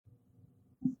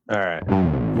All right.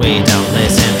 We don't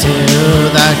listen to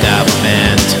the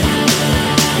government.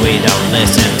 We don't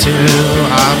listen to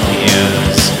our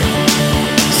peers.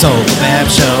 So the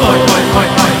Bab Show.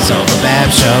 So the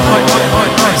Bab Show.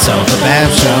 So the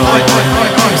Bab Show.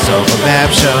 So the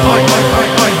Bab Show.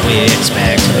 We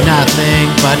expect nothing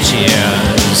but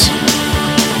cheers.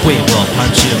 We will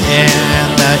punch you in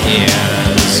the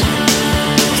ears.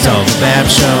 So the Bab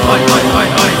Show.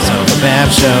 So the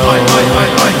Bab Show.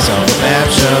 So the Bab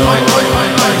Show.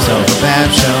 So the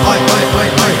Bab Show.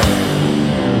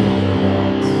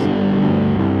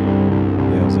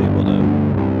 Yeah, I was able to,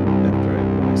 after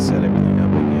I set everything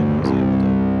up again, I was able to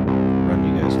run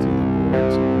you guys through the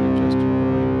boards and adjust your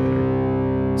volume better.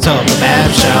 So the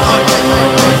Bab Show.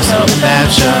 So the Bab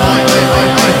Show.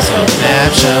 So the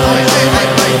Bab Show.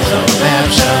 So the Bab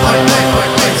Show.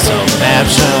 So the Bab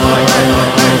Show.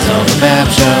 So the Bab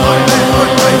Show.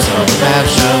 So the Bab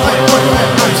Show.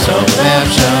 So the Bab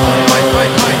Show.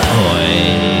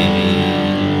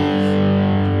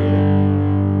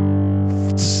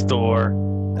 Store.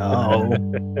 Oh.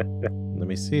 Let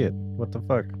me see it. What the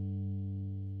fuck?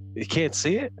 You can't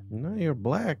see it? No, you're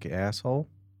black, asshole.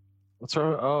 What's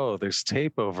wrong? Oh, there's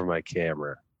tape over my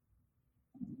camera.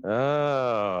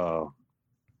 Oh.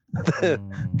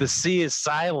 The C is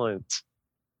silent.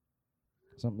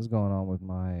 Something's going on with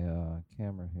my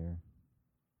camera here.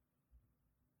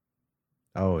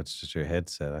 Oh, it's just your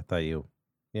headset. I thought you...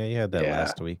 Yeah, you had that Yeah.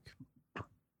 last week.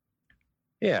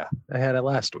 Yeah, I had it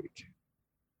last week.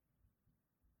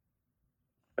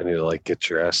 I need to get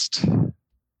dressed.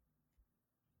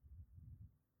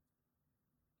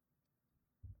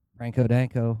 Franco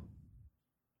Danko.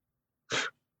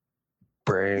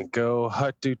 Branko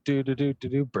hut do do do do do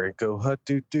do. Branko hut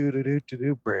do do do do do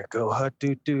do. Branko hut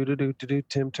do do do do do do.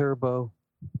 Tim Turbo.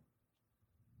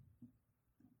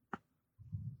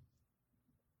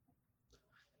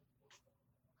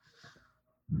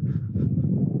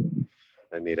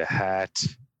 I need a hat.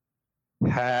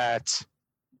 Hat.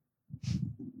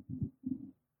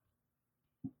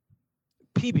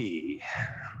 PB.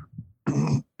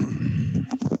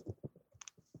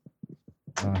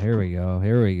 Oh, here we go.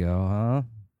 Here we go, huh?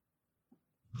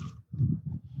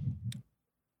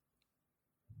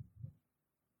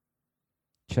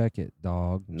 Check it,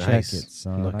 dog. Nice. Check it,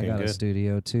 son. I Looking got a good.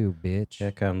 studio too, bitch. Yeah,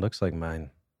 it kind of looks like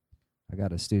mine. I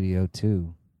got a studio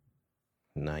too.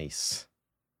 Nice.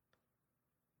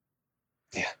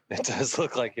 Yeah, it does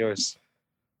look like yours.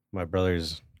 My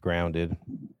brother's grounded.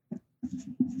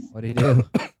 What do you do?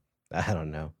 I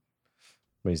don't know.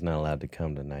 But he's not allowed to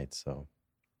come tonight, so...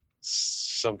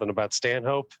 Something about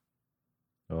Stanhope.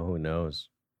 Oh, who knows?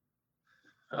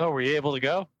 Oh, were you able to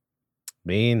go?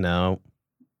 Me? No.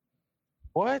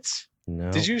 What?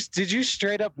 No. Did you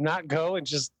straight up not go and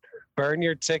just burn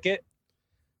your ticket?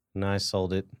 No, I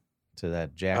sold it to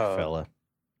that Jack Oh. fella.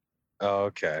 Oh,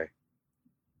 okay.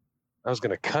 I was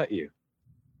gonna cut you.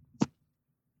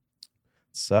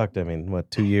 Sucked. I mean,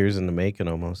 what, 2 years in the making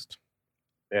almost.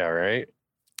 Yeah, right.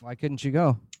 Why couldn't you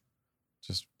go?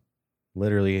 Just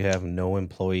literally have no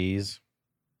employees.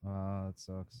 That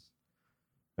sucks.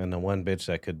 And the one bitch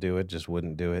that could do it just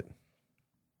wouldn't do it.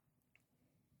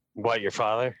 What, your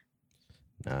father?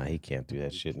 Nah, he can't do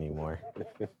that shit anymore.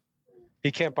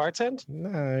 He can't bartend?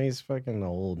 Nah, he's fucking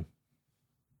old.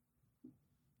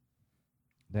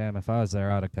 Damn, if I was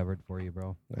there, I'd have covered for you,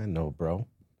 bro. I know, bro.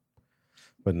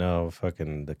 But no,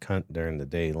 fucking the cunt during the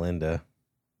day, Linda,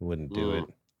 wouldn't do it.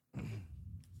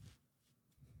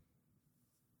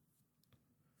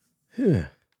 And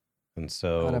I'd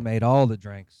so, have made all the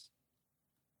drinks.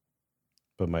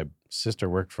 but my sister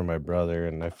worked for my brother,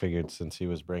 and I figured since he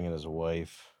was bringing his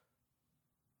wife,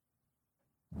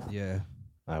 Yeah.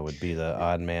 I would be the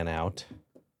odd man out.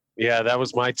 Yeah, that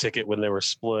was my ticket when they were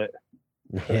split.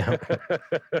 Yeah.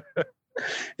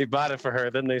 He bought it for her,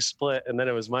 then they split, and then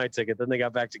it was my ticket. Then they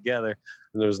got back together,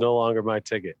 and it was no longer my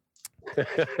ticket.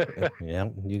 Yeah,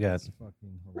 you got, That's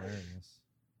fucking hilarious.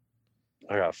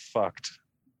 I got fucked.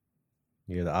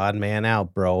 you're the odd man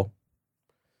out, bro.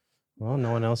 Well,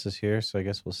 no one else is here, so I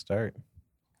guess we'll start.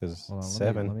 Because Hold on,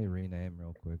 7. Let me rename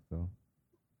real quick, though.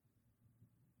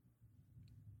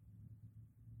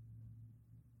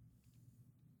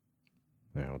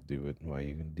 I'll do it while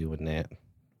you can doing that.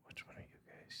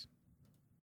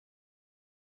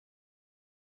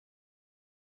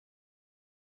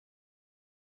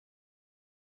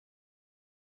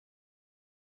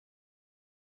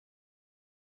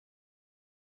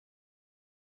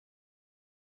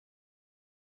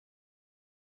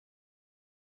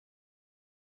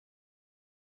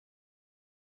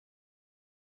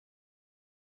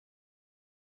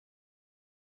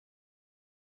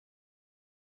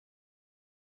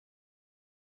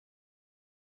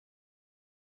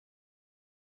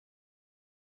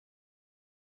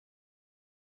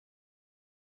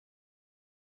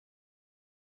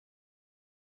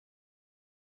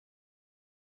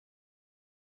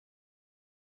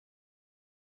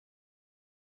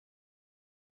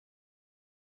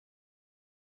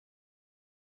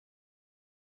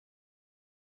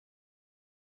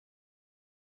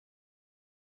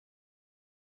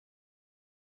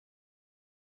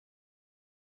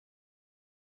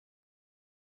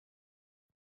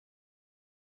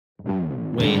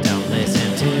 We don't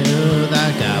listen to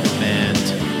the government.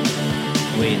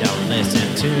 We don't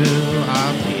listen to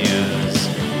our peers.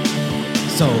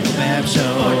 Sofa Bab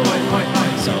Show.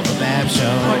 Sofa Bab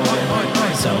Show.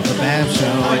 Sofa Bab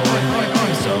Show.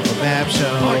 Sofa Bab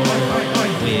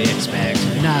Show. We expect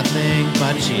nothing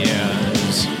but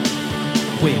cheers.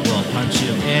 We will punch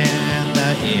you in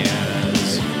the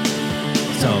ears.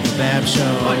 Sofa Bab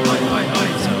Show.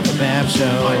 Sofa Bab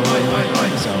Show.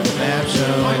 Sofa Bab Show.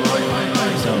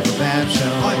 Sofa Bab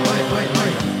Show.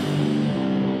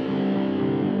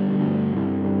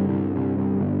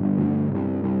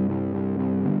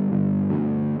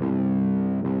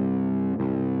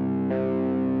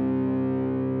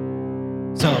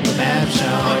 Sofa Bab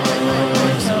Show.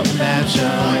 Sofa Bab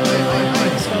Show.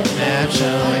 Sofa Bab Show.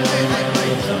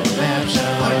 Sofa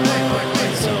Bab Show.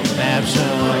 Sofa Bab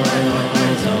Show.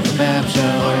 Sofa Bab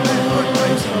Show.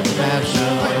 Sofa Bab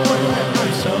Show.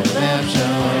 Sofa Bab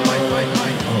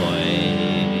Show.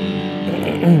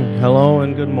 Hello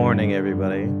and good morning,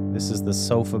 everybody. This is the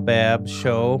Sofa Bab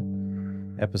Show,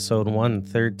 episode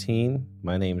 113.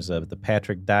 My name's the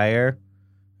Patrick Dyer,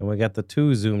 and we got the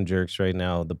two Zoom jerks right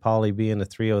now, the Polly B and the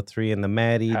 303, and the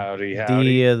Maddie Howdy, D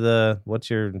howdy. of the, what's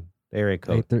your area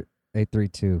code?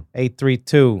 832.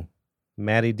 832.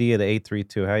 Maddie D of the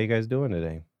 832. How you guys doing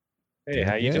today? Hey,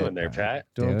 how you Good, doing there, bro. Pat?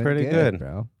 Doing pretty good.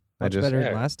 bro. I Much just- better Yeah.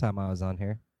 than last time I was on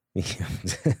here.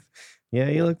 Yeah,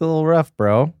 you looked a little rough,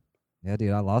 bro. Yeah,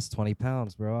 dude, I lost 20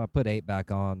 pounds, bro. I put 8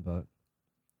 back on, but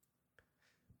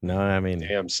No, I mean,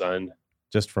 Damn, son.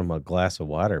 just from a glass of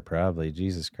water, probably.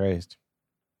 Jesus Christ.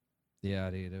 yeah,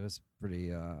 dude, it was pretty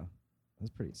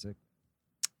sick.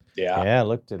 Yeah. Yeah, it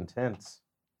looked intense.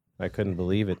 I couldn't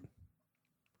believe it.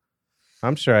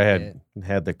 I'm sure I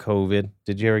had the COVID.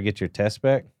 Did you ever get your test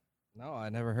back? No, I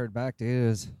never heard back, dude. It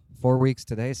was 4 weeks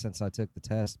today since I took the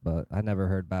test, but I never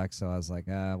heard back, so I was like,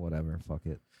 whatever, fuck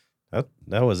it.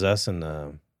 That was us in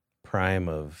the prime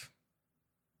of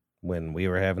when we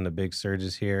were having the big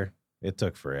surges here. It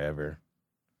took forever.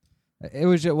 It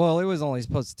was it was only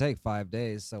supposed to take 5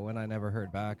 days, so when I never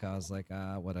heard back, I was like,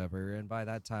 whatever. And by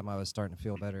that time, I was starting to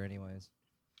feel better, anyways.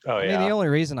 Oh, I yeah. mean, the only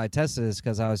reason I tested is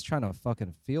because I was trying to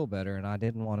fucking feel better, and I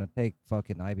didn't want to take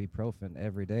fucking ibuprofen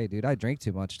every day, dude. I drink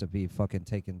too much to be fucking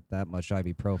taking that much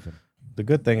ibuprofen. The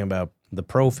good thing about the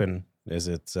Profen is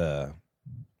it's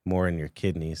more in your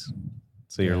kidneys.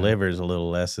 So your Yeah. liver's a little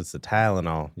less. It's the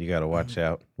Tylenol. You got to watch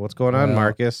out. What's going on, Well,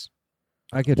 Marcus?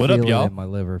 I could What feel up, it y'all? in my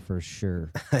liver for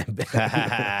sure. I bet.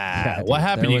 Yeah, What dude,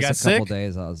 happened? there You was got a sick? couple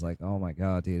days, I was like, oh my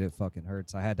god, dude, it fucking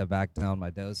hurts. I had to back down my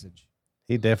dosage.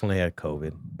 He definitely had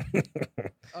COVID.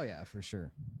 Oh yeah, for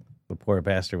sure. The poor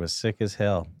bastard was sick as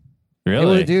hell.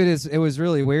 Really? It was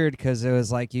really weird because it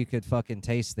was like you could fucking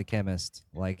taste the chemist.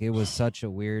 Like it was such a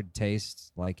weird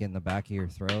taste, like in the back of your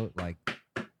throat. Like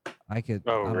I could.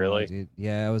 Oh, I don't know, really? dude.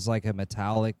 Yeah, it was like a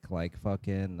metallic, like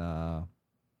fucking,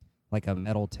 like a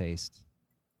metal taste.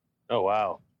 Oh,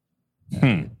 wow.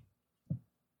 Hmm.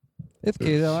 It's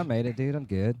good though. I made it, dude. I'm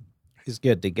good. He's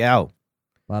good to go.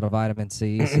 A lot of vitamin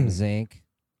C, some zinc.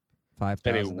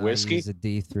 5,000 whiskey? IUs of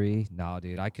D3. No,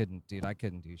 dude, I couldn't do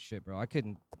shit, bro. I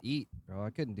couldn't eat, bro. I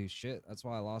couldn't do shit. That's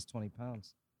why I lost 20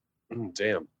 pounds.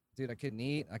 Damn. Dude, I couldn't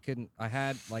eat.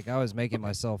 I was making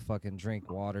myself fucking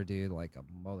drink water, dude, like a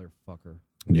motherfucker.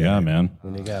 Yeah, man.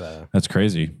 When you got a That's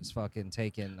crazy. Just fucking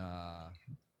taking,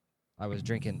 I was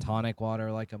drinking tonic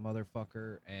water like a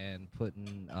motherfucker and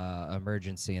putting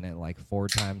emergency in it like 4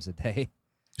 times a day.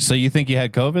 So you think you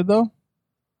had COVID though?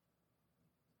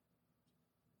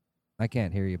 I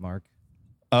can't hear you, Mark.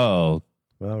 Oh,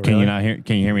 well, can really? you not hear?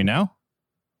 Can you hear me now?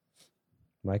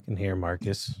 I can hear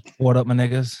Marcus. What up, my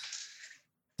niggas?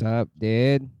 What's up,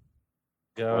 dude?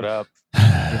 What up? You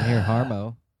can hear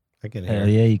Harmo. I can hear. Hell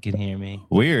yeah, you can hear me.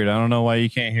 Weird. I don't know why you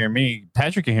can't hear me.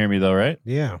 Patrick can hear me though, right?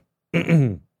 Yeah. I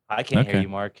can't hear Okay. you,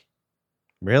 Mark.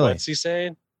 Really? What's he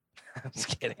saying? I'm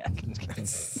just kidding. I'm just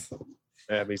kidding.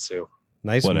 Yeah, me too.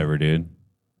 Nice. Whatever, dude.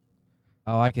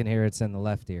 Oh, I can hear it's in the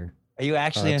left ear. Are you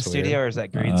actually in that's studio weird. or is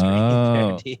that green screen?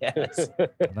 Oh. Yes.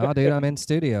 No, dude, I'm in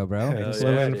studio, bro. Yeah, Hell he's yeah,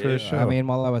 living for the dude. show. I mean,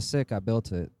 while I was sick, I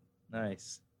built it.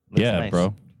 Nice. Looks Yeah, nice.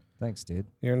 bro. Thanks, dude.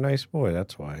 You're a nice boy.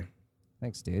 That's why.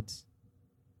 Thanks, dudes.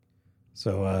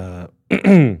 So,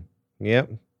 yep.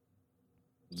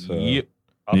 So, Yep.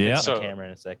 I'll Yeah. fix the So- camera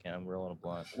in a second. I'm rolling a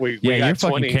blunt. We Yeah, got your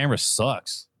 20. fucking camera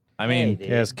sucks. I mean, Hey,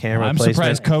 He has dude. camera I'm placement.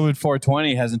 surprised COVID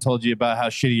 420 hasn't told you about how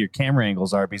shitty your camera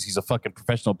angles are because he's a fucking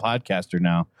professional podcaster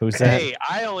now. Who's that? Hey,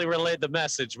 I only relayed the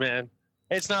message, man.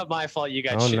 It's not my fault you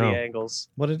got Oh, shitty no. angles.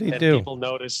 What did he And do? people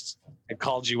noticed and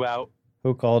called you out.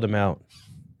 Who called him out?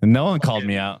 And no one called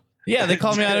me out. Yeah, they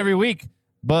call me out every week.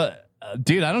 But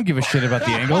Dude, I don't give a shit about the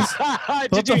angles.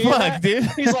 What Did the you hear fuck, that? dude?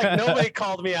 He's like, nobody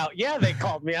called me out. Yeah, they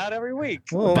called me out every week.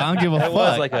 Well, I don't give a It was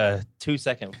fuck. like a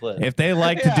 2-second flip. If they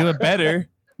like to do it better,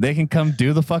 they can come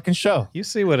do the fucking show. you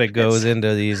see what it goes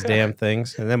into these damn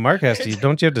things, and then Mark has to.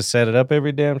 Don't you have to set it up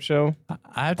every damn show?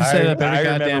 I have to set it up every I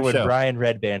remember goddamn when show. Brian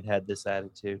Redband had this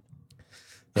attitude.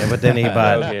 Yeah, but then he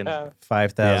bought Logan.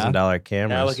 $5,000 cameras.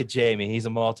 Now look at Jamie. He's a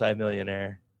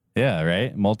multi-millionaire. Yeah,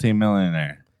 right?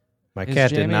 Multi-millionaire. My Is cat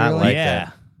did Jamie not really? like yeah.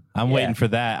 that. I'm Yeah. waiting for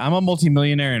that. I'm a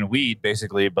multi-millionaire in weed,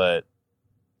 basically, but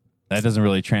that doesn't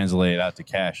really translate out to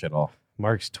cash at all.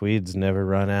 Mark's tweeds never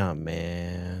run out,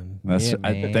 man. That's Yeah,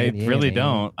 man. they Yeah, really man.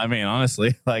 don't. I mean,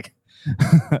 honestly, like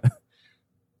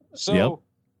So, Yep.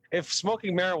 if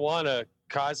smoking marijuana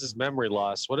causes memory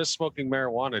loss, what does smoking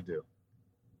marijuana do?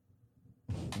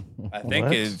 I think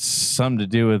What? it's something to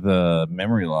do with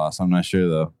memory loss. I'm not sure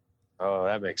though. Oh,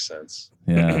 that makes sense.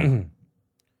 Yeah.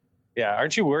 Yeah,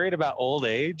 aren't you worried about old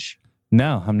age?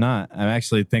 No, I'm not. I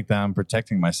actually think that I'm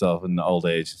protecting myself in the old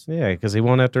age. Yeah, because he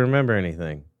won't have to remember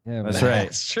anything. Yeah, That's man. right.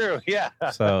 It's true. Yeah.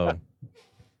 So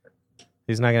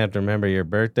he's not gonna have to remember your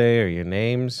birthday or your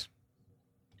names.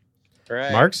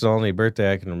 Right. Mark's the only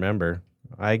birthday I can remember.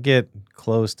 I get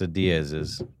close to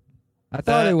Diaz's. I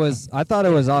thought it was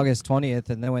August 20th,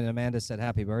 and then when Amanda said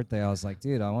happy birthday, I was like,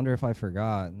 dude, I wonder if I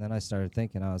forgot. And then I started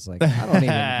thinking, I was like, I don't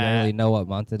even really know what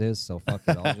month it is, so fuck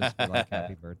it, I'll just be like,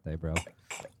 happy birthday, bro.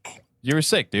 You were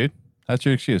sick, dude. That's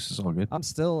your excuse. It's all good. I'm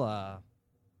still,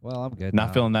 well, I'm good. Not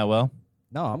now. feeling that well.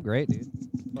 No, I'm great, dude.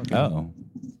 Fucking- Oh,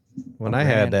 When I'm I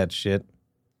had grand. that shit,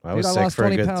 I Dude, was I sick lost for a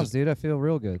 20 good. pounds, dude. I feel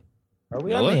real good. Are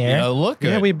we you on look, the air? you look good.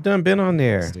 Yeah, we've been on the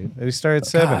air. Yes, dude. We started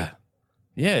 7. God.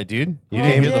 Yeah, dude. You Oh,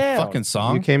 didn't hear yeah. the fucking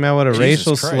song. You came out with a Jesus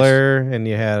racial Christ. slur, and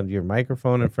you had your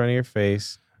microphone in front of your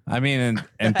face. I mean, and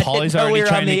I didn't Paulie's know already we were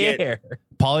trying on to the get air.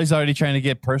 Paulie's already trying to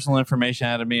get personal information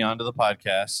out of me onto the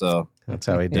podcast. So That's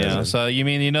how he does yeah. it. So you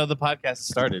the podcast has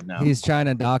started now? He's trying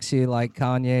to dox you like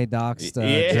Kanye doxed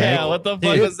yeah. Drake. What the fuck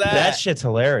Dude, was that? that shit's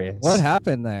hilarious. What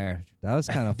happened there? That was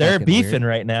kind of They're fucking beefing weird.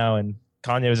 right now, and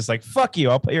Kanye was just like, "Fuck you!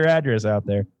 I'll put your address out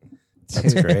there."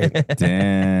 That's Dude, great.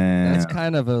 Damn. That's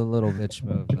kind of a little bitch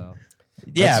move, though.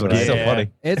 Yeah, That's but what it's I- still Yeah.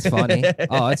 funny. It's funny.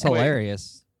 Oh, it's Wait.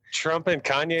 hilarious. Trump and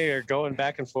Kanye are going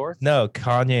back and forth. No,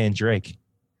 Kanye and Drake.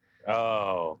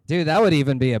 Oh. Dude, that would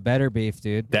even be a better beef,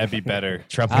 dude. That'd be better.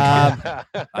 Trump and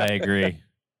Um, I agree.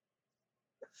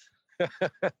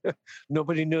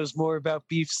 Nobody knows more about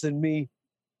beefs than me.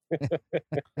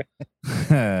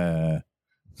 No,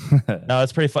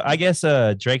 it's pretty fun. I guess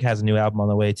Drake has a new album on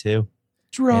the way too.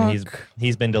 And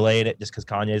he's been delayed it just because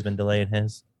Kanye's been delaying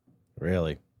his.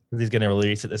 Really? 'Cause he's gonna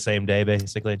release it the same day,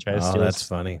 basically, and try to Oh, steal that's his-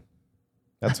 funny.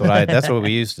 That's what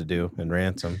we used to do in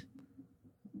Ransom.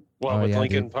 What, Oh, with yeah,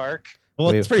 Lincoln dude. Park?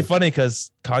 Well, We- it's pretty funny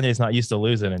because Kanye's not used to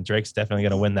losing, and Drake's definitely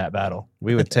gonna win that battle.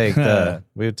 We would take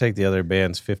the other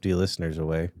band's 50 listeners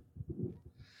away.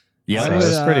 Yeah, So Why would,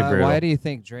 it's pretty brutal. why do you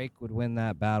think Drake would win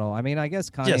that battle? I mean, I guess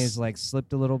Kanye's Just- like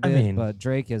slipped a little I bit, mean- but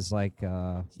Drake is like,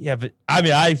 Yeah, but I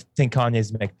mean, I think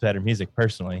Kanye's make better music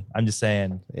personally. I'm just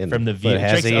saying from the but view,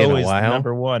 has Drake's he in a always while?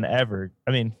 number one ever.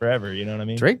 I mean, forever. You know what I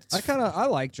mean? Drake. I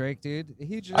like Drake, dude.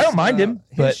 He just don't mind him,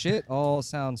 his but- shit all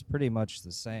sounds pretty much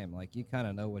the same. Like you kind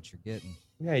of know what you're getting.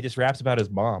 Yeah, he just raps about his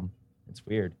mom. It's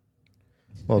weird.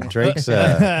 Well, Drake's. He's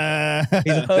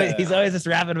always just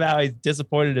rapping about how he's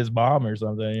disappointed his mom or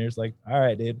something. And you're just like, all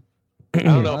right, dude. I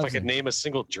don't know if I Loves could it. name a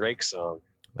single Drake song.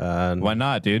 Why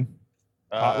not, dude?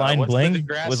 Hotline What's the Bling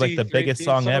Degrassi was like the 3 biggest theme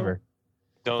song ever.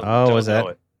 Don't. Oh, don't was know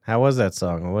that? it. How was that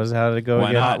song? How did it go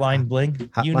Why again? not? Hotline Bling.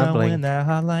 You Hotline know Bling. when that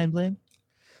Hotline Bling?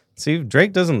 See,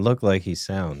 Drake doesn't look like he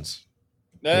sounds.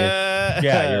 Yeah,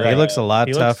 you're He right. looks a lot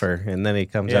He looks- tougher, and then he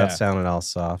comes Yeah. out sounding all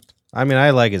soft. I mean, I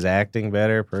like his acting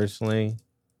better personally.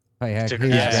 Oh, yeah, Degrassi.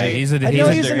 he's Yeah, great. he's a I know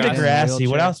he's he's a in Degrassi. Degrassi. What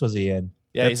wheelchair. else was he in?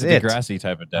 Yeah, he's a That's it. Degrassi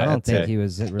type of I guy. don't That's think it. he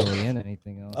was really in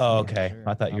anything else. Oh, I'm okay. sure.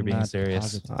 I thought you were I'm being not serious.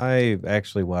 positive. I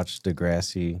actually watched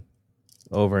Degrassi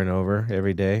over and over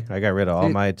every day. I got rid of all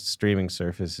Dude. my streaming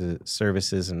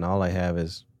services, and all I have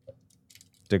is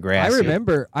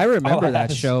Degrassi. I remember that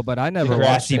that's show, but I never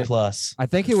watched Degrassi it. Plus. I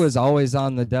think it was always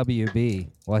on the WB,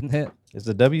 wasn't it? Is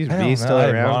the I don't WB know. still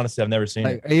around? Honestly, I've never seen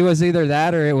it. Like, it was either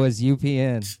that or it was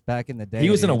UPN back in the day. He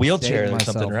was in a dude. wheelchair Dating or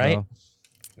something, myself, right?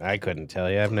 bro. I couldn't tell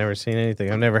you. I've never seen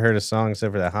anything. I've never heard a song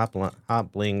except for that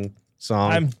Hot Bling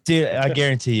song. Dude, I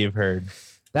guarantee you've heard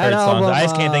That songs. album, I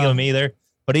just can't think of them either.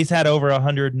 But he's had over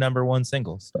 100 number one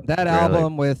singles. That Really?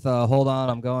 album with "Hold On,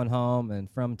 I'm Going Home" and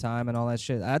 "From Time" and all that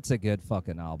shit. That's a good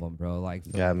fucking album, bro. Like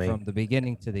from, Yeah, me. from the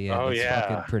beginning to the end. Oh, it's yeah.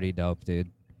 fucking pretty dope, dude.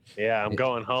 Yeah, I'm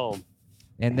going home.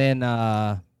 And then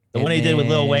The one he did with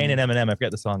Lil Wayne and Eminem. I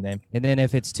forget the song name. And then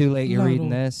if it's too late, you're reading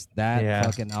this. That Yeah.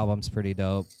 fucking album's pretty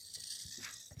dope.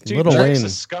 Dude, Little Drake's Wayne. a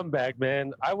scumbag,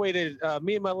 man. I waited,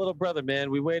 me and my little brother, man,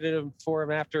 we waited for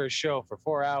him after a show for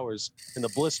 4 hours in the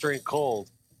blistering cold.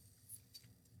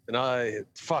 And I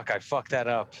fucked that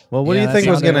up. Well, what do you that think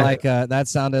was sounded gonna? like? That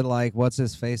sounded like what's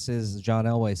his face's John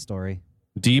Elway story.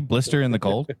 Do you blister in the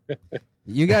cold?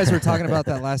 You guys were talking about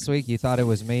that last week. You thought it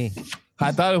was me.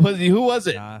 I thought it was you. Who was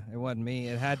it? Nah, it wasn't me.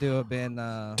 It had to have been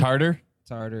Tartar.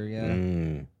 Tartar, yeah.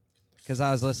 Mm. Because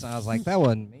I was listening. I was like, that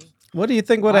wasn't me. What do you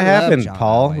think would have I love happened, John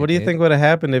Paul? Elway, What do you dude. think would have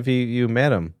happened if you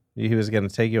met him? He was going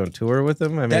to take you on tour with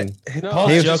him. I mean, No,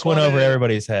 Paul's I joke just went over wanted-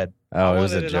 everybody's head. I oh, it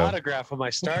was wanted a an joke. autograph of my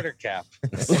starter cap.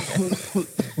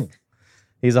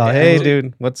 He's all, Yeah, "Hey, well-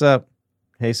 dude, what's up?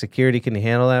 Hey, security, can you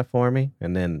handle that for me?"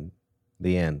 And then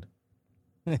the end.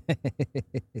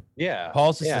 Yeah.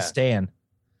 Paul's just yeah. a stan.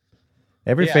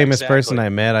 Every Yeah, famous person exactly. I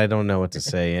met, I don't know what to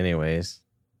say, anyways.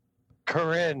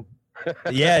 Corinne.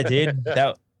 Yeah, dude.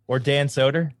 Or Dan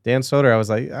Soder. Dan Soder, I was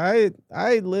like,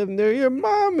 I live near your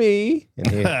mommy, and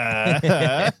he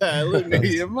Look at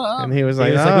your mom. and he was He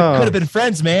like, was like, "Oh." we could have been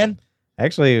friends, man.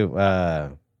 Actually,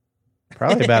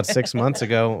 probably about 6 months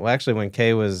ago. Well, actually, when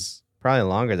Kay was probably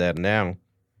longer than that now.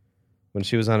 When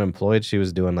she was unemployed, she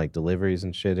was doing like deliveries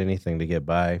and shit, anything to get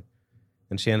by.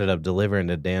 And she ended up delivering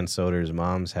to Dan Soder's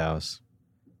mom's house.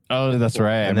 Oh, that's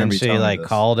right. I And then remember you she telling me like this.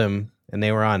 called him, and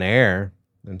they were on air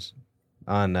and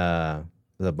on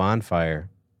the bonfire.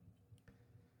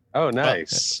 Oh,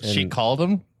 nice. She And- called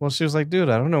him. Well, she was like, "Dude,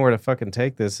 I don't know where to fucking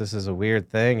take this. This is a weird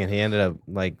thing." And he ended up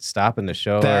like stopping the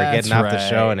show or That's getting off the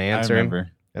show right. and I answering.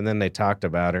 remember. And then they talked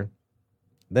about her.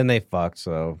 Then they fucked.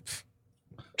 So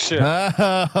Shit.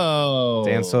 Oh,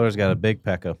 Dan Soder's got a big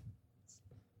pecker.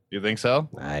 You think so?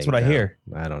 That's what I hear.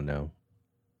 I don't know.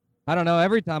 I don't know.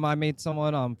 Every time I meet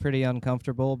someone, I'm pretty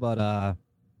uncomfortable. But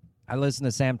I listen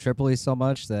to Sam Tripoli so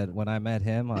much that when I met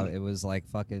him, it was like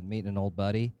fucking meeting an old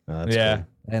buddy That's Yeah. cool.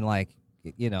 and like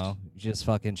just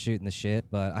fucking shooting the shit.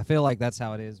 But I feel like that's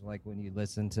how it is. Like when you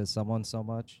listen to someone so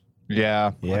much.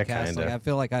 Yeah. Yeah, Podcasts, kind like, of. I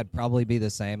feel like I'd probably be the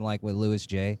same, like with Louis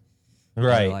J.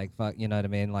 Right. Like fuck, you know what I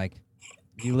mean? Like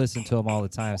you listen to him all the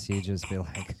time, so you just be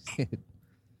like, dude,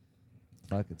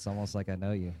 fuck, it's almost like I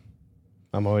know you.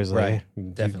 I'm always Right.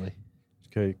 like, Definitely.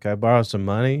 Can I borrow some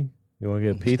money? You want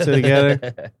to get pizza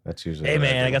together? That's usually. Hey, what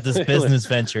man, I do. got this business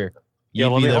venture. Yeah,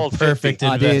 You'd let be me the hold 50. perfect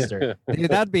Ah, dude. investor.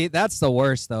 Dude, that's the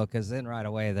worst though, because then right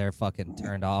away they're fucking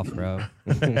turned off, bro.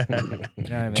 You know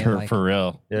what I mean? For, Like, for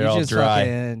real. They're you all just dry.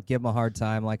 fucking give them a hard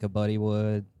time like a buddy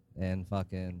would, and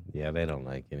fucking. Yeah, they don't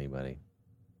like anybody.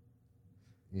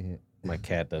 Yeah. My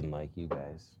cat doesn't like you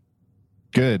guys.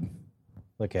 Good.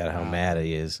 Look at how mad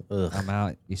he is. Ugh. I'm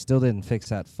out. You still didn't fix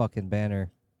that fucking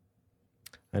banner.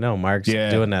 I know Mark's Yeah.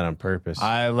 doing that on purpose.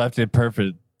 I left it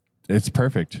perfect. It's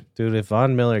perfect. Dude, if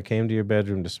Von Miller came to your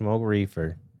bedroom to smoke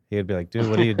reefer, he'd be like, "Dude,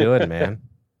 what are you doing, man?"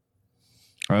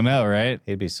 I know, right?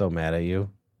 He'd be so mad at you.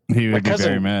 He My would be very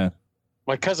cousin- mad.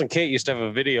 My cousin Kate used to have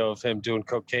a video of him doing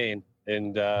cocaine,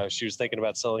 and she was thinking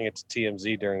about selling it to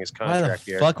TMZ during his Why the contract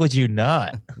year. fuck would you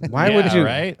not? Why Yeah, would you?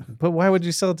 Right? But why would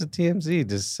you sell it to TMZ?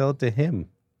 Just sell it to him.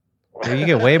 Well, you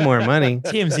get way more money.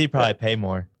 TMZ probably pay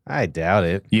more. I doubt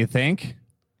it. You think?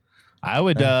 I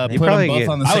would You put them probably both get-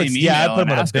 on the I same would, email. yeah, I'd put and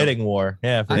them on a ask 'em. bidding war.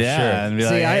 Yeah, for Yeah, sure. and be See,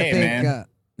 like, I hey, think, man.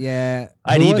 yeah.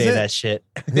 I'd Who was eBay it? that shit.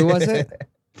 Who was it?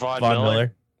 Von Von Miller.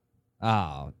 Miller.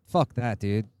 Oh, fuck that,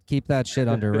 dude. Keep that shit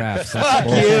under wraps. Fuck That's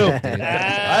you. bullshit, dude.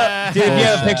 Dude, if you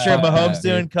have a picture of Fuck Mahomes that,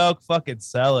 doing dude. coke, fucking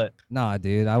sell it. Nah,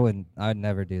 dude, I wouldn't. I'd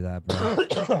never do that,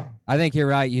 bro. I think you're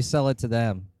right. You sell it to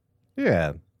them.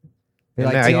 Yeah. Be And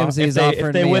like now you- TMZ's if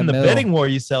offering they me win a the mil. bidding war,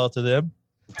 you sell it to them.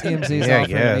 TMZ's Yeah, I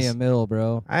offering me guess. a mil,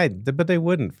 bro. But they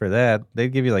wouldn't for that.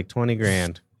 They'd give you like 20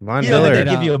 grand. Von You know Miller.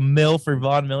 they give you a mill for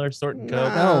Von Miller sorting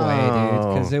coke. No way,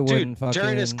 dude. Because it Dude, wouldn't fucking.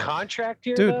 during his contract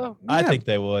year, Dude, though? I yeah, think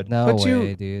they would. no But you-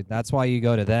 way, dude. That's why you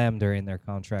go to them during their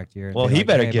contract year. and Well, be he like,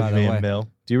 better hey, give by me the a way- mill.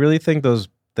 Do you really think those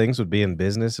things would be in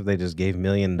business if they just gave $1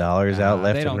 million out Nah,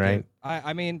 left they and don't right? give-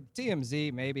 I mean,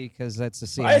 TMZ maybe because that's the I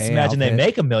CIA. just imagine they outfit.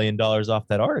 make $1 million off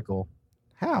that article.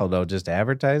 How though? Just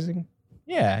advertising?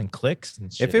 Yeah, and clicks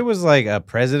and shit. If it was like a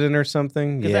president or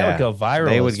something, 'Cause yeah. that would go viral.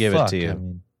 they would as give it fuck. to you. I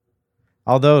mean,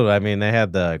 Although, I mean, they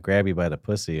had the grab you by the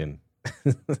pussy and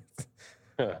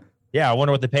yeah, I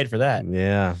wonder what they paid for that.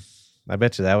 yeah, I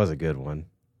bet you that was a good one.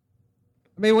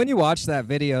 I mean, when you watch that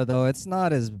video, though, it's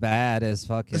not as bad as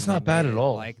fucking. It's not they bad made at it.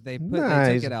 all. Like they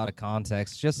Nice. took it out of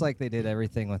context, just like they did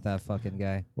everything with that fucking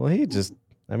guy. Well, he's just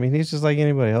like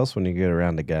anybody else when you get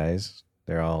around the guys.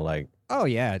 They're all like Oh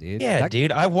yeah, dude. Yeah, That-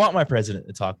 dude. I want my president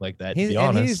to talk like that. To be And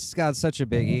honest. he's got such a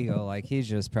big ego. Like he's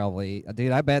just probably,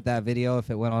 dude. I bet that video, if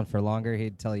it went on for longer,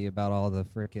 he'd tell you about all the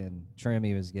freaking trim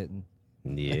he was getting.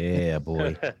 Yeah,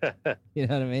 boy. You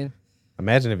know what I mean?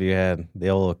 Imagine if you had the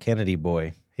old Kennedy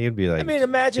boy. He'd be like, I mean,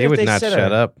 imagine he if would they not set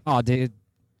shut up. Oh, dude.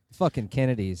 Fucking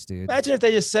Kennedys, dude. Imagine if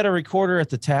they just set a recorder at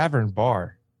the tavern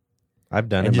bar I've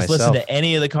done and it just myself. listen to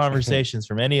any of the conversations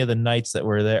from any of the nights that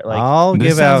were there. Like, I'll This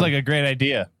give sounds out. like a great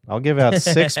idea. I'll give out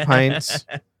 6 pints,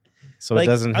 so like, it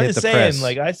doesn't I'm hit just the saying, press.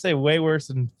 like, I say way worse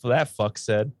than that fuck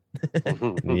said.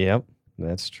 Yep,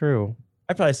 that's true.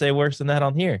 I'd probably say worse than that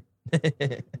on here.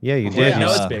 Yeah, you Yeah, did. I You,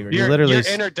 know s- it's bigger. you literally, your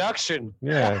s- introduction.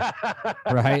 yeah,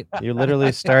 Right? you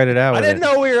literally started out. I with didn't it.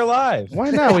 know we were live. Why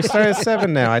not? We started at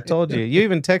 7 now. I told you. You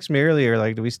even texted me earlier,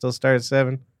 like, do we still start at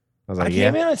 7? I was I like,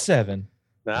 came yeah. in at 7.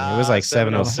 It was like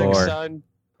 7:04. son.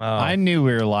 Oh. I knew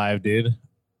we were live, dude.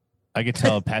 I could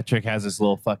tell Patrick has this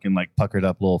little fucking like puckered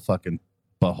up little fucking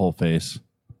butthole face.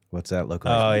 What's that look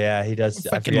like? Oh yeah, he does. I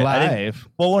Fucking forget. I didn't- live.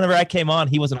 well, whenever I came on,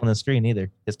 he wasn't on the screen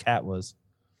either. His cat was.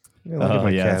 Yeah, look at Oh, my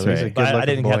yeah, cat. that's He's a right. good But I looking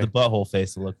didn't boy. have the butthole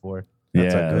face to look for.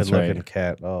 That's Yeah, a good that's looking right.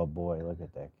 cat. Oh boy, look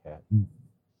at that cat.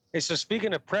 Hey, so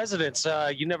speaking of presidents,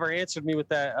 you never answered me with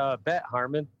that bet,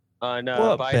 Harmon, on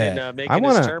What Biden bet? making I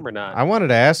wanna- his term or not. I wanted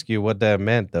to ask you what that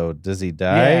meant, though. Does he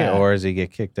die Yeah. or does he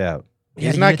get kicked out? Yeah,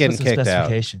 He's you not need to getting put some kicked out.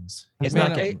 specifications. He's I mean,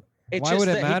 not getting. It's Why just would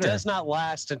it that matter? he does not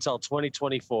last until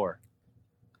 2024.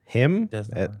 Him? Does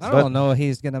not. Uh, I but don't know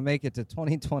he's gonna make it to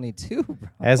 2022, bro.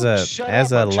 As a Shut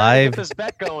as up, a I'm trying to live get this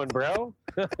bet going, bro.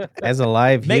 as a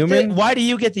live Make the- human, why do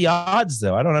you get the odds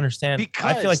though? I don't understand. I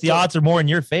Because feel like the the- odds are more in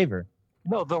your favor.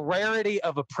 No, the rarity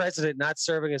of a president not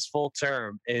serving his full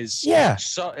term is Yeah.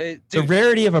 So, The dude,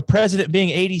 rarity of a president being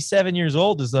 87 years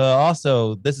old is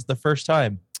also this is the first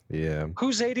time. yeah,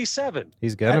 who's 87?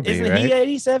 he's gonna be Isn't right. he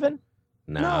 87?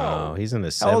 No, No. he's in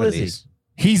his How old is he? 70s.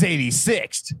 He's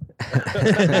 86.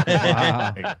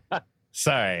 Wow.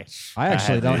 Sorry. I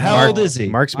actually had don't. to- know. How old is he?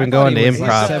 Mark's been I thought going to he was improv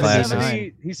like classes.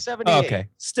 79. He's 78. Okay,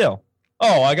 still.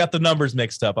 Oh, I got the numbers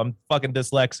mixed up. I'm fucking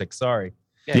dyslexic. Sorry.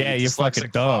 Yeah, you you're fucking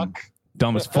dyslexic dumb. fuck.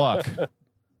 Dumb as fuck.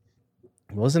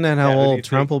 Wasn't that how Yeah, who do old you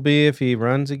Trump will be if he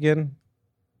runs again?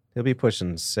 He'll be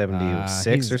pushing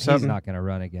 76 or something. He's not gonna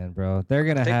run again, bro. They're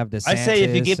gonna have DeSantis. I say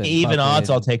if you give me and even odds,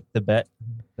 I'll fucking- take the bet.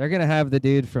 They're gonna have the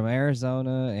dude from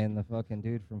Arizona and the fucking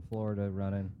dude from Florida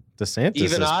running. DeSantis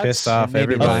Even is odds? pissed off Maybe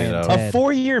everybody, Ryan though. Ted. A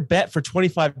 4-year bet for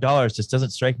 $25 just doesn't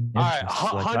strike me. All right,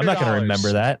 interesting. Like, I'm not going to $100.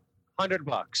 remember that.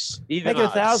 $100. Even Make it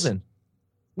odds. 1,000.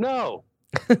 No.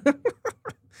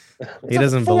 He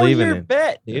doesn't believe in it.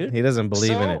 Bet, dude. He doesn't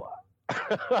believe in it.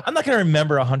 I'm not going to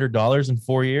remember $100 in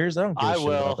 4 years. I don't give a I shit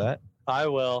will. about that. I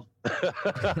will.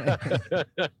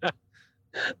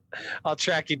 I'll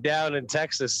track you down in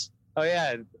Texas. Oh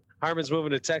yeah, Harmon's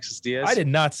moving to Texas, Diaz. I did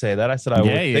not say that. I said I was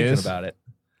Yeah, he thinking is. about it.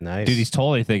 Nice. Dude, he's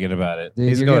totally thinking about it. Dude,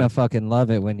 He's you're going- gonna fucking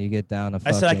love it when you get down to.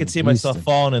 I said I could see myself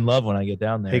falling in love when I get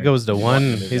down there. He goes to Just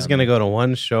one. walking He's down gonna there. go to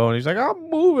one show, and he's like, "I'm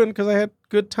moving because I had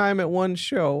good time at one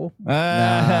show." He Well,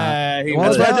 That's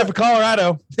was- what I did for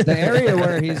Colorado. The area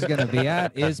where he's gonna be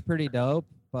at is pretty dope,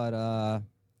 but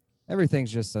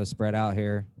everything's just so spread out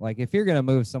here. Like if you're gonna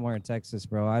move somewhere in Texas,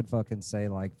 bro, I'd fucking say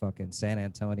like fucking San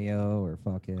Antonio or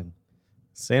fucking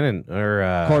San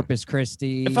or Corpus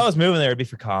Christi. If I was moving there, it'd be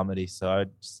for comedy. So I'd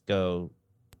just go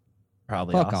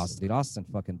probably Fuck Austin. Austin, dude. Austin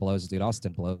fucking blows, dude.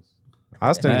 Austin blows.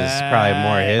 Austin is probably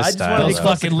more I his just wanna style. be Those though.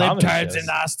 close to fucking comedy libtards shows. in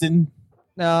Austin.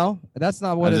 No, that's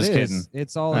not what I'm it just is. kidding.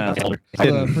 It's all Uh, the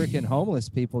kidding. freaking homeless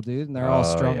people, dude, and they're all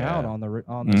Oh, strung yeah. out on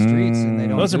the streets, and they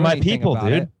don't. Those do are my anything people, about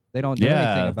dude. it. They don't do anything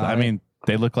Yeah, about I it. mean,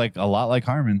 they look like a lot like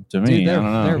Harmon to me. Dude, I they're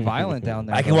don't know. they're violent down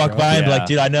there. I can though, walk bro. by and be Yeah. like,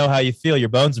 dude, I know how you feel. Your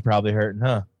bones are probably hurting,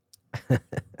 huh?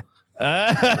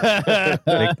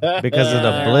 because of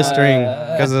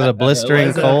the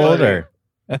blistering cold, or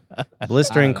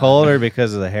blistering cold, or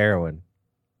because of the heroin.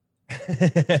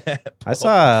 I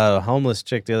saw a homeless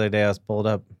chick the other day. I was pulled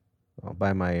up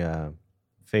by my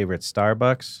favorite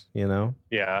Starbucks,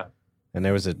 Yeah. and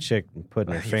there was a chick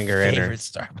putting her finger in her. Favorite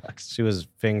Starbucks. She was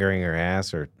fingering her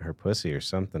ass or her pussy or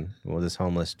something. Well, this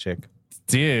homeless chick.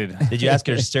 Dude. Did you ask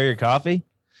her to stir your coffee?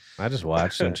 I just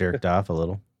watched and jerked off a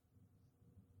little.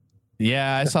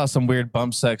 Yeah, I saw some weird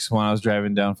bump sex when I was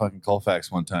driving down fucking Colfax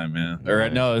one time, man. Or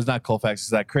Right. no, it's not Colfax. It's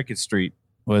that Cricket Street.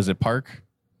 Was it Park?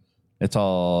 It's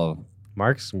all.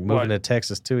 Mark's moving What? to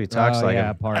Texas too. He talks Oh, like yeah,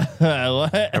 him. part.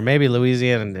 What? Or maybe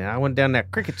Louisiana. And I went down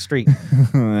that Cricket Street,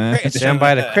 down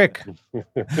by the creek.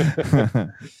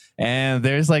 And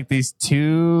there's like these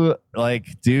two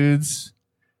like dudes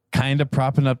kind of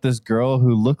propping up this girl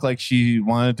who looked like she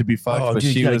wanted to be fucked, Oh, but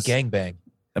dude, she you got was a gangbang.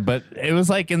 But it was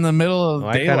like in the middle of Oh,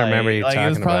 I daylight. kinda remember you like it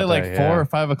was talking probably about like that, 4 yeah. or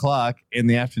 5 o'clock in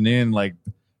the afternoon, like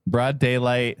broad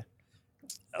daylight,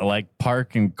 like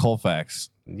Park and Colfax.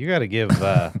 You got to give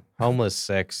homeless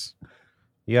sex.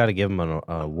 You got to give them an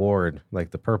award,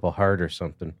 like the Purple Heart or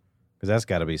something, because that's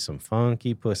got to be some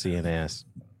funky pussy and ass.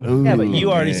 Yeah, but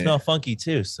you already yeah. smell funky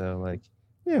too. So like,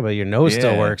 Yeah, but your nose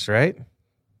still Yeah. works, right?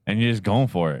 And you're just going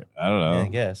for it. I don't know. yeah, I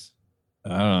guess. I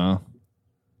don't know.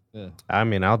 I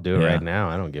mean, I'll do it Yeah. right now.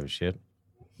 I don't give a shit.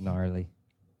 Gnarly.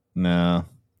 No.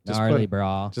 Just Gnarly, put-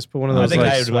 bra. Just put one of I those think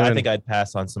like I swimming. think I'd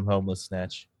pass on some homeless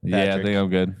snatch. Yeah, I Patrick. think I'm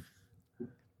good.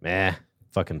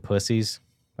 Fucking pussies.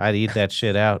 I'd eat that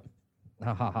shit out.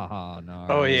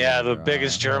 Oh yeah, the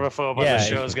biggest germaphobe on Yeah. the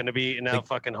show is going to be eating out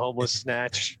fucking homeless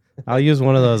snatch. I'll use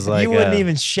one of those like. you wouldn't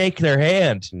even shake their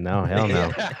hand. No, hell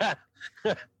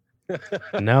no,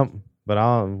 nope.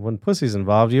 But when pussy's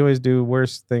involved, you always do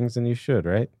worse things than you should,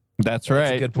 right? That's That's a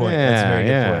right. good point. Yeah, That's a very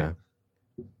yeah. good point.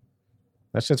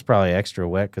 That shit's probably extra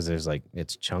wet because there's like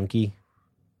it's chunky.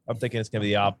 I'm thinking it's gonna be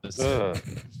the opposite. Ugh.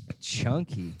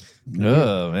 Chunky.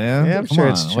 Oh man. Yeah, I'm Come sure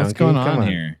on. it's What's chunky. going Come on on.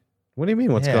 here? What do you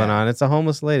mean? What's Yeah. going on? It's a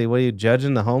homeless lady. What are you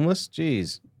judging the homeless?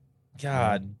 Jeez,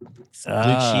 God, blue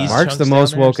Ah. cheese Mark's chunks the down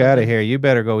most there or woke out of something? here. You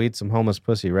better go eat some homeless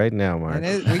pussy right now, Mark.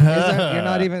 And you're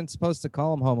not even supposed to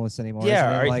call them homeless anymore. Yeah,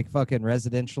 Isn't it are you- like fucking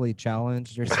residentially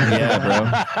challenged or something?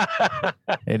 Yeah,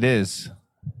 bro. It is.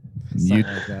 Something You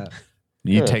like that.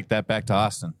 you take that back to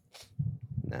Austin.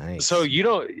 Nice. So you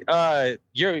don't,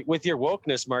 you're with your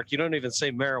wokeness, Mark. You don't even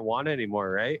say marijuana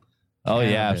anymore, right? Oh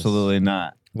yeah, Cannabis. absolutely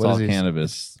not. It's What all is he-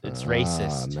 cannabis. It's Ah,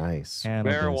 racist. Nice.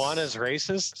 Cannabis. Marijuana is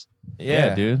racist.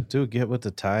 Yeah, dude. Dude, get with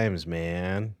the times,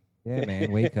 man. Yeah,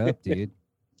 man. Wake up, dude.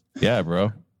 Yeah,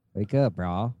 bro. Wake up,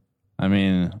 bro. I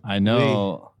mean, I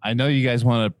know you guys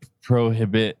want to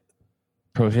prohibit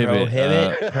Prohibit? prohibit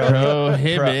Hey, got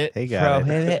Prohibit. it. Hey, got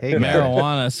it.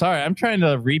 marijuana. Sorry, I'm trying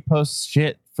to repost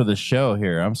shit for the show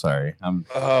here. I'm sorry. I'm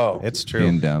Oh, It's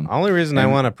being true. dumb. Only reason I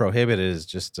And- want to prohibit it is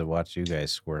just to watch you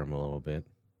guys squirm a little bit.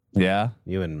 Yeah,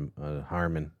 You and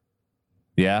Harmon.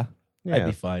 yeah. I'd Yeah.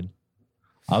 be fine.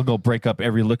 I'll go break up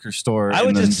every liquor store. I in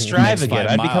would the just strive next again.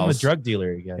 5 I'd become a miles. drug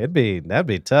dealer again. That'd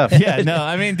be tough. Yeah, no,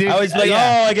 I mean, dude. I was like,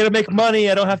 yeah. oh, I gotta make money.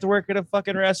 I don't have to work at a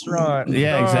fucking restaurant.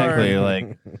 Yeah, exactly.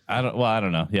 Darn. Like, I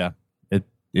don't know. Yeah,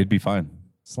 it'd be fine.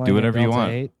 Slanging whatever you Delta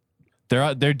want. 8.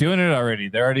 They're doing it already.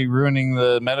 They're already ruining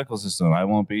the medical system. I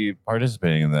won't be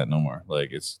participating in that no more. Like,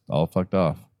 it's all fucked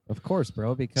off. Of course,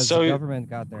 bro, because So- the government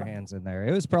got their hands in there.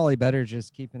 It was probably better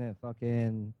just keeping it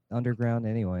fucking underground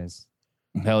anyways.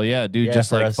 Hell yeah, dude. Yeah, just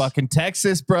for like us. fucking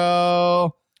Texas,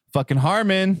 bro. Fucking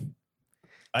Harmon.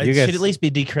 It You guys- should at least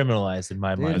be decriminalized in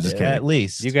my Dude, mind. just kidding. At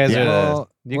least. You guys Yeah. are the.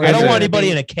 Well, You where I guys don't are- want gonna anybody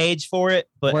be- in a cage for it,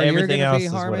 but Where you're everything gonna else be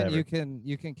is Harmon, whatever.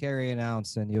 you can carry an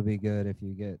ounce and you'll be good if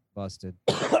you get busted.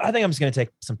 I think I'm just gonna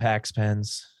take some Pax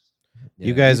pens.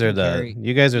 You Yeah, guys can are the. carry-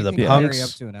 You guys are you the can carry punks. up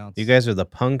to an ounce. You guys are the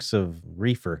punks of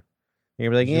reefer.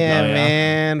 You're like, Oh, yeah, yeah.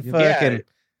 man, Yeah. fucking.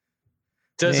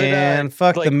 Does Man, it?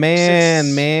 fuck like, the man,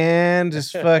 since- man.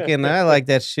 Just fucking, I like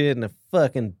that shit in a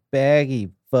fucking baggy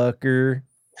fucker.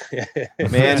 Man,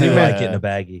 I you do might- like it in a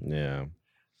baggie Yeah.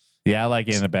 Yeah, I like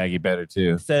it in a baggie better too.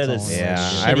 instead of That's this all Yeah,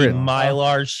 shitty I really-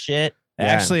 Mylar shit. Yeah.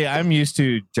 Actually, I'm used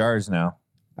to jars now.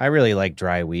 I really like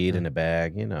dry weed in a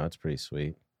bag. You know, it's pretty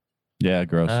sweet. Yeah,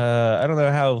 gross. I don't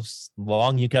know how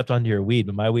long you kept onto your weed,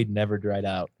 but my weed never dried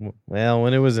out. Well,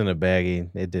 when it was in a baggie,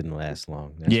 it didn't last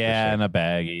long. that's for yeah, sure. in a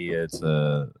baggie. It's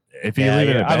if you Yeah, leave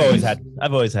it in a I've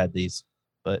baggie- always had these.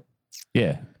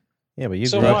 Yeah. Yeah, but you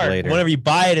So grew up Mark, later. Whenever you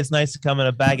buy it, it's nice to come in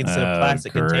a bag instead of Oh,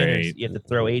 plastic containers. great. You have to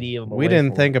throw 80 of them We away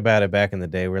didn't for think about it back in the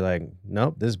day. We're like,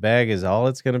 nope, this bag is all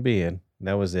it's going to be in.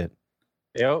 That was it.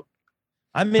 Yep.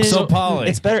 I mean, So, Polly.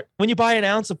 it's better when you buy an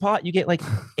ounce of pot, you get like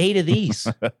 8 of these.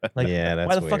 Like, Yeah, that's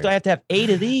why the fuck weird. do I have to have 8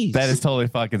 of these? That is totally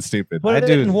fucking stupid. Put I it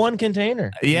do- in one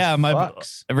container. Yeah, These my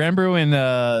fucks. remember when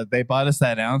they bought us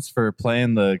that ounce for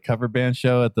playing the cover band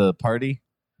show at the party?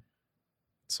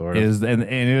 Sort of. And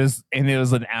it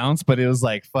was an ounce, but it was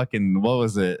like fucking what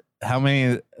was it? How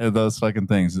many of those fucking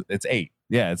things? It's 8.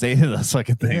 Yeah, it's 8 of those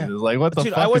fucking things. Yeah. It was like what the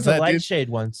Dude, fuck I went is to that, dude? Lightshade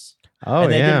once, Oh,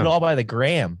 and they did yeah. it all by the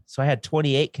gram. So I had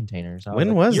 28 containers. I When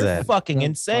like, was You're that? fucking Oh,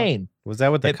 insane. Was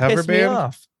that with the It cover pissed me band?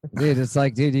 off. Dude, it's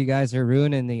like, dude, you guys are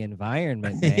ruining the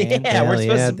environment, man. yeah, Hell we're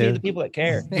supposed yeah, to be dude. the people that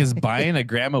care. Is buying a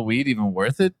gram of weed even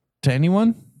worth it to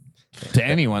anyone? To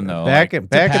anyone though. Back like- in the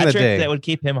Patrick, day. that would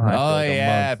keep him high. oh for like a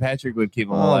yeah, month. Patrick would keep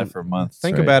him Well, alive for months.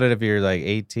 Think right? about it if you're like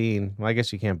 18. Well, I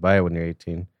guess you can't buy it when you're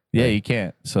 18. Yeah, you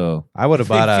can't. So I would have If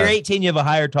bought you're a. 18, you have a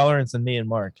higher tolerance than me and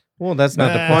Mark. Well, that's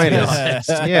not the point. Is,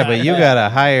 yeah, but you got a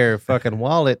higher fucking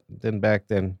wallet than back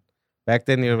then. Back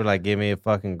then, you were like, give me a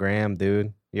fucking gram,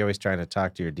 dude. You're always trying to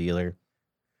talk to your dealer.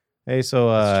 Hey, so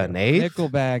an eighth? Nickel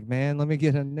bag, man. Let me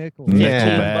get a nickel. Yeah.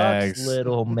 Nickel $15, bags.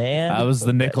 little man. I was the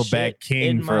Put that nickel bag shit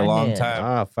king in for a my long hand. time.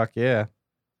 Oh, fuck yeah.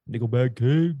 Nickelback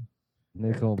king.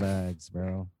 Nickel bags,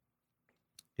 bro.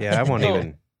 Yeah, I won't Oh.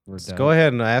 even. We're done. Go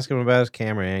ahead and ask him about his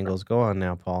camera angles. Go on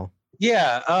now, Paul.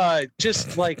 Yeah,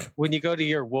 just like when you go to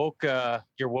your woke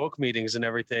meetings and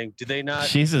everything, do they not?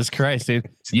 Jesus Christ, dude.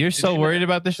 You're so worried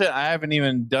about this shit? I haven't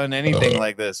even done anything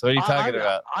like this. What are you talking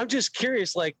about? I'm just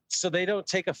curious, like, so they don't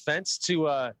take offense to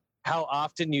how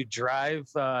often you drive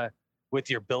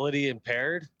with your ability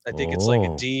impaired? I think it's like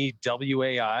a Oh.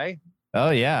 DWAI.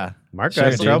 Oh, yeah. Mark Sure,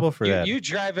 got in dude. trouble for that. You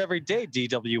drive every day,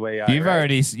 DWAI.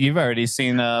 You've already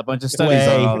seen a bunch of studies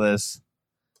on Way. all this.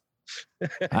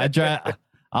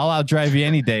 I'll outdrive you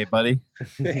any day, buddy.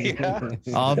 Yeah.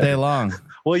 All day long.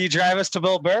 Will you drive us to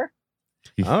Bill Burr?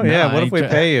 Oh, yeah. No, What I if we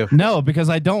ain't pay you? No, because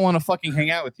I don't want to fucking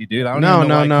hang out with you, dude. I don't No, even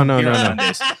know why I no, come no, here no, on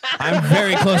no. Sundays. I'm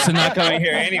very close to not coming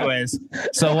here anyways.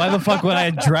 So why the fuck would I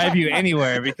drive you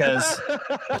anywhere? Because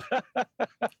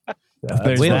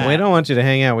there's We that. don't want you to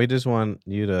hang out. We just want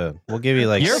you to. We'll give you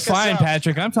like. You're Check us fine, out.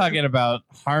 Patrick. I'm talking about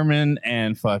Harmon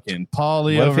and fucking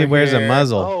Paulie. What if he over wears a here.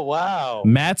 muzzle? Oh wow.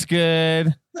 Matt's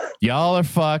good. Y'all are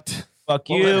fucked. Fuck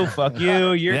you. Fuck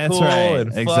you. You're That's cool. right.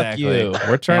 And fuck Exactly. you.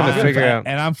 We're trying to I'm figure fa- out.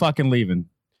 And I'm fucking leaving.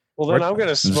 Well, then We're- I'm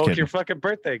gonna smoke kidding. your fucking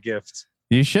birthday gift.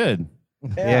 You should.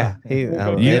 Yeah, We'll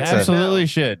go You there it's absolutely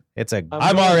should. it's a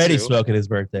I'm going already to. smoking his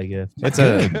birthday gift. it's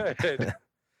a Good.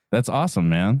 That's awesome,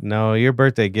 man. no. Your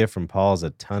birthday gift from Paul's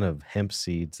a ton of hemp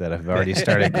seeds that have already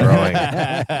started growing.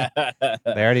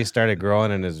 They already started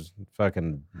growing in his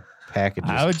fucking packages.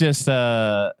 I would just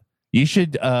you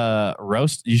should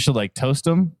roast. You should like toast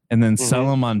them and then sell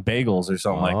them on bagels or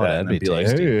something like Oh, that. that'd And be be like,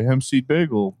 tasty. hey, hemp seed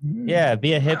bagel. Yeah,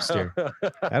 be a hipster.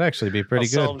 That'd actually be pretty I'll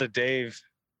sell good. them to Dave.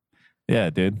 Yeah,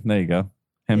 dude. There you go.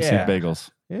 Hemp Yeah. seed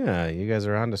bagels. Yeah, you guys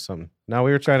are onto something. Now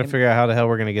we were trying to figure out how the hell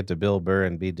we're gonna get to Bill Burr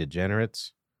and be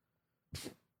degenerates.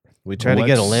 We tried to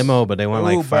get a What's- limo, but they want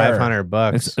like Uber.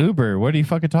 $500. It's Uber. What are you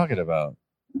fucking talking about?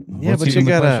 Yeah, What's but you even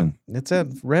the gotta. question? It's at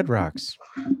Red Rocks,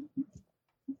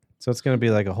 so it's gonna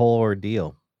be like a whole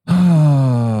ordeal.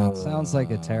 Sounds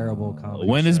like a terrible comedy.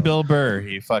 When is show. Bill Burr?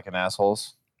 You fucking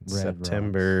assholes. Red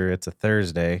September. It's a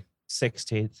Thursday.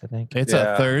 16th, I think. It's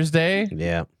Yeah. a Thursday.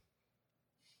 Yeah.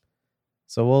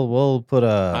 So we'll put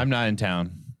a. I'm not in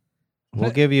town.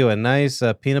 We'll give you a nice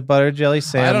peanut butter jelly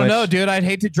sandwich. I don't know, dude. I'd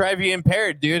hate to drive you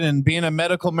impaired, dude. And being a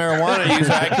medical marijuana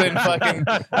user, I couldn't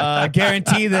fucking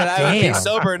guarantee that I would be Damn.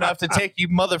 sober enough to take you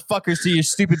motherfuckers to your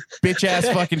stupid bitch ass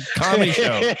fucking comedy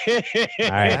show. All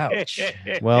right. Ouch.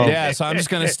 Well, Yeah, so I'm just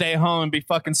gonna stay home and be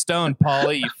fucking stoned,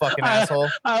 Paulie, you fucking asshole.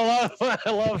 I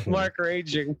love Mark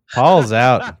raging. Paul's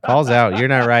out. Paul's out. You're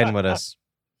not riding with us.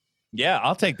 Yeah,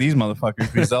 I'll take these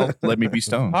motherfuckers because they'll let me be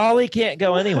stoned. Ollie can't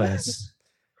go anyways.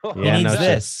 He Yeah, needs no shit.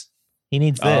 this. He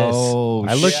needs this. Oh,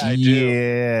 I looked-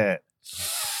 shit.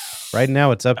 Right now,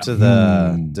 it's up to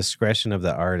the Hmm. discretion of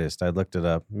the artist. I looked it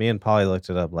up. Me and Polly looked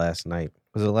it up last night.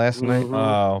 Was it last night? Mhm.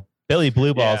 Oh, Billy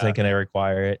Blue Balls Yeah. ain't gonna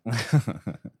require it.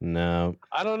 No.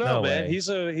 I don't know, No man. way.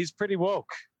 He's pretty woke.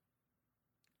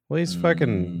 Well, he's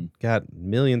fucking got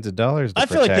millions of dollars. To I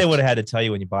feel like they protect. would have had to tell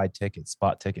you when you buy tickets,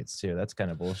 spot tickets too. That's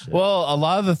kind of bullshit. Well, a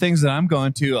lot of the things that I'm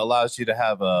going to allows you to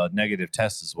have a negative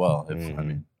test as well. If, I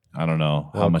mean, I don't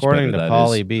know Well, how much according better to that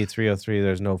Polly is. B303,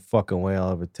 there's no fucking way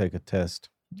I'll ever take a test.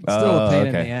 Still a pain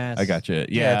in the ass. I got you. Yeah,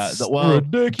 Yeah. it's Well,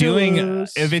 doing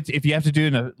ridiculous. if you have to do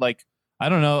in a like I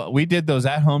don't know. We did those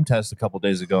at home tests a couple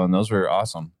days ago, and those were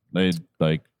awesome. They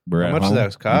like were How at much home.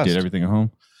 does that cost? We did everything at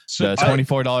home. So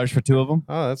 $24 for two of them.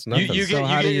 Oh, that's you, nothing. you So get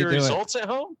how you do get you your do it? results at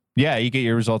home? Yeah, you get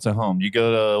your results at home. You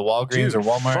go to Walgreens Dude, or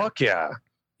Walmart. Fuck yeah.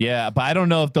 Yeah, but I don't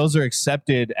know if those are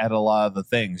accepted at a lot of the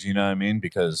things. You know what I mean?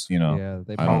 Because you know, Yeah,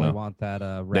 they I don't probably know. want that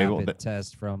They will- rapid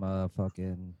test from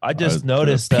fucking. I just uh,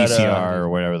 noticed that PCR or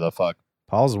whatever the fuck.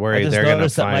 Paul's I worried just they're gonna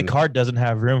noticed that my find. card doesn't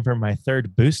have room for my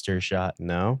third booster shot.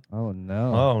 No. Oh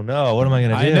no! Oh no! What am I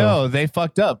gonna do? I know they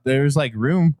fucked up. There was like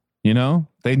room. You know,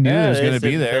 they knew it was they going to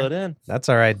be didn't fill there. it in. That's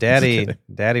all right. Daddy kidding.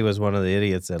 Daddy was one of the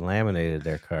idiots that laminated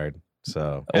their card.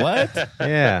 So What?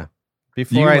 yeah. You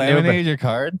Before I knew about, laminated your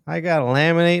card? I got a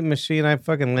laminating machine. I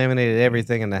fucking laminated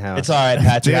everything in the house. It's all right,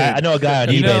 Patrick. I know a guy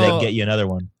on You eBay that know- can get you another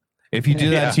one. If you do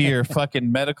Yeah. that to your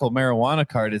fucking medical marijuana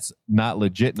card, it's not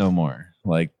legit no more.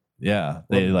 Like, yeah,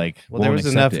 they like. Well, there won't was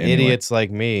accept enough it anyway. idiots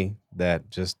like me that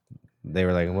just they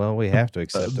were like, well, we have to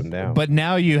accept them now. But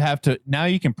now you have to. Now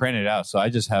you can print it out. So I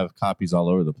just have copies all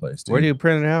over the place. Dude. Where do you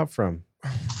print it out from?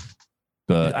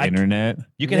 the I- internet?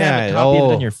 You can have a Yeah, copy of it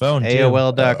oh, on your phone too.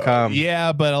 AOL.com.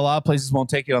 Yeah, but a lot of places won't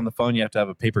take it on the phone. You have to have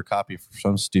a paper copy for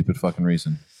some stupid fucking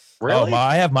reason. Really? Oh,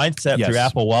 I have mine set Yes. through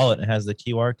Apple Wallet and it has the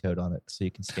QR code on it, so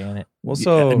you can scan it. Well,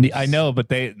 so I know, but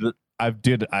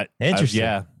Interesting.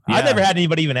 yeah. I've never had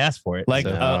anybody even ask for it. Like,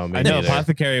 so. No, me I know neither.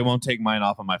 Apothecary won't take mine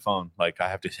off on my phone. Like, I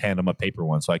have to hand them a paper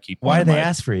one, so I keep. Why one do in they my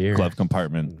ask for yours? glove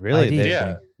compartment? Really, ID.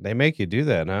 Yeah. they make you do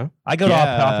that, huh? I go to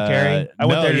Yeah, Apothecary. I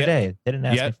went no, there yeah. today. They didn't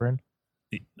ask Yeah. me for one.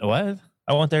 What?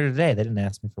 I went there today. They didn't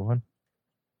ask me for one.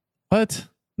 What?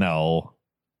 No.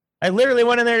 I literally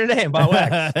went in there today and bought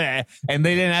wax. And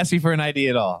they didn't ask you for an ID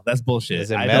at all. That's bullshit.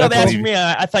 Is it I No, don't they asked believe- me.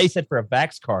 I thought you said for a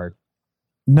Vax card.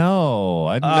 No,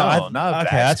 I- not okay,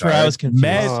 Vax that's where I card. was confused.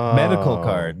 Medical Oh.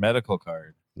 card. Medical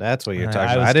card. That's what you're I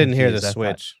talking about. was I didn't hear the confused. I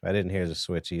thought- switch. I didn't hear the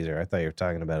switch either. I thought you were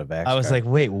talking about a vax. I was card.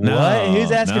 like, wait, what? No, Who's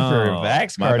asking for a no.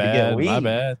 Vax My card to bad, get weed? My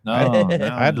bad. No,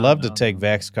 I'd no, love to no, take no.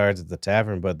 vax cards at the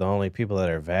tavern, but the only people that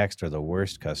are vaxxed are the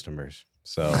worst customers.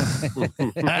 So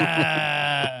it's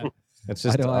Why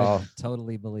just do all. I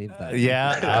totally believe that?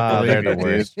 Yeah, Ah, I they're believe the it, dude.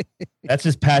 worst. That's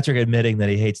just Patrick admitting that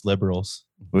he hates liberals.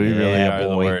 We really Yeah, are the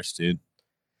boy. worst, dude.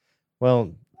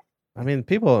 Well, I mean,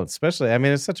 people, especially, I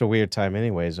mean, it's such a weird time,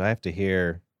 anyways. I have to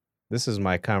hear this is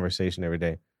my conversation every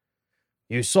day.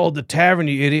 You sold the tavern,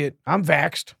 you idiot. I'm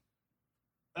vaxxed.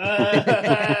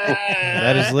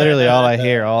 That is literally all I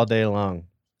hear all day long.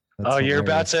 That's Oh, you're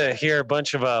about hilarious. to hear a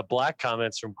bunch of black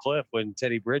comments from Cliff when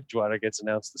Teddy Bridgewater gets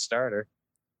announced the starter.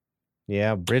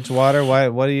 Yeah, Bridgewater. Why?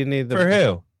 What do you need the For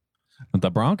who?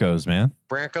 The Broncos, man.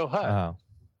 Branko Hut. Oh,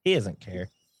 he doesn't care.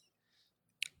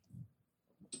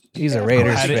 He's a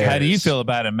Raiders How fan. do you feel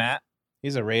about it, Matt?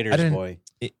 He's a Raiders didn't- boy.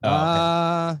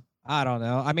 Oh, okay. I don't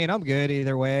know. I mean, I'm good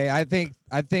either way. I think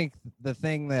the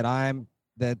thing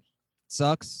that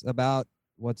sucks about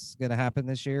what's gonna happen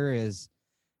this year is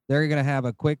they're gonna have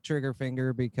a quick trigger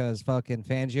finger because fucking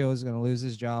Fangio is gonna lose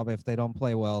his job if they don't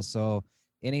play well. So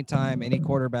anytime any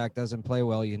quarterback doesn't play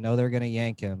well, you know they're gonna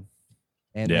yank him.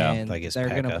 And Yeah, then like his they're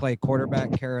gonna Pekka. play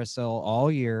quarterback carousel all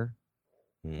year.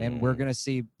 And we're Mm. gonna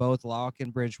see both Locke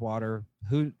and Bridgewater.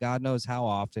 Who God knows how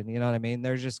often? You know what I mean?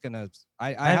 They're just gonna.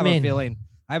 I have mean- a feeling.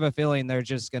 I have a feeling they're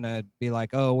just gonna be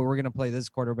like, oh, we're gonna play this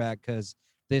quarterback because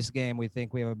this game we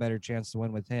think we have a better chance to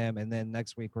win with him, and then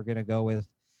next week we're gonna go with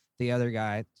the other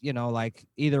guy. You know, like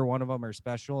either one of them are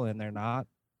special and they're not.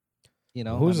 You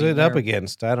know, Who's I mean, it up they're-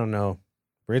 against? I don't know.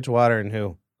 Bridgewater and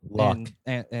who? Lock.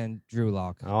 and Drew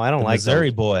Lock. Oh, I don't The like Missouri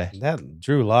those. boy. That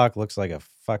Drew Lock looks like a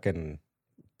fucking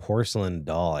porcelain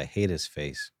doll. I hate his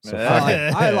face. So Yeah. fuck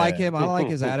it. I like him. I like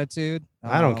his attitude.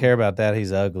 I don't care about that.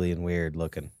 He's ugly and weird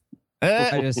looking.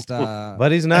 I just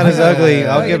But he's not as ugly.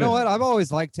 I'll Well, you give know it. what? I've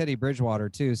always liked Teddy Bridgewater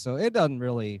too, so it doesn't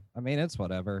really. I mean, it's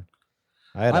whatever.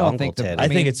 I had I don't Uncle think the- Teddy. I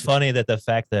think mean- it's funny that the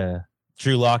fact that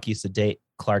Drew Lock used to date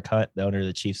Clark Hunt, the owner of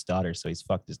the Chiefs' daughter, so he's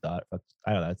fucked his daughter.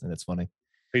 I don't know. I think that's funny.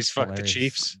 He's fucked the Hilarious.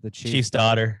 Chiefs. The Chiefs'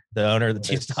 daughter, the owner of the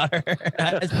Chiefs' daughter.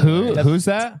 Who's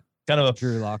that? Kind of a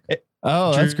Drew Lock.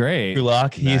 Oh, that's Drew great.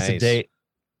 Lock. He used to Nice. date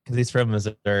because he's from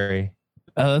Missouri.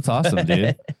 Oh, that's awesome,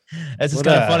 dude. That's just What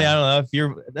kind of a- funny. I don't know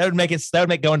if that would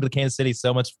make going to Kansas City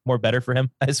so much more better for him.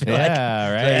 I just feel like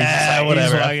Yeah, right. So he's just like,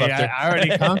 whatever, I fucked her. I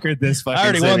already conquered this fucking I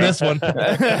already won city. this one.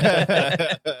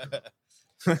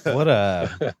 What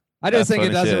a I That's just think it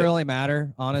funny doesn't shit. really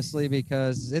matter, honestly,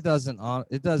 because it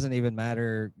doesn't even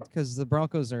matter because the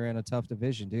Broncos are in a tough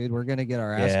division, dude. We're gonna get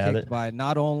our ass Yeah, kicked by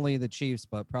not only the Chiefs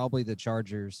but probably the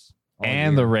Chargers all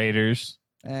And the year. Raiders.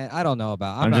 And I don't know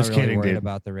about. I'm I'm not just really kidding, worried dude.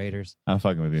 about the Raiders. I'm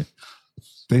fucking with you.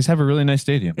 They just have a really nice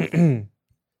stadium. Yeah,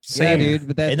 same. dude.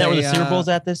 But that Isn't that where they, the Super Bowl's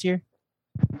at this year?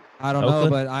 I don't Oakland? know,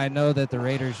 but I know that the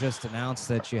Raiders just announced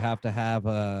that you have to have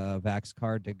a Vax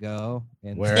card to go.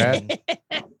 And Where at?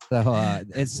 So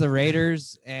it's the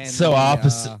Raiders and So the,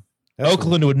 opposite. That's-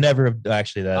 Oakland would never have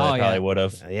actually. That Oh, they yeah. probably would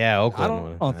have. Yeah, I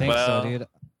Oakland. don't think Well, so, dude.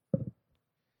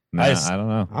 Nah, I just- I don't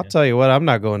know. I'll tell you what. I'm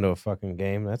not going to a fucking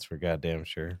game. That's for goddamn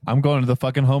sure. I'm going to the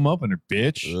fucking home opener,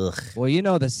 bitch. Ugh. Well, you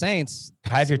know the Saints.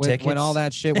 Have your when, tickets. when all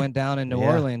that shit went down in New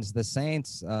Yeah. Orleans, the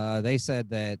Saints, they said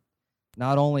that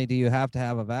not only do you have to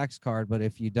have a Vax card, but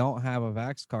if you don't have a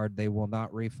Vax card, they will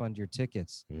not refund your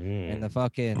tickets. Mm. And the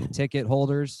fucking ticket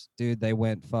holders, dude, they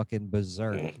went fucking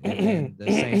berserk. And then the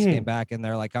Saints came back and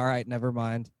they're like, all right, never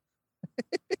mind.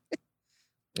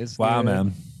 It's Wow, good.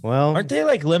 man. Well, Aren't they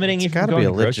like limiting It's you from gotta going be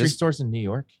to a grocery logis- stores in New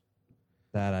York?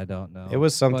 That I don't know. it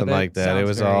was something But like that. It sounds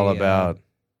was all very, about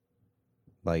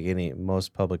like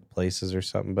most public places or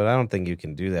something. But I don't think you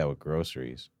can do that with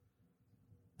groceries.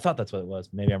 I thought that's what it was.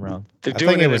 Maybe I'm wrong. They're I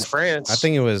doing think it it in was- France. I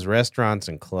think it was restaurants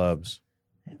and clubs.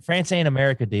 France ain't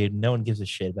America, dude. No one gives a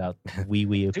shit about wee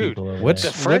Dude, people over what's-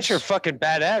 there. the French which- are fucking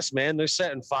badass, man. They're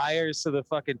setting fires to the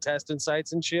fucking testing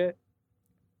sites and shit.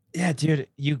 Yeah, dude.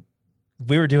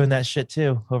 We were doing that shit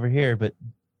too over here, but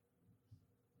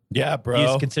Yeah, bro.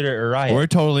 He's considered a riot. We're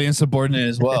totally insubordinate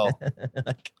as well.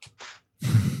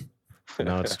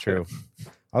 No, it's true.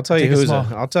 I'll tell you Take a who's small-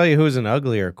 I'll tell you who's an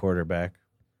uglier quarterback.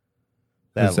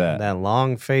 Who's that? That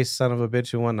long faced son of a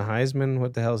bitch who won the Heisman.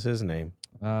 What the hell's his name?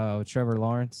 Trevor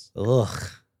Lawrence. Ugh.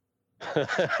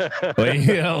 Wait,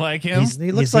 you don't like him?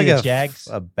 He looks Is he like the Jags?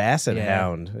 a basset Yeah.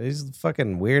 hound. He's the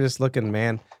fucking weirdest looking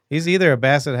man. He's either a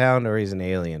basset hound or he's an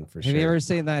alien for Have sure. you ever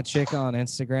seen that chick on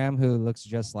Instagram who looks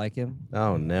just like him?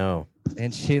 Oh no.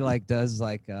 And she like does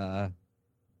like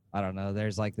I don't know.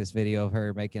 There's like this video of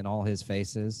her making all his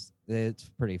faces. It's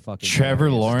pretty fucking. Trevor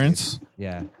hilarious, dude. Lawrence?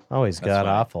 Yeah, Oh, he's That's god funny.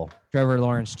 awful. Trevor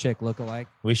Lawrence chick lookalike.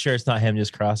 We sure it's not him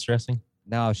just cross dressing?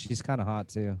 No, she's kind of hot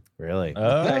too. Really?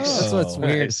 Oh, That's what's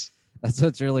weird. Nice. That's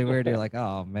what's really weird. You're like,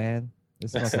 oh man,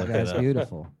 this fucking look it guy's up.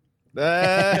 beautiful.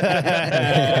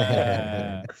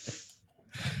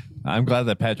 I'm glad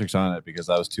that Patrick's on it because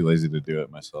I was too lazy to do it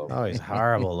myself. Oh, he's a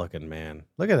horrible looking man.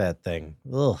 Look at that thing.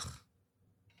 Ugh.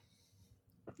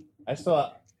 I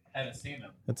still haven't seen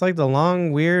him. It's like the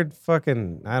long, weird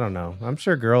fucking. I don't know. I'm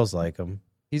sure girls like him.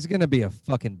 He's gonna be a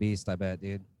fucking beast, I bet,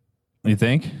 dude. You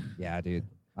think? Yeah, dude.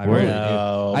 I Where- really do.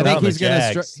 no, I not think on the he's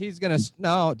gonna. Jags. He's gonna.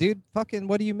 No, dude. Fucking.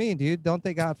 What do you mean, dude? Don't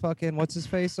they got fucking what's his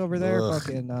face over there? Ugh.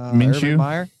 Fucking Minshew? Urban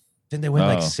Meyer. Didn't they win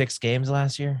like Oh. 6 games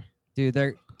last year? Dude,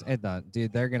 they're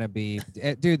dude. They're gonna be.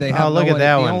 Dude, they have. Oh, look no at one-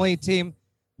 that the one. only team.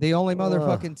 The only Ugh.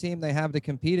 motherfucking team they have to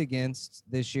compete against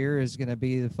this year is gonna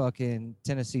be the fucking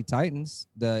Tennessee Titans.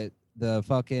 The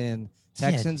fucking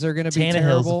Texans are gonna be Tannehill's a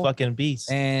terrible. fucking beast.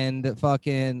 And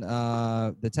fucking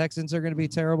the Texans are going to be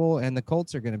terrible, and the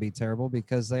Colts are going to be terrible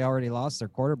because they already lost their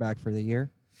quarterback for the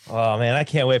year. Oh man, I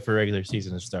can't wait for regular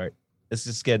season to start. This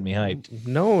is getting me hyped.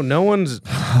 No one's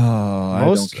Oh,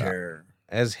 Most- I don't care.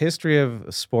 as history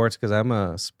of sports because I'm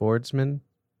a sportsman.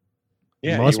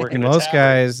 Yeah, most you work in a most tavern.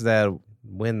 guys that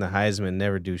win the Heisman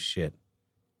never do shit.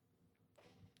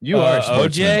 You are a sportsman.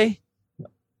 OJ.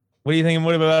 What do you think?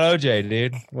 What about OJ,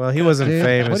 dude? Well, he wasn't Dude,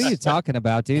 famous. what are you talking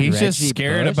about, dude? He's just Reggie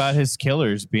scared Bush? about his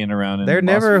killers being around. In They're Las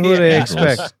never Vegas. who they Yeah.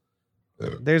 expect.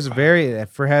 There's very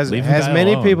for has Leave the as guy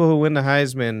many alone. people who win the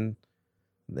Heisman.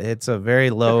 It's a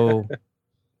very low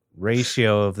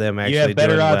ratio of them actually You have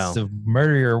better doing odds well. to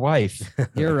murder your wife.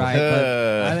 You're right,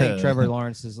 but I think Trevor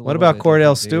Lawrence is. A What little about bit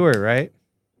Cordell different, dude. Stewart? Right?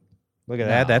 Look at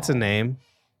that. That's a No. name.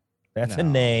 That's a No.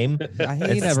 name. He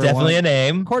It's never definitely won. a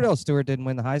name. Cordell Stewart didn't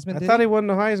win the Heisman. I did thought he won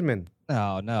the Heisman.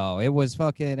 No, it was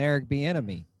fucking Eric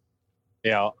Bieniemy.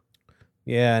 Yeah.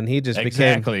 Yeah, and he just became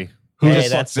Exactly. Who Hey, the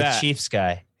fuck's that's the that? Chiefs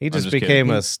guy. he I'm just just became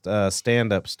kidding. a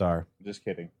stand-up star. Just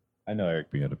kidding. I know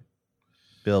Eric Bieniemy.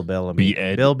 Bill Bellamy. Be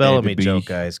Ed- Bill Bellamy Ed B. joke,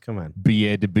 guys. Come on.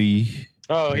 B.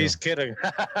 Oh, he's kidding.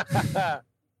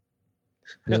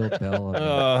 Bill Bellamy.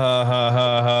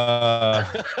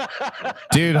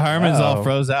 Dude, Harmon's all Uh-oh.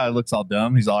 froze out. It looks all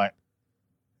dumb. He's all like,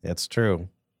 That's true.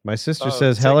 My sister Oh,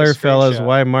 says, take a "Heller, fellas, screenshot.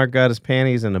 why Mark got his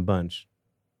panties in a bunch?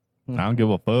 I don't give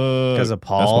a fuck. Because of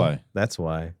Paul. That's why. That's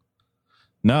why.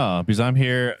 No, because I'm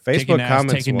here Facebook kicking ass,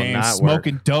 comments taking will names, not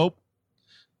smoking dope.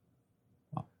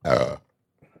 You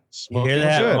Smoking hear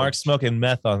that? good. Mark's smoking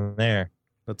meth on there.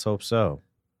 Let's hope so.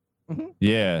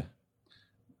 Yeah.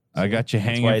 I got you That's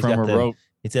why hanging he's from got a the- rope.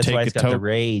 That's why Take he's a got the toke.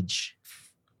 rage.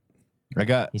 I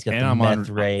got, He's got and the I'm on meth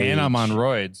rage. and I'm on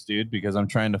roids, dude, because I'm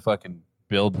trying to fucking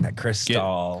build. That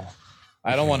crystal.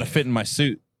 I don't want to fit in my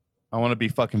suit. I want to be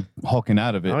fucking hulking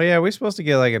out of it. Oh yeah, we're supposed to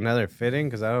get like another fitting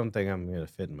because I don't think I'm gonna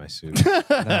fit in my suit. No,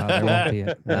 there won't be.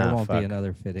 There Ah, won't fuck. be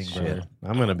another fitting. Shit, Brother.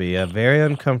 I'm gonna be very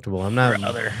uncomfortable. I'm not.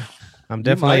 Brother. I'm You might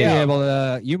definitely. be able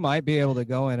to. You might be able to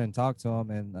go in and talk to him,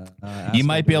 and ask You him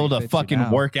might be able to refit you fucking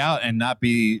now. work out and not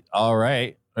be all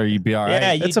right, or you'd be all right.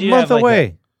 Yeah, you It's a do month have, like,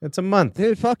 away. It's a month.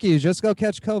 Dude, fuck you. Just go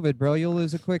catch COVID, bro. You'll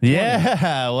lose a quick. 20.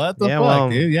 Yeah, what the Yeah, fuck, well,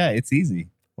 dude? Yeah, it's easy.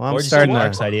 Well, I'm Or just starting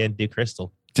Mark's to. idea and do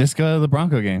crystal. Just go to the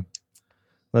Bronco game.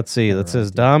 Let's see. It Alright,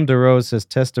 says dude. Dom DeRose says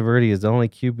Testaverde is the only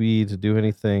QB to do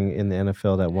anything in the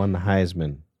NFL that won the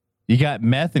Heisman. You got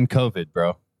meth and COVID,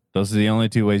 bro. Those are the only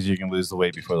two ways you can lose the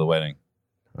weight before the wedding.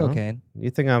 Huh? Cocaine. You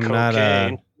think I'm not?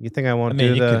 Cocaine. You think I I won't mean,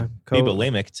 do you the? could be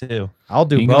bulimic too. I'll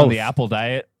do You can go on both. the apple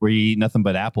diet where you eat nothing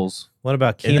but apples. What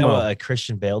about Isn't that chemo? what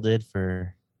Christian Bale did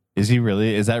for? Is he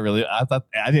really? Is that really? I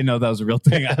didn't know that was a real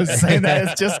thing. I was saying that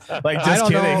it's just like I just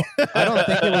don't kidding. know. I don't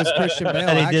think it was Christian Bale.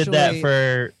 And he did that Actually,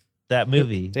 for that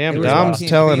movie. Damn, it was Dom's Joaquin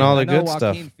telling Phoenix. all the I know good stuff.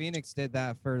 Joaquin Phoenix did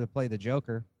that to play the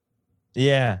Joker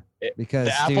Yeah. because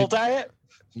The apple diet?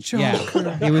 yeah,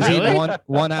 he was Really? eating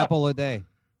one apple a day.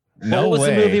 No what was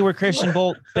way. the movie where Christian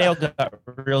Bale got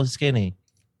real skinny?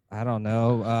 I don't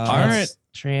know. Aren't-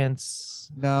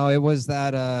 No, it was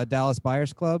that Dallas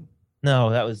Buyers Club. No,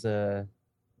 that was McConaughey.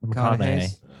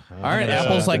 McConaughey's. Aren't Yeah.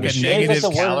 apples like The a Shade negative was the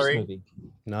worst calorie? Movie.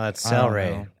 No, that's I don't celery.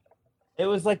 know. It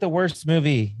was like the worst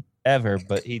movie ever,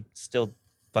 but he still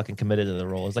fucking committed to the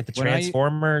role. It was like the When I-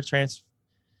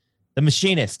 The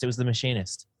Machinist. It was The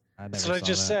Machinist. That's what I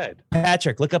just said.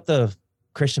 Patrick, look up the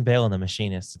Christian Bale and The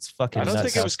Machinist. It's fucking I don't nuts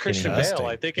think it how was skinny Christian he is. Bale.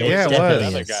 I think it Yeah, was it was.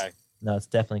 another guy. No, it's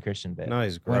definitely Christian Bale. No,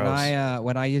 he's gross.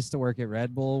 When I used to work at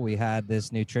Red Bull, we had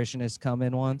this nutritionist come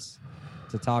in once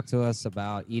to talk to us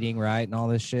about eating right and all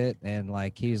this shit. And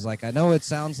like he's like, I know it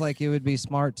sounds like it would be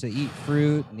smart to eat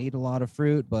fruit and eat a lot of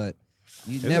fruit, but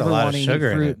you There's a never lot want of to eat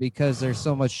sugar in fruit it. because there's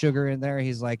so much sugar in there.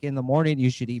 He's like, in the morning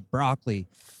you should eat broccoli,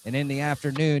 and in the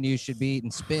afternoon you should be eating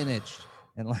spinach.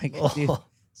 And like, dude,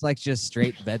 it's like just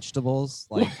straight vegetables,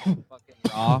 like fucking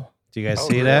raw. Do you guys Oh,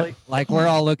 see really? Like we're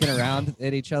all looking around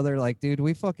at each other, like, dude,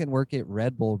 we fucking work at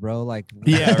Red Bull, bro. Like,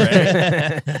 Yeah,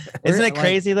 right. Isn't We're, it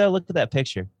crazy though? Look at that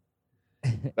picture.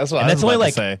 That's what And I that's was only about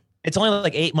like- to say. It's only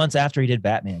like 8 months after he did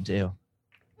Batman too.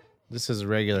 This is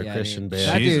regular Yeah, Christian dude. Bale.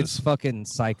 That Jesus. dude's fucking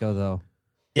psycho, though.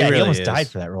 Yeah, really he almost is. died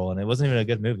for that role, and it wasn't even a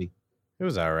good movie. It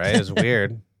was all right. It was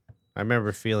weird. I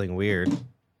remember feeling weird.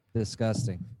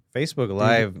 Disgusting. Facebook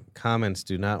Live comments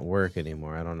do not work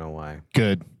anymore. I don't know why.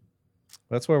 Good.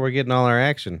 That's where we're getting all our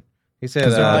action. He said,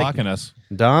 Because they're blocking us.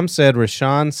 Dom said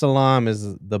Rashawn Salam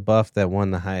is the buff that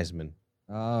won the Heisman.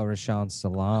 Oh, Rashawn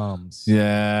Salams.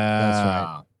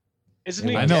 Yeah. That's Isn't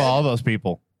he? I know dead? all those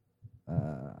people.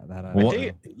 That I I don't What? know.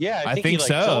 think, yeah, I I think, he think like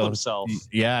so. killed himself.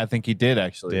 Yeah, I think he did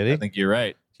actually. Did he? I think you're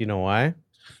right. Do you know why?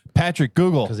 Patrick,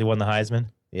 Google. Because he won the Heisman.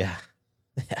 Yeah.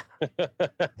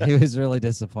 He was really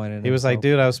disappointed. in He was like, himself.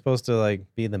 dude, I was supposed to like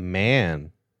be the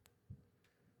man.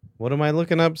 What am I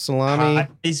looking up? Salami?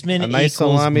 Heisman A nice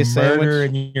equals salami murder sandwich?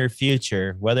 in your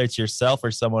future, whether it's yourself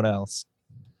or someone else.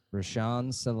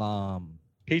 Rashawn Salam.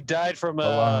 He died from Oh,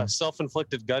 a wow.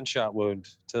 self-inflicted gunshot wound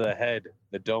to the head,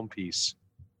 the dome piece.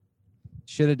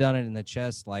 Should have done it in the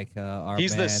chest, like our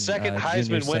He's man, the second Junior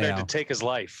Heisman winner to Seau. take his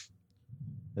life.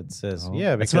 It says, Oh.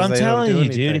 yeah, That's because what I'm they don't telling do you,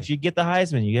 dude. anything. If you get the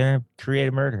Heisman, you're gonna create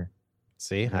a murder.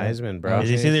 See, Yeah. Heisman, bro.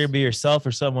 It's either be yourself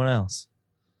or someone else.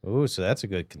 Ooh, so that's a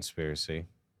good conspiracy.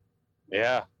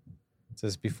 Yeah. It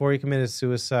says before he committed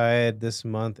suicide this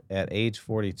month at age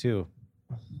 42.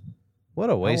 What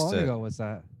a How waste long of. ago was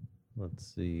that?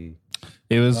 Let's see.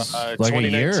 It was like a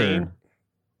 2019. year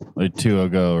or two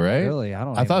ago, right? Really? I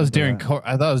don't. I thought it was during. remember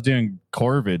I thought it was during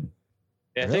Corvid.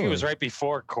 Yeah, I think it was Really? right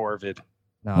before Corvid. that.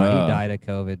 No, he Oh. died of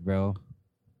COVID, bro.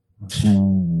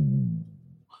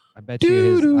 I bet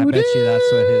you. I bet you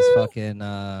that's what his fucking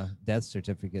death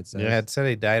certificate says. Yeah, it said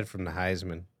he died from the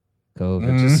Heisman.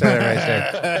 COVID. Just said it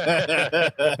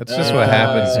right there. That's just what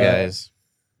happens, guys.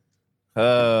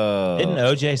 Oh, Didn't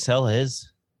OJ sell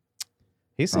his?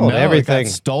 He sold No, everything. It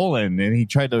got stolen, and he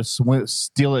tried to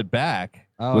steal it back.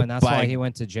 Oh, with and that's why bag- he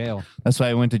went to jail. That's why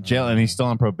he went to jail, and he's still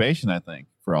on probation, I think,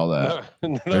 for all that. Or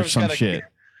Noah's some got a- shit.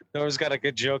 Noah's got a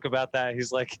good joke about that.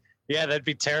 He's like, yeah, that'd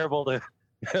be terrible to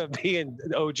be in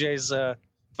OJ's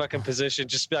fucking position.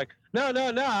 Just be like, no,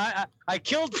 I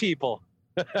killed people.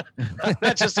 I'm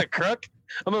not just a crook.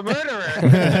 I'm a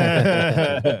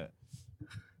murderer.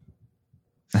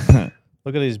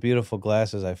 Look at these beautiful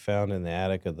glasses I found in the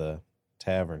attic of the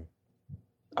tavern.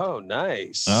 Oh,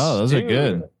 nice. Oh, those are Dude,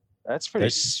 good. That's pretty.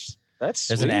 That's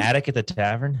There's an sweet. attic at the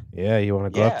tavern. Yeah, you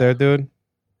want to go Yeah. up there, dude?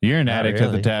 You're an Not addict at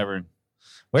the really. tavern.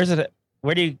 Where's it?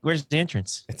 Where's the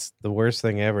entrance? It's the worst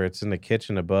thing ever. It's in the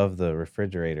kitchen above the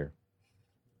refrigerator.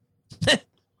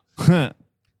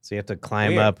 So you have to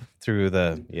climb Weird. up through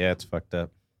the. Yeah, it's fucked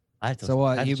up. I have to- So I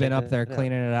what? have to You've been check up there that out.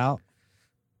 cleaning it out?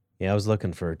 Yeah, I was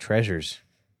looking for treasures.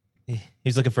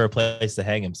 He's looking for a place to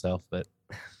hang himself, but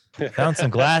found some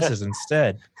glasses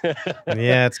instead.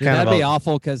 Yeah, it's Dude, kind that'd of be a,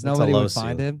 awful because a nobody low would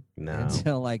find seal. him no.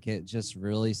 until like it just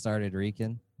really started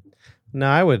reeking. No,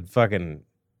 I would fucking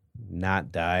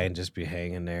not die and just be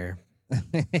hanging there,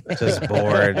 just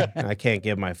bored. I can't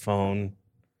get my phone.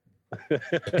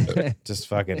 Just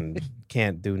fucking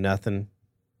can't do nothing.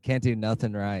 Can't do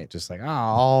nothing right. Just like,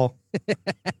 oh,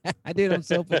 I dude, I'm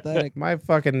so pathetic. my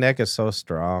fucking neck is so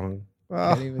strong. Oh,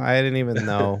 Can't even- I didn't even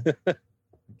know. I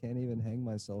can't even hang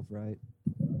myself right.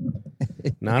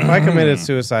 Now, if I committed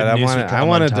suicide, The I noose wanted, would I come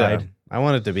wanted to, untied. I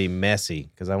wanted to be messy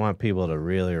because I want people to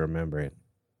really remember it.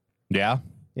 Yeah.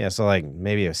 Yeah, so like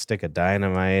maybe a stick of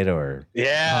dynamite or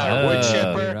Yeah, Uh, or wood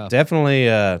That'd be chipper. rough. definitely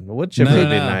a wood chipper No, would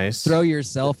be no. nice. Throw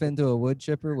yourself into a wood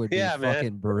chipper would be Yeah, man.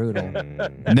 fucking brutal.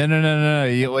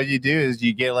 Mm. No. What you do is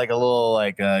you get like a little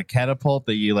like catapult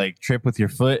that you like trip with your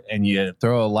foot, and you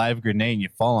throw a live grenade and you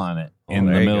fall on it Oh, in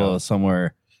the there you middle go. of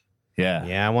somewhere. Yeah.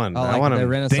 Yeah, I want. Oh, I like want the them.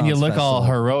 Renaissance Then you look all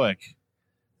Festival. heroic.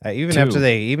 Even Two. after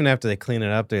they clean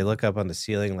it up, they look up on the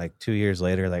ceiling like 2 years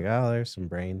later, like, oh, there's some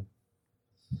brain.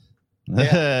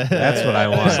 That's what I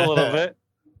want. Just a little bit.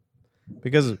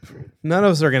 because none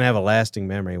of us are going to have a lasting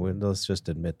memory. Let's just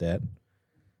admit that.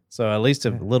 So at least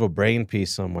a little brain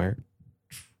piece somewhere.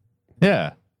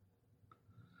 Yeah.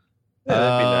 Yeah,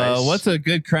 that'd be nice. What's a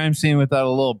good crime scene without a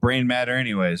little brain matter,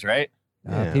 anyways? Right?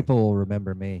 Yeah. People will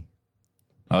remember me.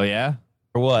 Oh yeah.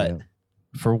 For what? Yeah.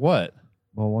 For what?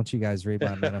 Well, won't you guys read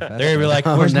my manifesto? They're gonna be like,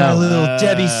 Oh, "Where's my no. little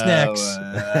Debbie snacks?"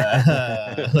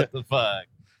 What the fuck?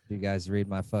 you guys read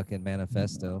my fucking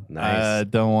manifesto. Nice.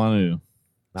 Don't want to.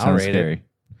 I'll Sounds read scary. it.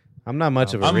 I'm not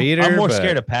much of a I'm reader. more but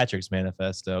scared of Patrick's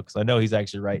manifesto because I know he's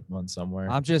actually writing one somewhere.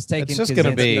 I'm just taking just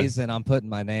gonna be- Kaczynski's and I'm putting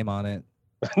my name on it.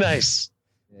 Nice.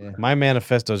 Yeah. my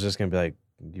manifesto is just going to be like,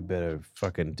 you better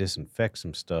fucking disinfect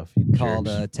some stuff. You Called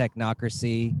jerks.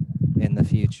 Technocracy in the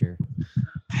future.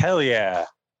 Hell yeah.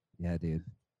 Yeah, dude.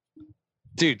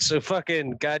 Dude, so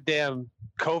fucking goddamn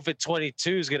COVID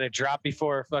 22 is gonna drop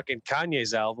before fucking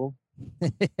Kanye's album.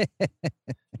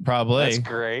 Probably. That's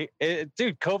great.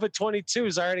 Dude, COVID 22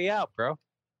 is already out, bro.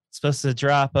 It's supposed to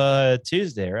drop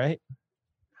Tuesday, right?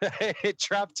 It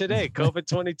dropped today, COVID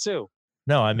 22.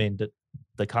 No, I mean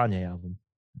the Kanye album.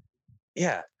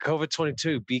 Yeah, COVID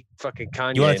 22 beat fucking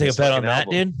Kanye. You want and to take his a bet on fucking that,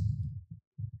 album. dude?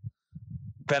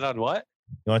 Bet on what?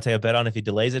 You want to take a bet on if he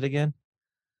delays it again?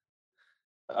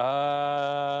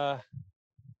 All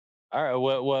right.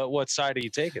 What side are you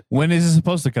taking? When is it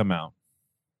supposed to come out?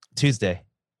 Tuesday.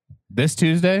 This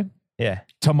Tuesday? Yeah,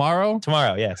 Tomorrow?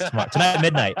 tomorrow. Yes, tomorrow. Tonight at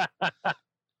midnight.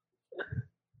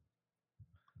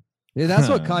 Dude, that's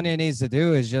what Kanye needs to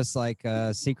do is just like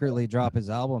secretly drop his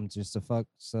album just to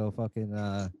fucking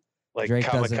Like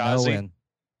Drake doesn't know kamikaze. when.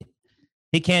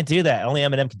 He can't do that. Only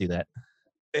Eminem can do that.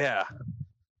 Yeah.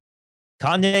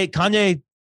 Kanye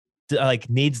like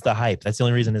needs the hype. That's the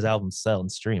only reason his albums sell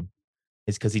and stream.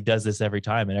 It's because he does this every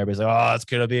time, and everybody's like, "Oh, it's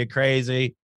gonna be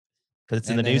crazy," because it's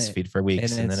in And the then news feed for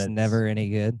weeks, And and it's then it's never any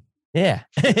good. Yeah.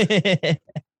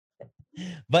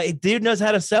 But dude knows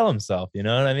how to sell himself. You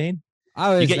know what I mean?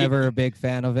 I was get- never a big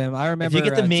fan of him. I remember If you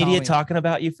get the media Tommy, talking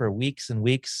about you for weeks and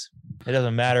weeks, it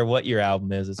doesn't matter what your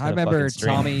album is. It's I gonna remember fucking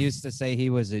stream. Tommy used to say he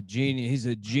was a genius. He's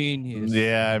a genius.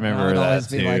 Yeah, I And I remember would that always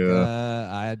too. be like,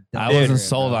 I don't wasn't care,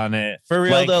 sold bro. on it. For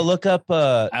real Like, though, look up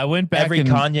I went back every and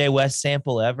Kanye West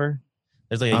sample ever.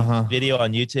 There's like a Uh-huh. video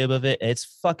on YouTube of it. It's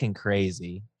fucking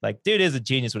crazy. Like, dude is a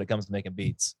genius when it comes to making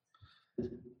beats.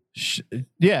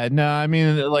 yeah, no, I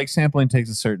mean, like sampling takes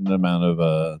a certain amount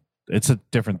of it's a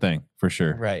different thing for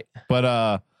sure. Right. But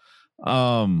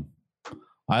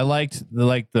I liked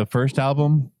the first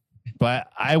album, but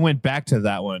I went back to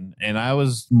that one, and I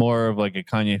was more of like a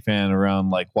Kanye fan around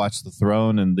like Watch the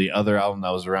Throne and the other album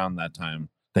that was around that time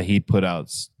that he put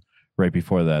out right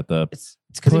before that. It's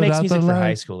because he Put makes out music the for light.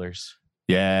 high schoolers.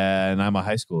 Yeah, and I'm a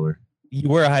high schooler. You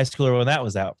were a high schooler when that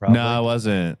was out, probably. No, I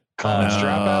wasn't. College No.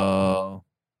 dropout.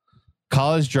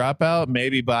 College dropout,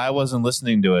 maybe, but I wasn't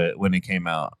listening to it when it came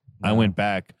out. I No. went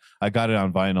back. I got it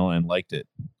on vinyl and liked it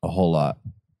a whole lot.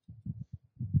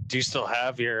 Do you still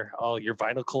have your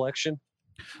vinyl collection?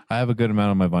 I have a good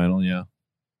amount of my vinyl, yeah.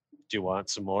 Do you want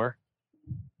some more?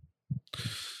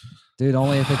 Dude,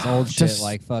 only if it's old shit Just-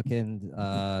 like fucking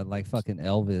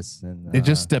Elvis and It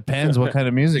just depends what kind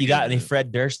of music. You got it any is.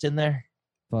 Fred Durst in there?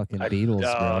 fucking I- Beatles,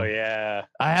 Oh bro. yeah.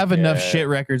 I have enough Yeah. shit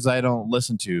records I don't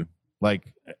listen to.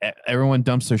 Like everyone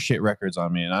dumps their shit records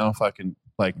on me, and I don't fucking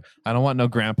like. I don't want no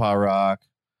grandpa rock.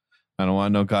 I don't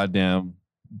want no goddamn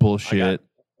bullshit.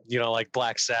 You know, like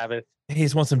Black Sabbath. He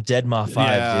just wants some Dead Ma 5,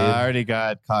 yeah, dude. I already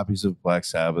got copies of Black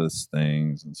Sabbath's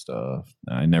things and stuff.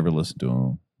 I never listened to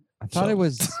them. I thought it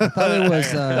was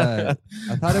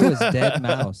Dead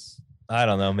Mouse. I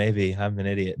don't know. Maybe I'm an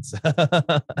idiot.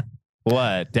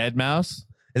 What? Dead Mouse?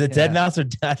 Is it Dead Yeah. Mouse or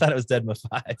I thought it was Dead Ma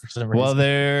 5 for some reason.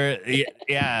 Well,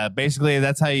 yeah. Basically,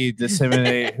 that's how you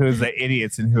disseminate who's the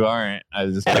idiots and who aren't. I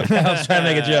was just I was trying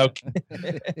to make a joke.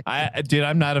 Dude,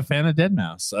 I'm not a fan of Dead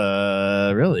Mouse.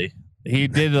 Really. He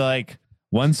did like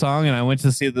one song, and I went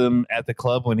to see them at the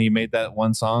club when he made that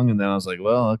one song, and then I was like,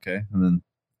 well, okay. And then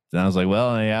I was like,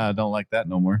 well, yeah, I don't like that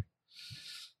no more.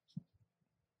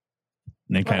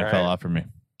 And it kind of fell Alright. off for me.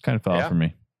 Kind of fell Yeah. off for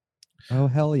me. Oh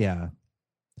hell yeah.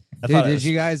 I Dude, thought it did was-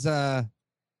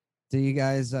 you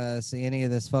guys see any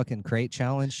of this fucking crate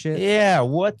challenge shit? Yeah,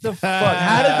 what the fuck?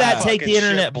 How did that take Fucking the shit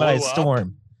internet by blew up.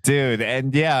 storm? Dude,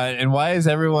 and yeah, and why is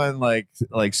everyone like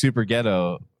super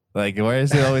ghetto? Like, why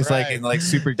is it always like Right. in like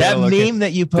super That ghetto looking? meme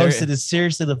that you posted is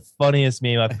seriously the funniest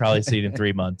meme I've probably seen in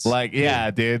 3 months. Like, yeah,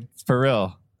 dude, for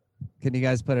real. Can you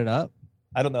guys put it up?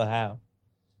 I don't know how.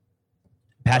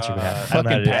 Patrick would have. I don't know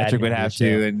how Fucking to do Patrick admin would for have the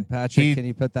show. to, and Patrick, He- can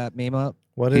you put that meme up?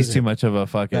 What he's is too it? much of a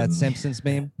fucking. That Simpsons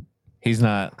meme? He's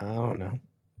not. I don't know.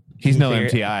 He's Can no you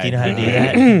figure- MTI. do you know how to do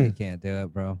that? You can't do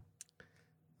it, bro.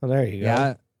 Well, there you go.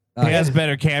 Yeah. Oh, He has yeah.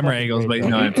 better camera angles, but he's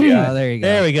no Oh, MTI. there you go.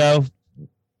 There we go.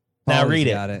 Now Paulie's read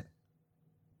it. got it.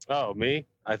 Oh, me?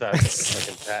 I thought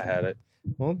fucking Pat had it.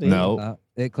 Well, dude, No.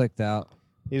 It clicked out.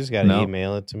 you just gotta No.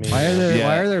 email it to me. Why are there Yeah.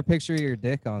 Why are there a picture of your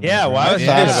dick on? Yeah, there, bro? why was I you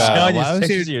thought just about it. showing Why us was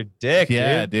pictures you- of your dick,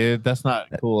 Yeah, dude? dude, that's not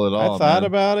cool at all. I thought man.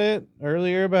 about it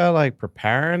earlier about like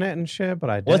preparing it and shit, but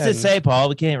I didn't. What's it say, Paul?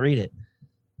 We can't read it.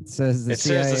 It says the It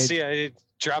CIA. says the CIA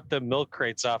dropped the milk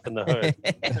crates off in the hood.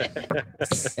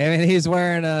 I mean, he's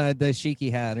wearing a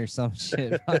dashiki hat or some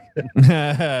shit. Fucking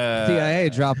CIA. CIA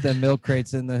dropped them milk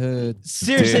crates in the hood.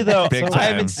 Seriously Dude, though, big I time.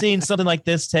 haven't seen something like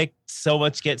this get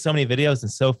so many videos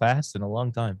and so fast in a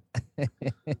long time.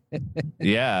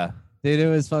 Yeah. Dude, it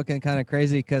was fucking kind of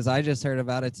crazy because I just heard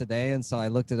about it today, and so I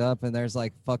looked it up, and there's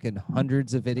like fucking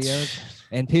hundreds of videos,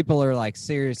 and people are like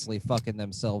seriously fucking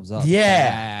themselves up. Yeah.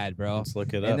 Bad, bro. Let's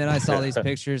look it up. And then I saw these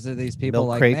pictures of these people Milk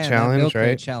like, crate man, challenge, that milk crate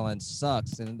right? challenge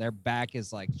sucks, and their back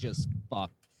is like just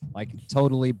fucked, like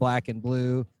totally black and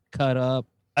blue, cut up.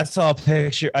 I saw a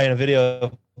picture in a video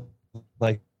of,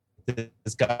 like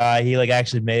this guy. He like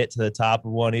actually made it to the top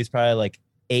of one. He's probably like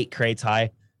 8 crates high.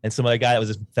 And some other guy that was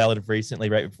just fell in recently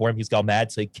right before him, he's got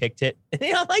mad, so he kicked it. And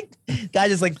you know, like guy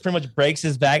just like pretty much breaks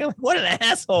his back. I'm like, what an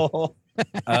asshole.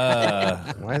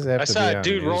 Why does that have I to saw be a on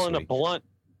dude rolling a Newsweek? blunt,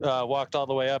 walked all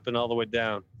the way up and all the way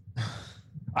down.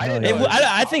 I Hell didn't yeah. know.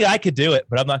 I think I could do it,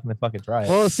 but I'm not gonna fucking try it.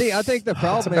 Well, see, I think the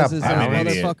problem about is those I'm an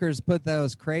idiot. motherfuckers put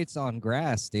those crates on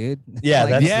grass, dude. Yeah,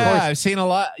 Like, that's Yeah, the I've seen a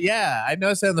lot. Yeah, I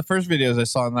noticed that in the first videos I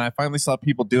saw, and then I finally saw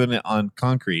people doing it on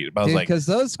concrete. But I was dude, like, because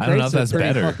those I don't know crates if are that's pretty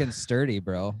better. fucking sturdy,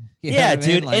 bro. You know yeah, what I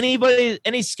mean? dude. Like,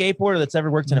 Any skateboarder that's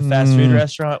ever worked in a fast food Mm.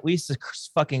 restaurant, we used to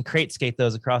fucking crate skate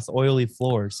those across the oily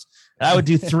floors. And I would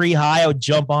do 3 high. I would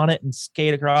jump on it and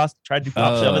skate across, try to do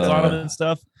pop shovels on them and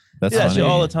stuff. that's Do that shit funny.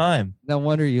 all the time. no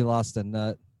wonder you lost a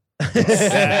nut.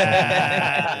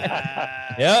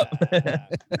 Yep.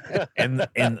 and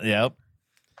yep.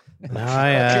 No,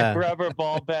 I Rubber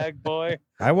ball bag boy.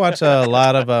 I watch a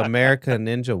lot of American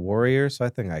Ninja Warrior, so I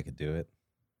think I could do it.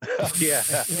 Oh, yeah.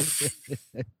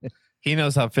 He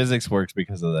knows how physics works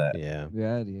because of that. Yeah.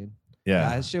 Yeah, dude. Yeah.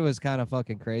 That shit was kind of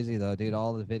fucking crazy though, dude.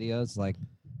 All the videos, like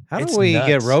How do It's we get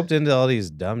nuts. roped into all these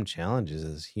dumb challenges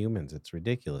as humans? It's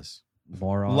ridiculous.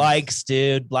 morons. Likes,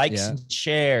 dude. Likes Yeah. and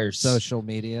shares. social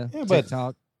media, Yeah, but-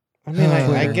 TikTok. I mean, I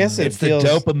Twitter. guess it it's feels the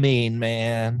dopamine,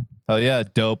 man. Oh yeah,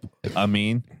 dope. I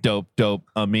mean, dope.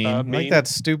 I mean, like that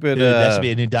stupid. Dude, that should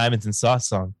be a new Diamonds and Sauce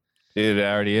song. it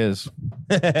already is.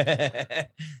 He's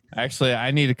Actually, I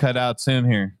need to cut out soon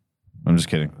here. I'm just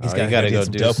kidding. Oh, you gotta gotta do go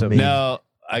some do dopamine. some. No,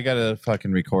 I gotta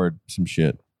fucking record some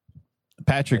shit.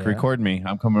 Patrick, Yeah. record me.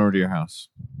 I'm coming over to your house.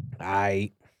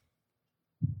 I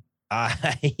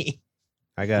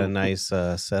I got a nice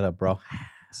setup, bro.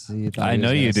 See, you thought I he was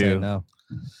know you gonna say do. No.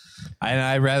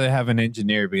 I'd rather have an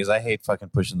engineer because I hate fucking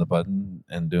pushing the button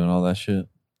and doing all that shit.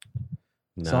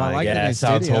 No, So I like get the yeah, new it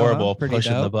sounds studio, huh? horrible Pretty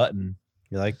pushing the dope. button.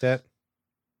 You like that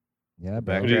Yeah,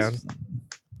 bro. background?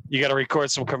 You got to record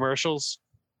some commercials.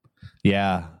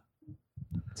 Yeah.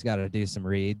 It's got to do some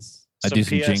reads. I do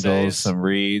some PSAs. jingles, some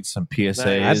reads, some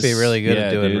PSAs. I'd be really good Yeah,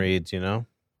 at doing dude. reads. You know.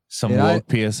 Some Dude, I- woke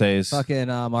PSAs. Fucking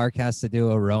Mark has to do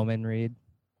a Roman read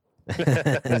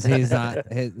because he's not.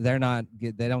 They're not.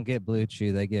 They don't get Blue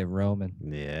Chew. They get Roman.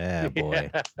 Yeah,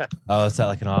 boy. Oh, is that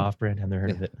like an off-brand? I've never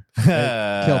heard of it. Kill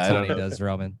I don't Tony know. does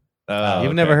Roman. Oh, You've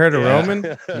okay. never heard of Yeah. Roman?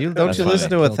 You don't That's you listen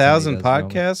funny. to a Kill Tony 1,000 does Roman.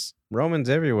 podcasts? Roman's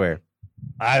everywhere.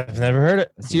 I've never heard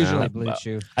it. It's usually No. Blue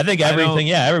Chew. I think I everything. don't-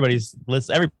 Yeah, everybody's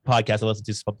listen. Every podcast I listen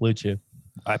to is Blue Chew.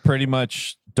 I pretty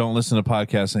much don't listen to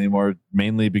podcasts anymore,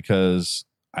 mainly because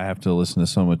I have to listen to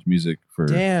so much music for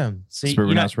Damn. See,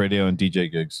 Suburban House Radio and DJ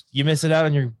gigs. you missing out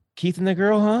on your Keith and the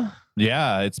Girl, huh?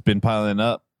 Yeah, it's been piling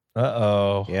up.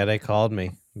 Uh-oh. Yeah, they called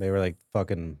me. They were like,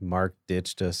 "Fucking Mark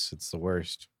ditched us. It's the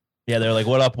worst." Yeah, they're like,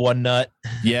 what up, one nut?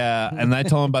 Yeah, and I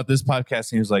told him about this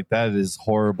podcast, and he was like, "That is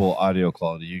horrible audio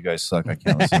quality. You guys suck. I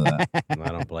can't listen to that." And I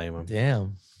don't blame him.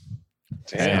 Damn.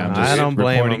 Yeah, I'm I just don't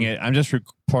blame reporting him. it. I'm just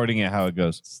reporting it how it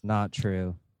goes. It's not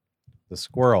true. The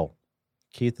squirrel,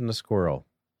 Keith and the squirrel.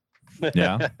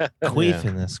 Yeah, Queef Yeah.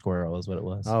 in the squirrel is what it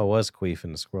was. Oh, it was Queef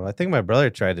and the squirrel. I think my brother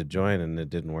tried to join and it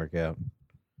didn't work out.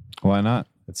 why not?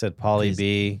 It said Polly He's-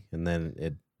 B, and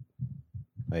then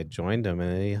I joined him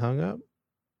and he hung up.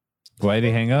 Why did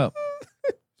he hang up?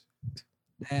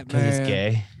 Because he's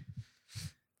gay.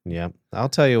 Yeah, I'll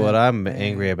tell you what I'm Man.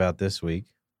 angry about this week.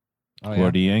 Oh, yeah.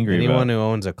 What are you angry Anyone about? who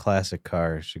owns a classic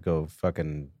car should go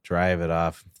fucking drive it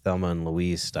off Thelma and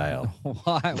Louise style.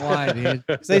 Why, dude?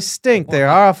 'Cause they stink. They're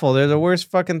awful. They're the worst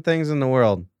fucking things in the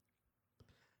world.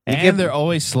 And get- they're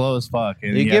always slow as fuck.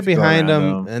 And You have get to go behind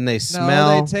around them and they No,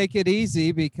 smell. they take it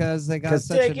easy because they got 'Cause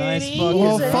such a take it nice easy. fucking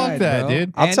Well, ride, fuck that, bro.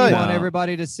 dude. I'll And tell you you. want No.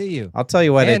 everybody to see you. I'll tell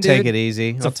you why And, they take dude, it easy.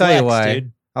 It's I'll a tell you flex, why.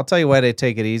 dude. I'll tell you why they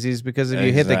take it easy is because if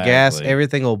you hit the gas, Exactly.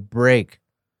 everything will break.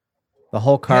 The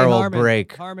whole car Hey, will Harmon,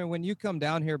 break. Harmon, when you come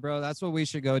down here, bro, that's what we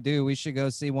should go do. We should go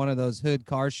see one of those hood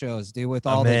car shows, dude, with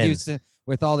all the Amen.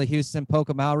 Houston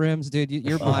Pokemon rims, dude.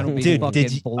 Your mind would be Dude, fucking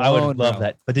did you, blown, I would love bro.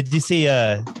 that. But did you see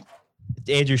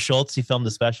Andrew Schultz? He filmed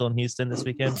a special in Houston this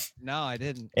weekend, No, I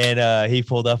didn't. and he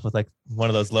pulled up with like one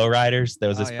of those lowriders that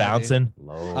was Oh, just yeah, bouncing.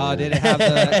 Oh, did it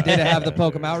have the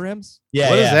Pokemon rims? Yeah,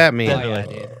 What does yeah, that mean? Oh, yeah,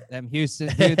 definitely.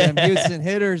 dude. Them Houston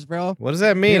hitters, bro. What does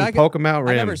that mean? I could- Poke 'em out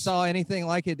I never rims. saw anything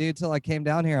like it, dude, till I came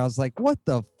down here. I was like, what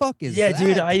the fuck is Yeah, that?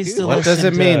 dude, I used to What does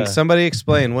it listen mean? to- Somebody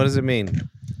explain. What does it mean?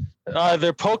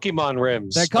 They're Pokemon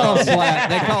rims. They call them slabs.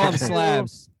 They call them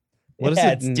slabs. What is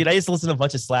yeah, it? dude, I used to listen to a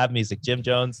bunch of slab music, Jim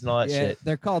Jones and all that Yeah, shit.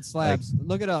 they're called slabs.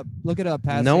 Look it up. Look it up,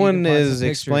 Pat. No so you one can find some is pictures.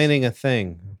 explaining a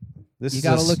thing. This You is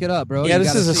gotta a, look it up, bro. Yeah, You this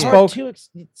gotta is a see it.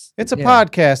 spoke- It's a Yeah.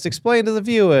 podcast. Explain to the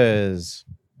viewers.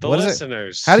 the what is it?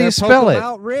 listeners. How do you They're spell poke 'em it?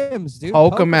 out rims, dude.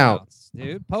 Poke 'em out. Poke-em-outs,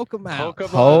 dude. Poke 'em out. Pokemon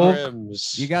Poke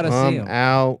rims. You gotta see them.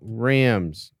 Out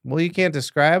rims. Well, you can't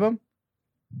describe them.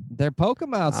 They're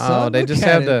Pokemon, Oh, son. they Look just at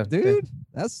have it, the- dude.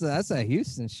 That's a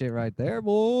Houston shit right there,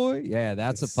 boy. Yeah,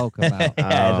 that's a Pokemon.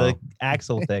 yeah, Oh. the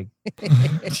axle thing.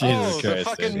 Jesus Oh, the Christ,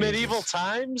 fucking dude. medieval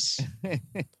times,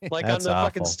 like That's on the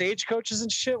fucking awful. stagecoaches and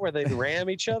shit, where they ram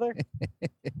each other.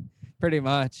 Pretty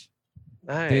much.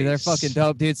 Nice. Dude, they're fucking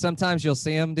dope, dude. Sometimes you'll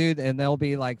see them, dude, and they'll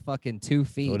be like fucking 2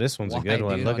 feet. Oh, this one's a wide, good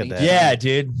one. dude, Look on at each that. Yeah,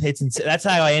 dude, it's that's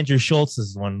how Andrew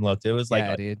Schultz's one looked. It was like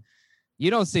yeah, dude. You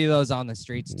don't see those on the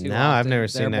streets too No, often. I've never They're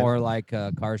seen that. more like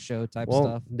car show type Well,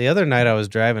 stuff. the other night I was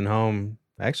driving home.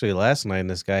 Actually, last night, and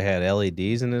this guy had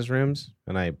LEDs in his rims,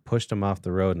 and I pushed him off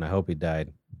the road, and I hope he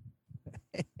died.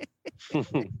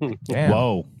 damn.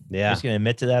 Whoa. Yeah, Just gonna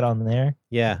admit to that on there.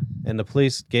 yeah. And the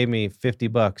police gave me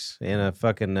 $50 and a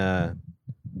fucking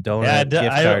donut Yeah, gift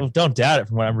I card. don't doubt it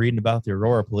from what I'm reading about the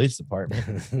Aurora Police Department.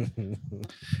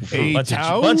 Hey, bunch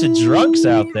of drunks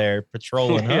out there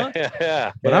patrolling, huh?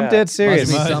 yeah. But I'm dead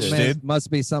serious. Much, Must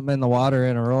be dude. something in the water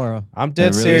in Aurora. I'm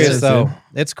dead It really serious is, though. dude.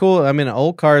 It's cool. I mean,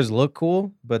 old cars look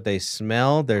cool, but they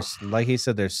smell. They're like he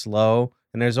said, they're slow,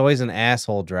 and there's always an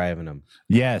asshole driving them.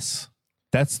 Yes.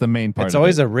 That's the main part. It's of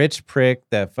always it. a rich prick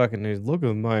that fucking look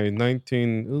at my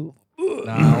 19.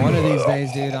 Nah, one of these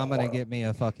days, dude, I'm gonna get me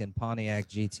a fucking Pontiac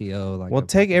GTO. Like, Well, a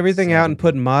take fucking everything out and 70.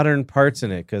 put modern parts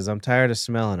in it because I'm tired of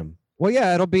smelling them. Well,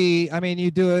 yeah, it'll be. I mean,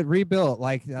 you do it rebuilt,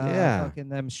 like Yeah. fucking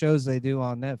them shows they do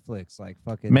on Netflix, like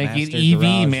fucking Make it Master EV, Garage and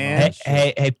all man. that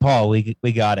shit. Hey, Paul,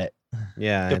 we got it.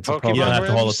 Yeah, The it's a Pokemon You don't have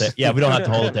to hold it rims? there. Yeah, we don't have to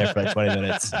hold it there for like 20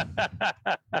 minutes.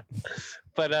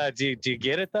 But do you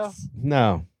get it though?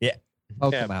 No,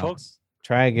 Pokemon. poke-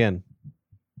 try again.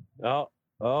 Oh,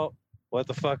 what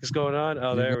the fuck is going on?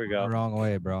 Oh, You're there we going go. the wrong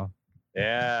way, bro.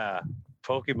 Yeah,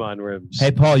 Pokemon rims.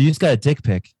 Hey, Paul, you just got a dick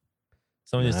pic.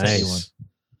 Someone just sent you one. Nice.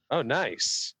 Oh,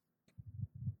 nice.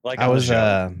 Like I on the was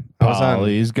show. I was on.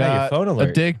 He's Got your got phone a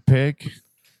alert. dick pic.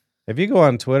 If you go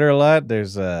on Twitter a lot,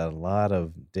 there's a lot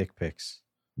of dick pics.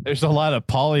 There's a lot of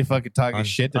Polly fucking talking On-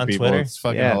 shit to on people. Twitter? It's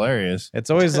fucking Yeah. hilarious. It's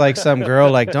always like some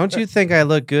girl like, "Don't you think I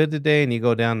look good today?" And you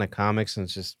go down the comics and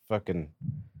it's just fucking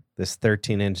this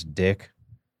 13-inch dick.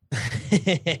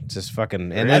 Just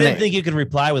fucking. And I then didn't they- think you could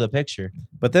reply with a picture.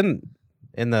 but then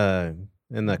in the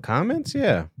comments,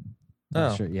 yeah.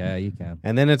 Oh, Sure, yeah, you can.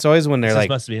 And then it's always when they're this like,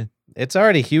 must be. it's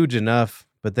already huge enough,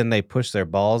 but then they push their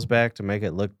balls back to make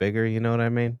it look bigger. You know what I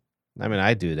mean?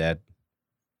 I do that,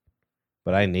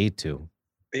 but I need to.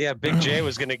 Yeah, Big J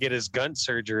was gonna get his gun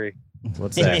surgery.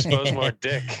 What's To that? expose more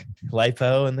dick.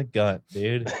 Lipo in the gut,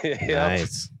 dude. Yep.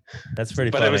 Nice. That's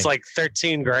pretty But funny. it was like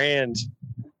 13 grand.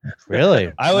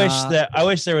 Really? I wish Nah. I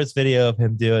wish there was video of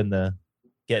him doing the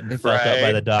getting fucked up by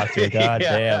Right. the doctor. God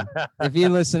Yeah. damn. If you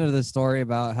listen to the story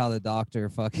about how the doctor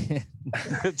fucking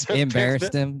Took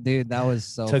embarrassed him, dude, that was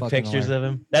so Took fucking pictures hilarious. of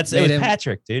him. It Made was him-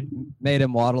 Patrick, dude. Made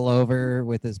him waddle over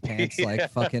with his pants Yeah.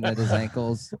 like fucking at his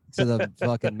ankles to the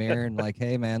fucking mirror and like,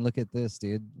 hey man, look at this,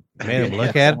 dude. Made him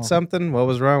look Yeah. at something. What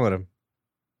was wrong with him?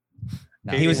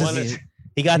 Nah, He was just- wanted-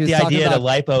 He got He was the talking idea to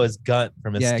about- lipo his gut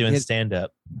from his Yeah, doing get- stand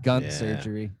up. gun Yeah.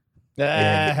 surgery.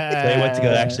 Yeah. They went to go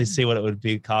actually see what it would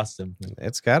be cost him.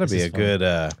 It's got to This be is a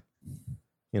fun.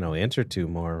 good, inch or two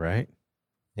more, right?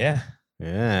 Yeah.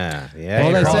 Yeah. Yeah.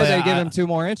 Well, they you're probably- said they give I- him 2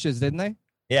 more inches, didn't they?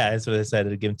 Yeah, that's what they said.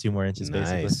 To give him 2 more inches,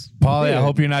 basically. nice. Polly, I Dude.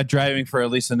 hope you're not driving for at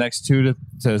least the next 2 to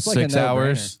like a 6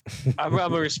 hours. I'm a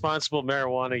responsible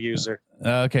marijuana user.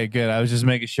 Okay, good. I was just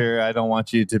making sure I don't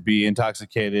want you to be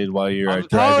intoxicated while you're I'm-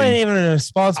 Paul ain't driving. even a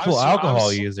responsible I was-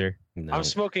 alcohol user. No. I'm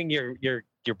smoking your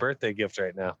birthday gift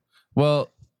right now. Well,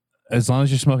 as long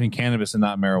as you're smoking cannabis and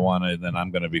not marijuana, then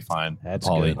I'm gonna be fine. That's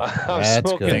Paulie. good. I'm That's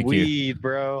smoking good. Thank you. weed,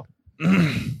 bro.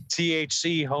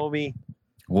 THC, homie.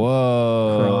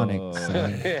 Whoa. Chronic,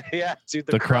 son. Yeah, dude.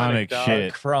 The chronic dog.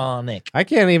 shit. Chronic. I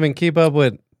can't even keep up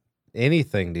with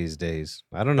anything these days.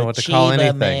 I don't know what to call Chiba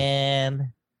anything.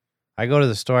 Man. I go to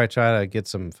the store, I try to get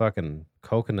some fucking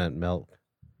coconut milk.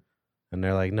 And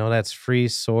they're like, no, that's free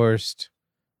sourced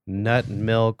nut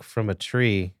milk from a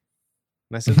tree.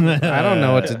 And I said, I don't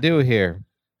know what to do here.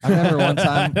 I remember one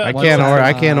time. I one can't time, order.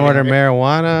 I can't uh, order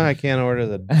marijuana. I can't order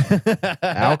the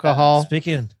alcohol.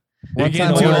 Speaking You're One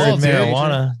getting time too I ordered old, dude.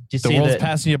 marijuana. Did you The see world's that?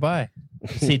 passing you by.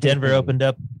 See, Denver opened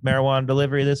up marijuana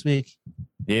delivery this week.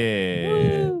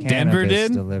 Yeah. Denver cannabis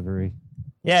did? delivery.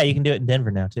 Yeah, you can do it in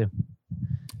Denver now too.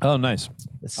 Oh, nice.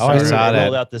 Oh, I saw that.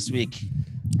 Rolled out this week.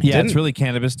 Yeah, Didn't- it's really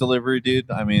cannabis delivery, dude.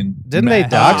 I mean, Didn't they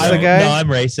dox the I'm- guy? No, I'm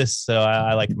racist, so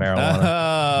I like marijuana.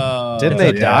 Oh, Didn't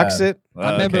they yeah. dox it?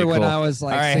 I remember Okay, when cool. I was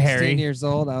like All right, 16 Harry. years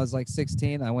old. I was like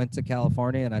 16. I went to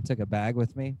California and I took a bag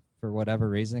with me for whatever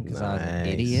reason because I was an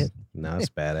Nice. idiot. No, it's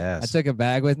badass. I took a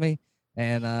bag with me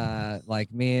and like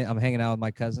I'm hanging out with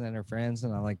my cousin and her friends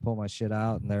and I like pull my shit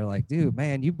out and they're like, dude,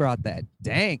 man, you brought that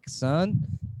dank, son.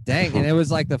 Dank. And it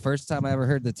was like the first time I ever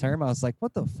heard the term. I was like,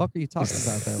 what the fuck are you talking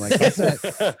about there? Like, that's that,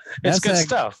 It's that's good that-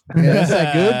 stuff. yeah, that's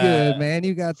that good, man.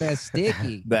 You got that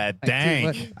sticky. That Like, dude, dang.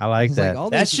 what- I like it's that.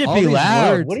 all That these- should all be these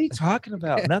loud. words. What are you talking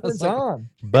about? Yeah, I Nothing's was like- on.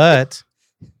 But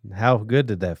how good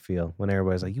did that feel when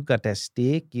everybody's like, you got that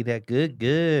sticky, that good.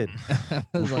 I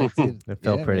was like, dude, It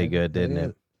felt yeah, pretty man, good, didn't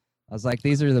it? I was like,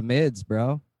 these are the mids,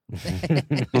 bro. Mids.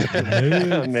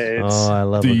 Oh, I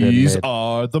love a These good mid.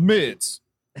 are the mids.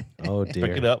 Oh, Break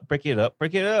dear. it up, break it up,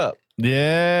 break it up.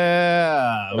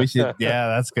 Yeah, we should. Yeah,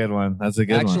 that's a good one. That's a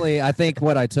good one. Actually, I think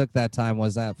what I took that time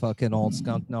was that fucking old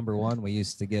skunk number one we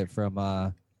used to get from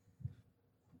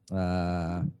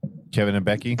Kevin and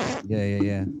Becky.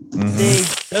 yeah. Mhm.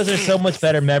 See, those are so much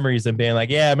better memories than being like,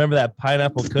 yeah, I remember that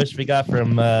pineapple kush we got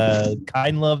from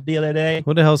Kind Love the other day.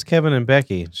 Who the hell's Kevin and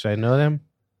Becky? Should I know them?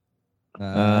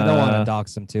 I don't want to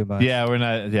dox them too much. Yeah, we're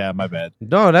not. Yeah, my bad.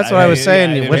 No, that's what I was Yeah,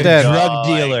 saying. yeah, with yeah. that, Drug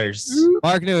dealers.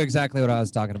 Mark knew exactly what I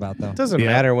was talking about, though. it doesn't Yeah.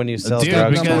 matter when you sell Dude,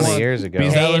 drugs because- 20 years ago.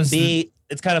 because that K and was B.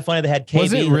 It's kind of funny they had KB.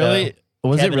 Was it really?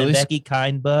 Was Kevin it really? and Becky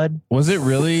Kind Bud? Was it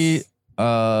really?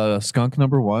 Skunk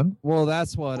number one. Well,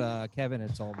 that's what Kevin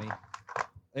had told me.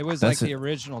 It was That's like the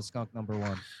original skunk number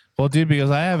one. Well, dude,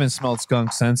 because I haven't smelled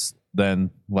skunk since then,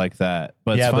 like that.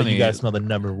 But yeah, it's funny. but you gotta smell the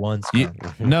number one You-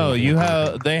 skunk. No, you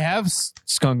have. They have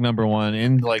skunk number one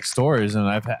in like stores, and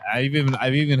I've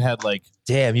even had like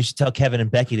Damn, you should tell Kevin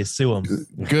and Becky to sue him.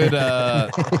 good.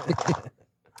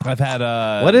 I've had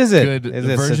What is it? Good Is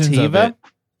it versions sativa? of it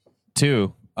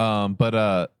too.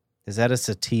 But Is that a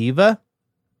sativa?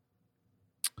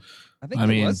 I think I it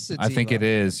mean, was I think it sativa.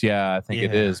 is. Yeah, I think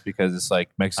it Yeah. is because it's like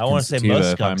I Mexican want to say sativa. most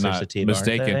If I'm skunks are not sativa,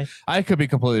 mistaken, aren't I could be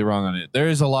completely wrong on it. There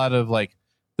is a lot of like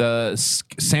the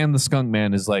Sam the Skunk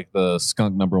Man is like the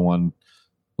skunk number one.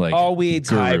 Like, they? All weeds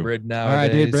guru. hybrid now. All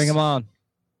right, dude, bring him on.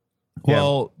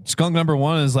 well, skunk number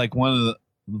one is like one of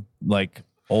the like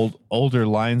older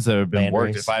lines that have been Man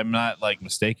worked. race. If I'm not like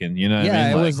mistaken, you know what Yeah, I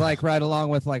mean? it was like right along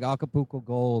with like Acapulco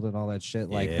Gold and all that shit.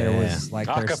 Like there was like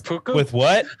there's Acapulco? With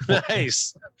what?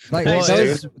 Nice. like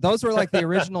Nice, those were like the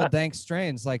original dank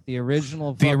strains, like the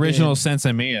original the original fucking-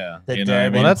 Sensimilla. The You know what I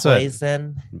Durban mean? Well, that's what-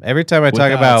 poison. Every time I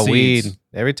talk Without about seeds.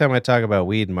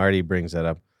 weed, Marty brings that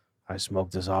up. I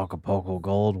smoked this Acapulco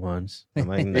Gold once. I'm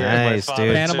like, Yeah, my nice, father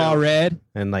dude. Panama Red.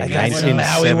 And I like got some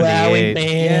Maui Wowie, 1978.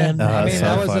 man. Yeah, I that's mean so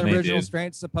that was funny, the original dude.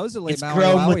 strain. Supposedly, It's Maui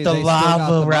grown Wowie, with they the still got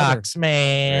lava mother. rocks,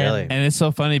 man. Really? And it's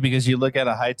so funny because you look at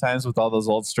a High Times with all those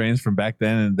old strains from back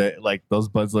then, and they, like those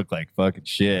buds look like fucking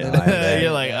shit. I bet.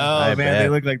 You're like, oh I man, they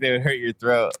bet. look like they would hurt your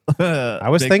throat. I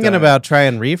was thinking about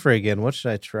trying reefer again. What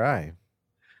should I try?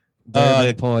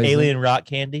 Durban poison. Alien rock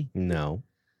candy. No.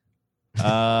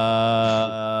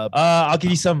 I'll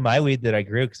give you some of my weed that I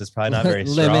grew because it's probably not very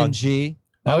Lemon strong. G.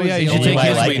 That Oh was yeah, the you should only you take might one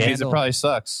his like weed it. because it probably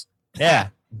sucks. Yeah.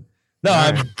 No, All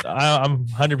I'm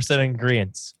 100% in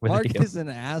agreement with Mark you. is an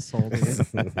asshole,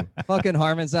 dude. Fucking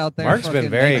Harmon's out there. Mark's been fucking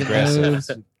very making aggressive.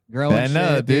 moves, growing I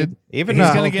know, shit, dude. Even He's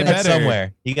though gonna get That's better.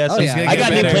 somewhere. You guys, Oh, yeah. I got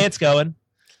Get new better. plants going.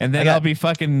 And then I got- I'll be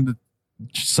fucking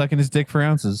sucking his dick for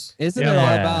ounces. Isn't Yeah. it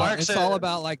all about? Mark It's said- all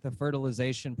about like the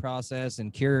fertilization process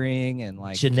and curing and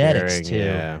like Genetics, Curing, too.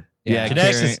 yeah. Yeah,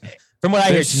 Genetics curing. is, from what I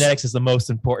hear, There's- genetics is the most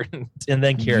important, and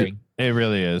then curing. It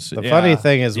really is. The Yeah. funny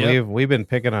thing is Yep. we've been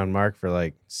picking on Mark for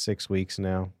like 6 weeks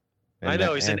now. I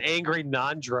know he's and, an angry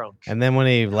non-drunk. and then when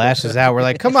he lashes out, we're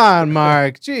like, "Come on,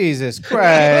 Mark! Jesus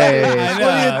Christ! I What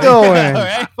are you know. doing?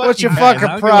 Right? What's your Fuck you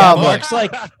guys. fucking I'll go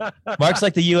problem?" Mark's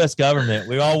like the U.S. government.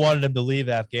 We all wanted him to leave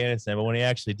Afghanistan, but when he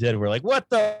actually did, we're like, what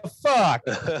the fuck?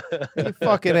 You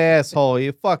fucking asshole!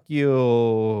 You fuck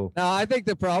you! No, I think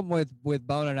the problem with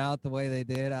boning out the way they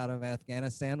did out of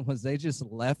Afghanistan was they just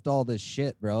left all this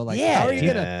shit, bro. Like, Yeah, how are you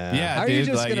dude. gonna? Yeah, How are dude, you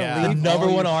just like, gonna yeah. The leave number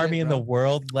all one your army shit, in the bro?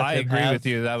 world. Let I them agree have- with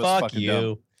you. That was Fuck fucking you.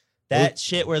 dumb. That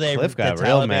shit where the Cliff got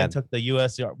real Taliban mad. took the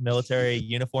U.S. military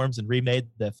uniforms and remade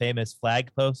the famous flag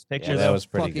post Yeah, pictures. that was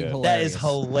pretty Fucking good. hilarious. That is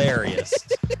hilarious.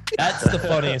 That's the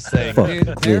funniest thing. Fuck Dude,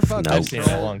 their Cliff fucking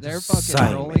Notes. their fucking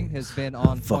Sign trolling me. has been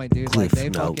on Fuck point, dude. Like Cliff they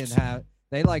fucking Notes. have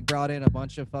they like brought in a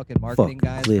bunch of fucking marketing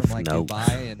guys Cliff from like Notes.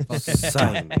 Dubai and fucking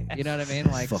Sign me. you know what I mean?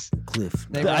 Like Cliff.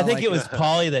 they I were think like, it was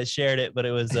Polly that shared it, but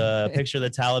it was a picture of the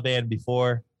Taliban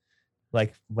before,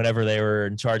 like whenever they were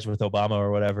in charge with Obama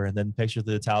or whatever, and then pictures of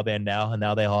the Taliban now, and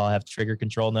now they all have trigger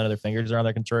control. None of their fingers are on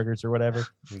their triggers or whatever.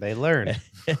 They learned.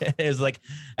 It was like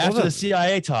after Well, the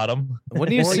CIA taught them. What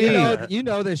do you well, see? you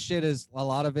know this shit is a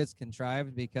lot of it's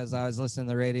contrived because I was listening to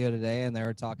the radio today and they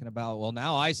were talking about, well,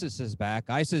 now ISIS is back.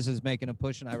 ISIS is making a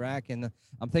push in Iraq, and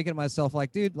I'm thinking to myself,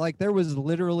 like, dude, like there was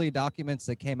literally documents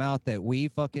that came out that we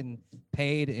fucking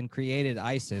paid and created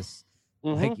ISIS.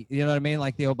 Like, you know what I mean?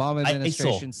 Like the Obama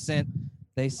administration sent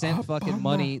fucking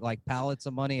money, like pallets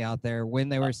of money out there when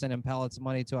they were sending pallets of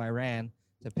money to Iran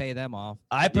to pay them off.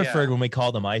 I preferred when we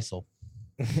called them ISIL.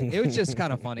 It was just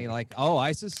kind of funny, like, oh,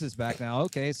 ISIS is back now.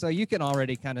 Okay, so you can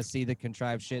already kind of see the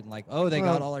contrived shit and like, oh, they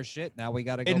got all our shit. Now we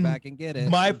got to go in back and get it.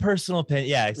 My personal opinion,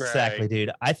 yeah, exactly, Right.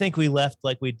 dude. I think we left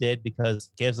like we did because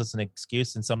it gives us an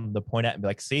excuse and something to point at and be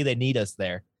like, see, they need us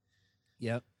there.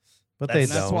 Yep. But That's-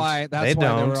 they That's don't. why They there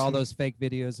don't. were all those fake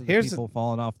videos of the Here's the- people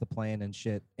falling off the plane and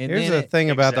shit. And Here's then the it- thing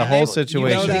about the whole Exactly. You know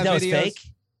situation. You think that was video's- fake?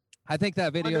 I think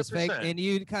that video is fake, 100%. and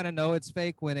you kind of know it's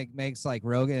fake when it makes like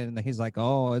Rogan and he's like,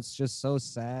 "Oh, it's just so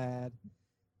sad."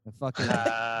 The fucking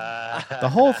The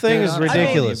whole thing Dude, is I'm telling you,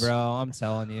 ridiculous. bro. I'm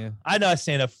telling you. I know I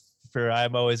stand up for.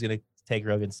 I'm always gonna take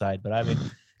Rogan's side, but I mean,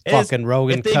 it is- Fucking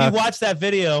Rogan if you cuck. watch that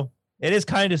video, it is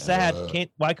kind of sad.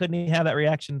 Why couldn't he have that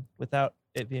reaction without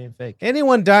it being fake?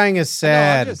 Anyone dying is No, I'm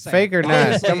sad, just saying. fake or not.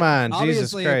 Obviously- Come on, Jesus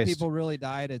Obviously, if Christ. people really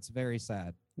died, it's very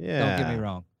sad. Yeah. Don't get me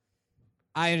wrong.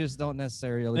 I just don't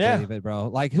necessarily Yeah. believe it, bro.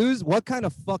 Like, what kind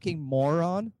of fucking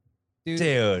moron, dude?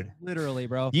 Dude, Literally,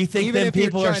 bro. you think Even them if you're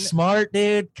people are trying to- smart,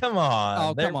 dude? Come on.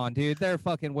 Oh, They're- come on, dude. They're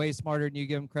fucking way smarter than you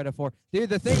give them credit for. Dude,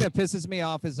 the thing that pisses me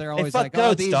off is they're Hey, always fuck like, oh,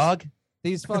 goats, dog.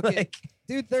 these fucking Like,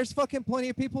 dude, there's fucking plenty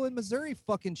of people in Missouri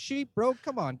fucking sheep, bro.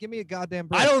 Come on, give me a goddamn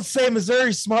break. I don't say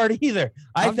Missouri's smart either.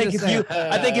 I I'm think just if you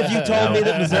told me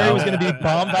that Missouri was going to be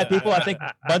bombed by people, I think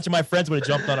a bunch of my friends would have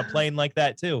jumped on a plane like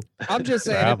that too. I'm just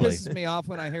saying Probably. it pisses me off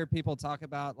when I hear people talk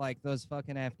about like those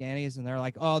fucking Afghanis and they're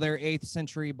like, oh, they're 8th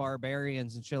century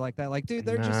barbarians and shit like that. Like, dude,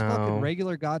 they're just No. fucking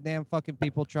regular goddamn fucking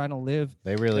people trying to live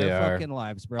They really their are. fucking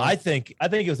lives, bro. I think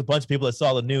it was a bunch of people that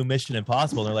saw the new Mission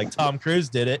Impossible and they're like, Tom Cruise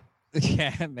did it.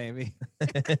 yeah, maybe.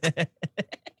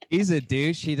 He's a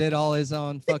douche. He did all his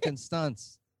own fucking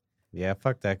stunts. Yeah,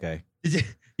 fuck that guy.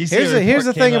 You see Here's a the, here's the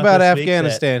report thing came out about this week that-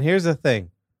 Afghanistan. Here's the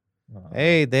thing. Oh,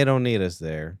 Hey, they don't need us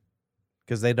there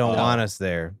because they don't Oh. want us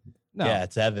there. No. Yeah,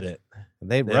 it's evident.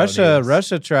 They don't need Russia us.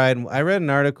 Russia tried. I read an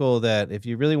article that if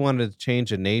you really wanted to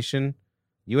change a nation,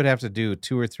 you would have to do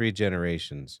 2 or 3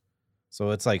 generations.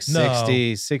 So it's like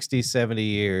No. 60, 70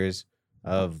 years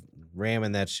of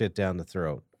ramming that shit down the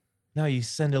throat. No, you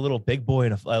send a little big boy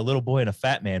and a little boy and a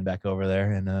fat man back over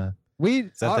there, and that the we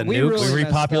nukes? really we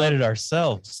messed up. repopulated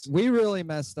ourselves. We really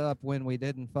messed up when we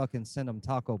didn't fucking send them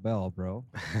Taco Bell, bro.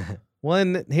 Well,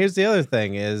 and here's the other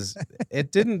thing is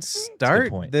it didn't start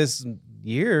point. this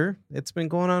year. It's been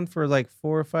going on for like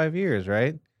 4 or 5 years,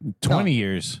 right? 20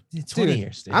 years. 20 Dude,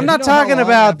 years, dude. I'm you not know how talking long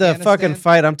about the fucking Afghanistan-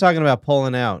 fight. I'm talking about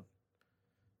pulling out.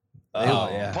 Oh,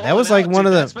 yeah. That was like one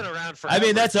of the- That's been around I mean,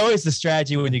 forever. that's always the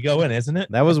strategy when you go in, isn't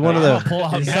it? That was one of the Pull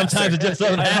out Sometimes it just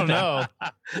doesn't I happen. don't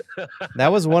know.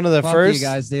 that was one of the Fuck first you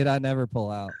guys, dude. I never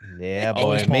pull out. Yeah, boy,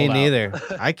 Always me pulled out. neither.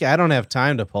 I don't have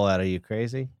time to pull out. Are you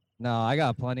crazy? No, I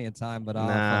got plenty of time, but I'm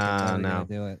Nah, fucking never no. gonna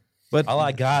do it. But All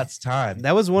I got's time.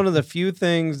 that was one of the few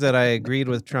things that I agreed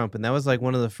with Trump, and that was like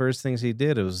one of the first things he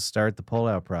did. It was start the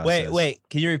pullout process. Wait.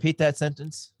 Can you repeat that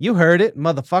sentence? You heard it,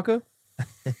 motherfucker.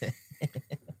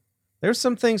 There's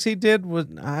some things he did.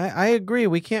 I agree.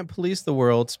 We can't police the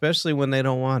world, especially when they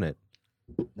don't want it.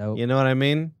 Nope. You know what I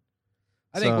mean?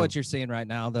 I think So- what you're seeing right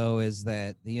now, though, is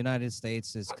that the United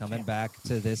States is coming back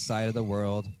to this side of the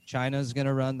world. China's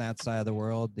gonna run that side of the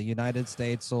world. The United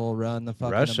States will run the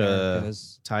fucking Russia.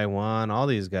 Americas. Taiwan, all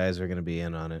these guys are going to be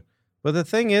in on it. But the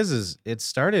thing is it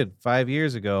started 5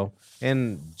 years ago,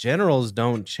 and generals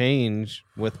don't change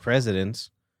with presidents.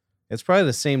 It's probably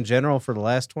the same general for the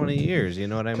last 20 years. You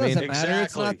know what I It mean? doesn't matter.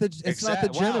 It's not the Exactly.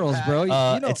 Wow, generals, Pat. bro. You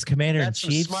know, It's commander in That's some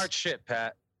chief. smart shit,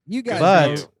 Pat. you guys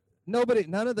But- know,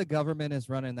 none of the government is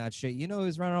running that shit. You know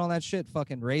who's running all that shit?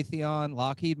 Fucking Raytheon,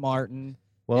 Lockheed Martin.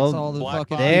 It's all Well, the Black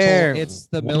fucking Box. There. people. It's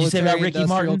the What'd you say about military Ricky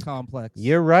industrial Martin? complex.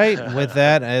 you're right with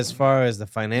that as far as the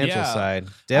financial Yeah. side. I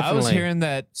was Definitely. hearing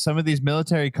that some of these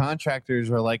military contractors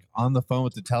are like on the phone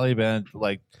with the Taliban,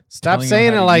 like Stop telling them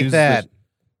saying how it to like use that.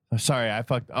 Sorry, I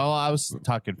fucked. Oh, I was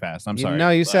talking fast. I'm sorry. No,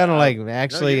 you sounded like No,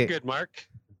 actually. you're good, Mark.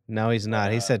 No, he's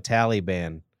not. He said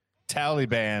Taliban.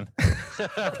 Taliban.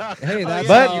 Hey, that's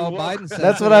But- how Biden said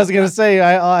That's it. what I was gonna say.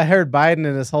 I heard Biden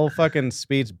in his whole fucking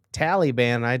speech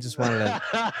Taliban. I just wanted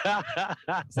to.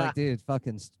 It's like, dude,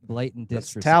 fucking blatant That's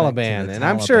disrespect. to Taliban, the and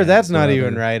I'm sure Taliban, that's not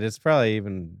even brother. right. It's probably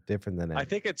even different than I that.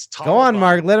 think it's Go on, Taliban.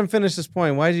 Mark. Let him finish his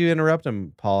point. Why did you interrupt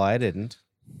him, Paul? I didn't.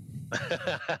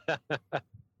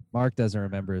 Mark doesn't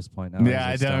remember his point. Now. Yeah,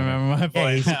 I don't remember my Yeah,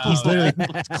 point. he's, now. he's literally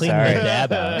cleaning Sorry. the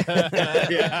dab out.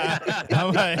 Yeah.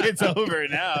 I'm like, it's over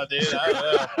now, dude.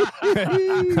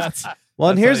 That's,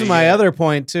 Well, and That's here's how you my get- other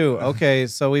point too. Okay,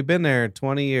 so we've been there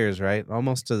 20 years, right?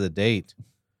 Almost to the date.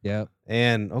 Yep.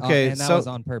 And Oh, okay, and that so was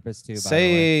on purpose too. By the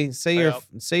way.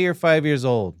 say you're 5 years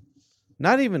old.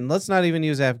 Let's not even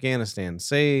use Afghanistan.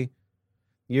 Say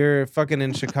you're fucking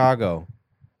in Chicago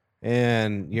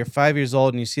and you're 5 years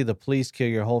old and you see the police kill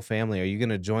your whole family. Are you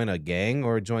gonna join a gang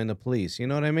or join the police? You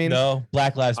know what I mean? No,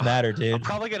 Black Lives Matter, I'm dude.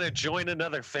 probably gonna join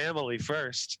another family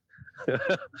first. Yeah,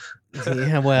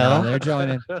 No, well. they're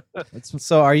joining. It's,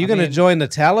 So are you I gonna mean- join the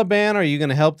Taliban or are you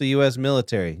gonna help the US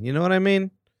military? You know what I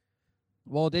mean?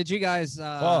 well, did you guys?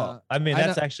 Well, I mean, I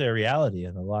that's know- actually a reality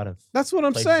in a lot of That's what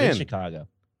I'm places in saying. Chicago.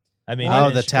 I mean, Oh,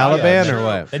 in the Chicago, Taliban then- or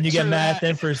what? Then you get True mad that.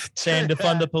 then for saying to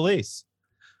fund the police.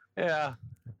 Yeah.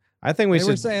 I think we they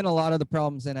were should saying a lot of the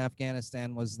problems in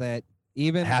Afghanistan was that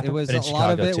even Happened it was in a lot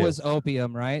of Chicago, it too. was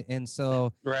opium, right? And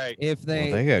so Right. if they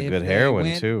well, they got if good they heroin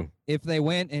went, too. if they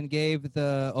went and gave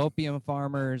the opium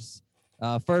farmers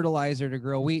fertilizer to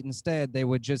grow wheat instead, they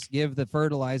would just give the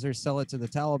fertilizer, sell it to the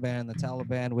Taliban, and the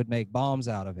Taliban would make bombs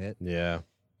out of it. Yeah.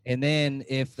 And then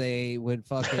if they would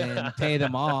fucking pay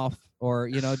them off or,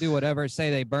 do whatever, say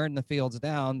they burn the fields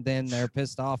down, then they're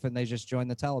pissed off and they just join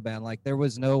the Taliban. Like there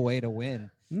was no way to win.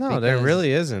 No, there Because-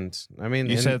 really isn't. I mean,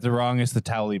 you and- said it the wrong. It's the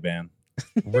Taliban.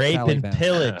 Rape and Taliban.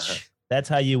 pillage. That's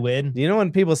how you win. you know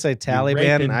when people say rape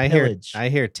Taliban, and I pillage.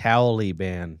 hear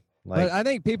Taliban. Like But I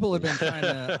think people have been trying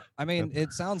to. I mean,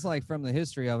 it sounds like from the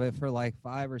history of it, for like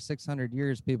 500 or 600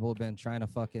 years, people have been trying to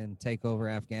fucking take over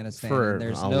Afghanistan. For and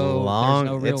there's a no, long-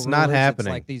 there's no real it's not rulers.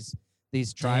 happening. It's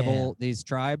like these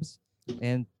tribes,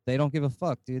 and they don't give a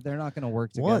fuck, dude. They're not gonna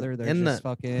work What? together. They're And just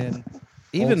fucking old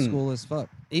even school as fuck.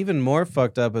 even more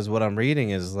fucked up is what I'm reading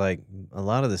is like a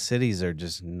lot of the cities are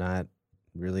just not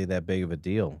really that big of a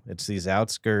deal. It's these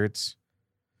outskirts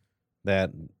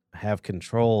that have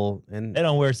control and They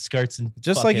don't wear skirts and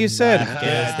Just like you said.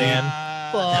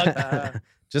 Afghanistan.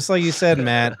 just like you said,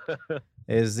 Matt,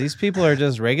 is these people are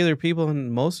just regular people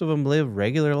and most of them live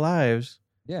regular lives.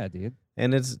 Yeah, dude.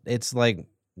 And it's like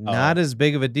not as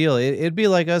big of a deal. It'd be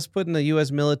like us putting the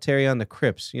U.S. military on the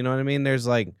Crips. You know what I mean? There's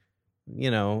like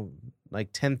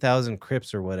 10,000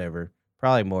 Crips or whatever.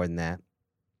 Probably more than that.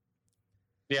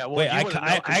 Yeah. Well, Wait, you I wouldn't ca-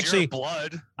 know I 'cause you're actually-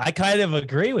 blood. I kind of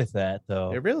agree with that,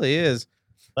 though. It really is.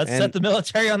 Let's and- set the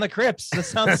military on the Crips. That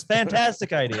sounds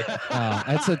fantastic idea.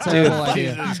 That's a terrible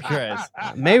idea. Jesus Christ.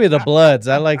 Maybe the Bloods.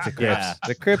 I like the Crips. Yeah.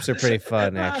 The Crips are pretty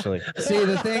fun, actually. See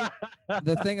the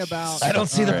thing about I don't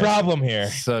see the Right. problem here.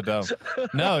 So dumb.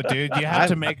 No, dude, you have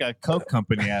to make a Coke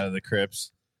company out of the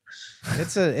Crips.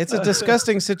 It's a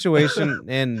disgusting situation,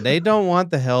 and they don't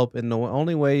want the help. And the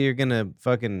only way you're gonna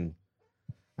fucking,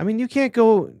 I mean, you can't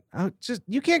go out.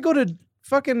 You can't go to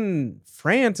fucking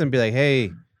France and be like,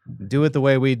 hey, do it the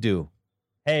way we do.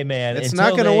 Hey, man, It's until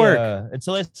not gonna they, work.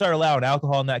 Until they start allowing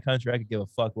alcohol in that country, I could give a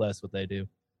fuck less what they do.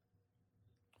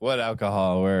 What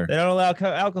alcohol? Where? They don't allow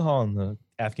alcohol in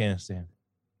Afghanistan.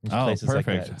 There's Oh, places like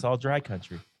perfect. that. It's all dry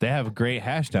country. They have a great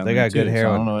hash down They there. got good too, so I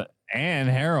heroin. don't know what- and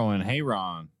heroin. Hey,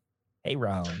 Ron. Hey,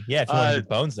 Ron. Yeah, if you want your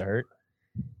bones to hurt.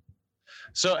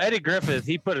 So Eddie Griffith,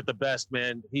 he put it the best,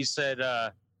 man. He said,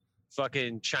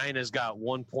 "Fucking China's got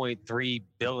 1.3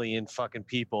 billion fucking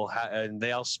people, and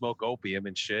they all smoke opium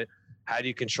and shit. How do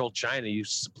you control China? You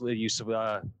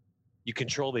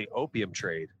control the opium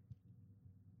trade."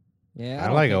 Yeah, I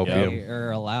don't like think opium. they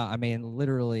are allowed. I mean,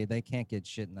 literally, they can't get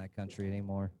shit in that country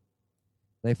anymore.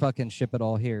 They fucking ship it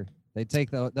all here. They'll take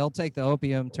the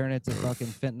opium, turn it to fucking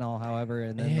fentanyl, however,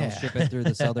 and then Yeah. they'll ship it through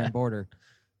the southern border.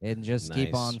 and just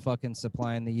keep Nice. on fucking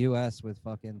supplying the U.S. with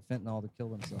fucking fentanyl to kill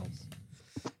themselves.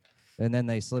 And then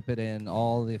they slip it in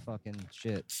all the fucking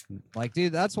shit. Like,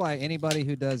 dude, that's why anybody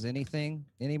who does anything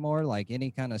anymore, like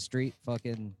any kind of street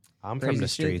fucking I'm from crazy the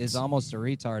shit, streets. is almost a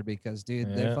retard because,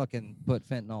 dude, they Yeah. fucking put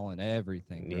fentanyl in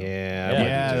everything. Bro. Yeah, Yeah, I wouldn't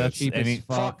yeah, do it. that's cheap as any,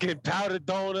 fuck. Fucking powdered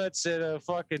donuts and a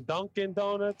fucking Dunkin'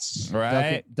 Donuts.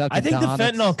 right. I think the Donuts.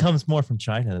 fentanyl comes more from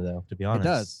China, though. To be honest,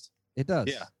 does. It does.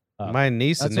 Yeah. My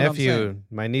niece and That's what I'm nephew, saying.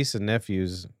 my nieces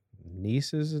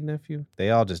and nephew, they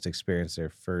all just experienced their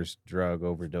first drug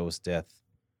overdose death.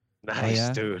 Nice,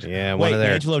 yeah? dude. Yeah, Wait,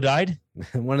 Angelo died.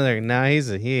 one of their. Nah,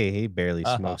 he barely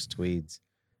Uh-huh. smokes tweeds.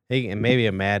 He and maybe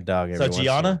a Mad Dog. Every So once in a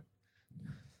while. Gianna.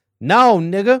 No,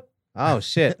 nigga. Oh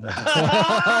shit. On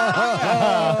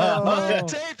the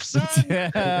tape, son.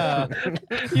 Yeah.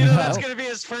 You know that's gonna be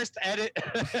his first edit.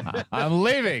 I'm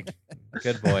leaving.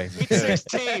 Good boy.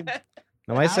 16.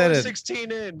 No, I said Hour it.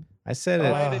 16 in. I said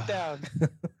it. Write it down.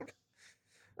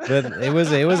 But it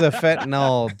was a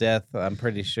fentanyl death. I'm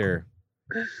pretty sure.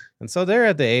 And so they're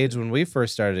at the age when we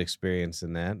first started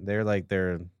experiencing that. They're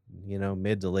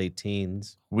mid to late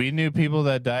teens. We knew people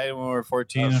that died when we were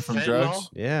 14 Of from fentanyl? drugs.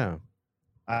 Yeah.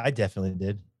 I definitely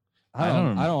did. I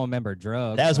don't remember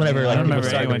drugs. That was I mean, whenever I like don't people remember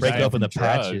started to anyone break dying open the from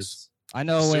drugs. patches. I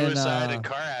know when Suicide and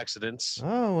car accidents.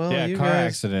 Oh well. Yeah, you car guys,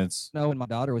 accidents. no, when my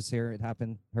daughter was here, it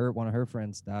happened. One of her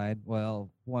friends died. Well,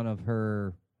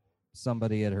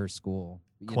 somebody at her school.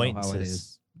 You know how it Acquaintances.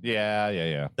 is.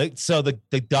 Yeah. So the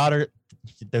daughter,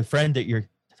 the friend that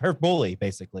her bully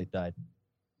basically died.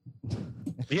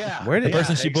 Yeah. Where The did-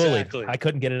 person she bullied. exactly. I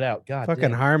couldn't get it out. God. fucking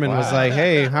damn. Harmon was Wow. like,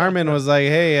 hey, I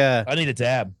need a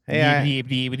tab. hey, That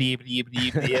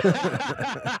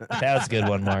was a good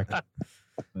one, Mark.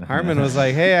 Harmon was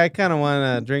like, hey, I kind of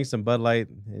want to drink some Bud Light,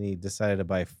 and he decided to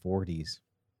buy 40s.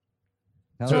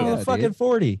 Hell So yeah, fucking dude.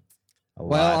 40. A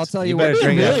Well, lot. I'll tell you better what,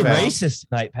 You're drink really that fast. racist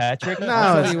tonight, Patrick. No,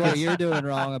 I'll it's- tell you what it's- you're doing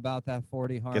wrong about that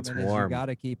 40 Harmon Gets is warm. you got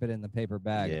to keep it in the paper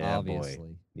bag, Yeah, boy.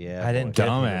 obviously. Yeah, I didn't boy. get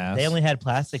it. Dumbass. They only had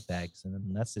plastic bags,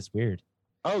 and that's just weird.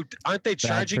 Oh, aren't they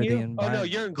charging for the you? Oh no, environment.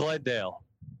 you're in Glendale.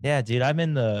 Yeah, dude, I'm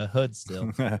in the hood still.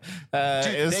 It Dude, was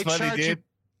they funny, charge you- dude.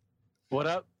 What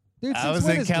up? Dude, I since was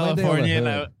when in is Glendale a California and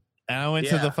hood? I went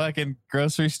to Yeah. the fucking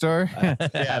grocery store. Yeah, I'm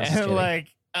just and kidding. like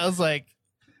I was like,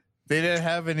 they didn't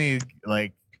have any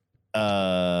like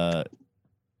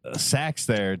sacks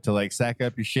there to like sack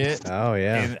up your shit. Oh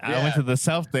yeah. And I Yeah. went to the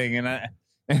self thing and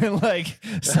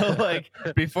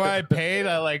before I paid,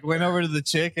 I like went over to the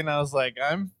chick and I was like,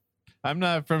 I'm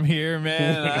not from here,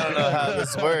 man. And I don't know how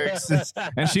this works.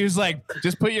 And she was like,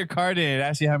 just put your card in and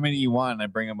ask you how many you want and I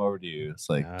bring them over to you. It's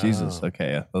like, Jesus, Oh.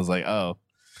 okay. I was like, oh,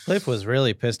 Cliff was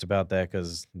really pissed about that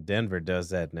because Denver does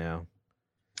that now.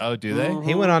 do they? Mhm.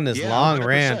 He went on this Yeah, long 100%.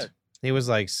 rant. He was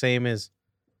like, same as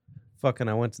fucking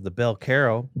I went to the Bel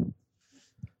Caro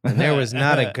and there was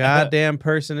not a goddamn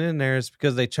person in there. It's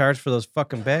because they charge for those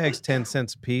fucking bags 10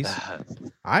 cents a piece.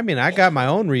 I mean, I got my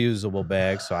own reusable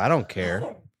bag, so I don't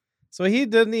care. So he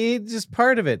just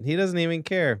part of it. He doesn't even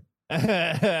care. But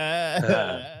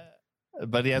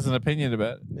he has an opinion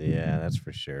about it. Yeah, that's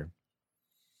for sure.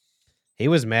 He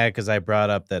was mad because I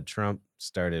brought up that Trump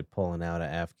started pulling out of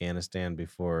Afghanistan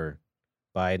before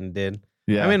Biden did.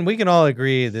 Yeah. I mean, we can all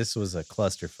agree this was a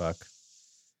clusterfuck.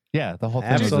 yeah, the whole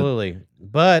thing was Absolutely.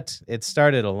 But it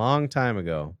started a long time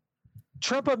ago.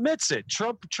 Trump admits it.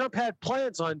 Trump had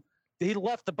plans on. He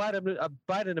left the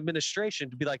Biden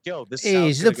administration to be like, "Yo, this Hey,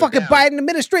 is it's the fucking Biden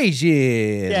administration.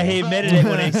 Yeah, he admitted it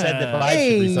when he said that Biden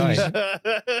should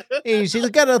resign. Hey, she's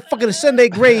got a fucking Sunday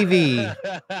gravy.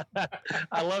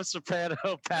 I love Soprano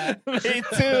Pat. Me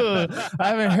too. I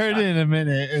haven't heard it in a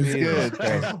minute. It's Jesus good.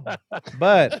 Christ.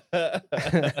 But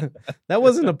that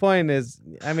wasn't the point.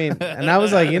 And I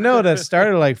was like, that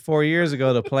started like 4 years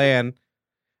ago, the plan.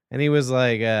 And he was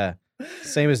like,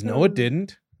 same as no, it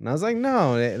didn't. And I was like,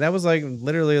 no, that was like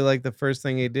literally like the first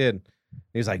thing he did.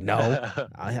 He was like, no.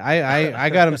 I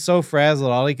got him so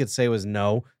frazzled. All he could say was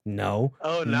no.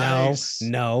 Oh, nice.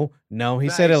 No. He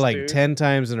said it Nice, like dude. 10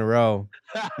 times in a row.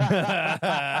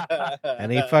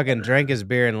 And he fucking drank his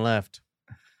beer and left.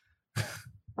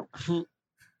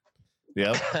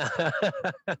 Yep.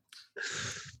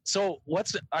 So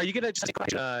are you gonna just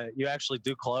you actually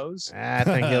do close? I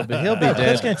think he'll be Cliff's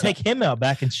dead. gonna take him out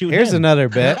back and shoot Here's him. another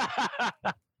bet.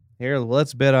 Here,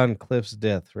 let's bet on Cliff's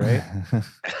death, right?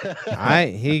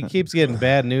 He keeps getting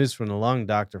bad news from the lung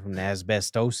doctor from the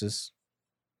asbestosis.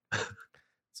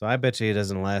 So I bet you he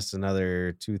doesn't last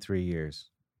another 2-3 years.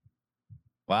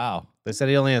 Wow. They said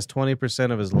he only has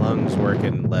 20% of his lungs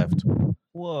working left.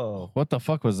 Whoa. What the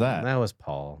fuck was And that? that was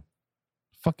Paul.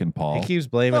 Fucking Paul. He keeps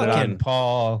blaming it Fucking on.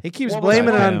 Paul. He keeps What was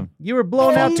blaming it that? on. You were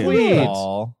blowing out Fucking tweeds.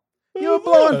 Paul. You were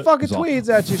blowing fucking He's all- tweeds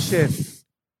at your shit.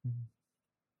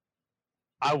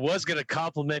 I was gonna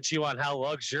compliment you on how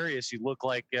luxurious you look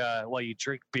like while you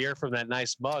drink beer from that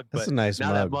nice mug, That's but a nice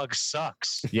now that mug. mug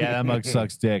sucks. Yeah, that mug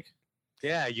sucks dick.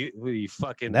 Yeah, you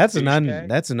fucking. That's an douchebag.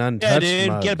 that's an Yeah, untouched dude,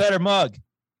 mug. get a better mug.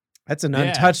 That's an Yeah.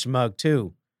 untouched mug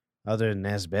too, other than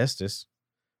asbestos.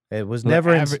 It was Well,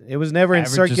 never. average- It was never in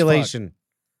average as fuck. circulation.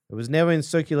 It was never in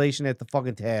circulation at the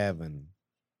fucking tavern.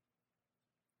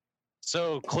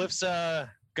 So Cliff's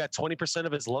got 20%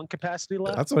 of his lung capacity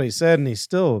left. That's what he said, and he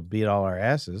still beat all our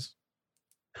asses.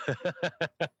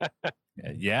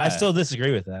 Yeah. I still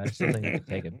disagree with that. I still think it's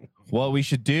taken. What we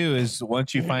should do is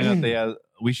once you find out they have,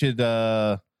 we should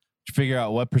figure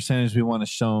out what percentage we want to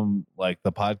show them, like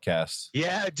the podcast.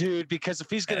 Yeah, dude. Because if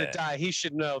he's gonna die, he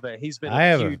should know that he's been I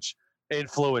a have a- huge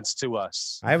influence to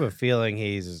us. I have a feeling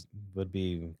would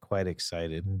be quite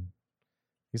excited.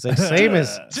 He's like, same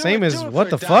as Do same it- as do it what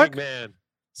for the a dying fuck? man.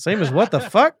 Same as what the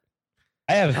fuck?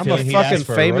 I have a I'm a feeling he'd ask fucking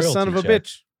for famous son of a royalty check.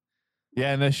 bitch.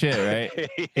 Yeah, no shit, right?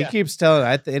 He Yeah. keeps telling,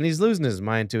 and he's losing his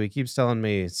mind too. He keeps telling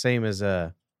me, same as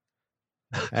at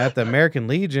the American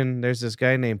Legion. There's this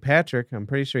guy named Patrick. I'm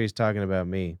pretty sure he's talking about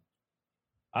me.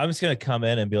 I'm just gonna come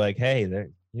in and be like, "Hey,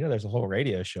 there's a whole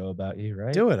radio show about you,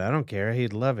 right?" Do it. I don't care.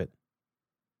 He'd love it.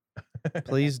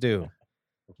 Please do.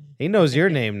 He knows your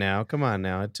name now. Come on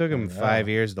now. It took him I know. 5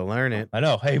 years to learn it. I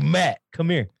know. Hey, Matt, come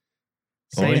here.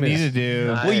 What we Same need to as, do.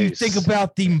 Nice. What do you think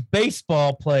about the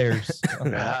baseball players?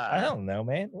 Ah. I don't know,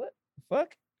 man. What the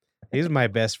fuck? he's my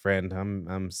best friend.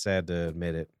 I'm sad to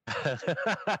admit it.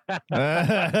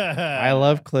 I I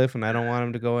love Cliff, and I don't want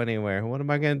him to go anywhere. What am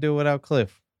I gonna do without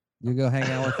Cliff? You go hang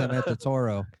out with him at the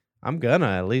Toro. I'm gonna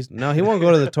at least. No, he won't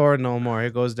go to the Toro no more. He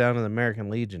goes down to the American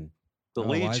Legion. The Oh,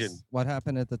 why Legion. is- What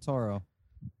happened at the Toro?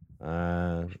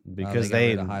 Because got they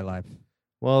rid of High Life.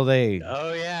 well they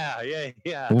Oh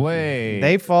yeah. Wait.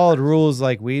 they followed rules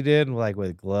like we did, like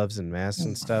with gloves and masks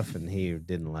and stuff, and he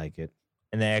didn't like it.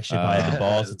 And they actually had the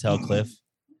balls to tell Cliff.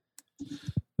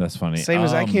 That's funny. Same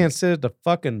as I can't sit at the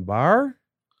fucking bar.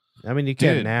 I mean, you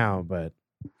can Dude. now, but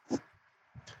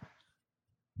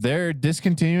They're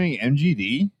discontinuing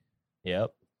MGD.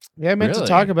 Yep. yeah, I meant to Really?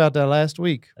 talk about that last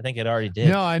week. I think it already did.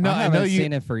 No, I know. I I haven't know you.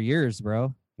 seen it for years,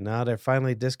 bro. Now they're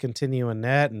finally discontinuing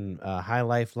that and High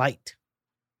Life Light.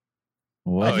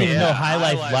 What? I didn't even yeah, know High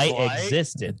Life High Light Life Light.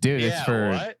 existed. Dude, Yeah, it's for.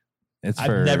 what? It's I've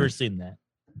for. never seen that.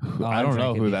 I I don't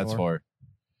know drank it who that's before. for.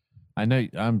 I know.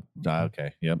 I'm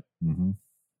okay. Yep. Mm-hmm.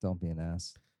 Don't be an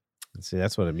ass. See,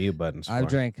 that's what a mute button's for. I've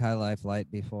drank High Life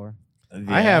Light before.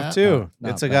 I have too.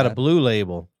 not It's got a bad. blue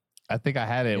label. I think I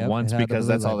had it Yep, once it had a because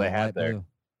blue that's all they label, had light there. blue.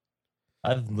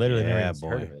 I've literally Yeah, never even boy.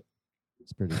 heard of it.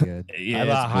 It's pretty good. Yeah, I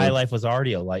thought it's High cool. Life was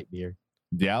already a light beer.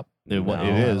 Yep. It, No. it High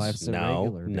is. Life's a No,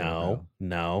 regular beer, no, bro.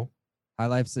 no. High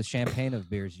Life's the champagne of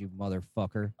beers, you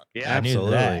motherfucker. Yeah, I knew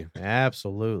that. Absolutely.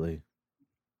 Absolutely.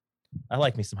 I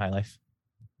like me some High Life.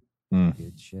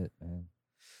 Good shit, man.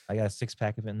 I got a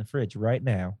 6-pack of it in the fridge right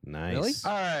now. Nice. Really?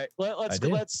 All right, let's I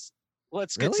did.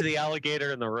 let's get to Really? the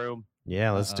alligator in the room.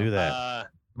 Yeah, let's do that. Uh,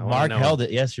 I wanna Mark know. held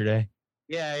it yesterday.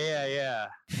 yeah.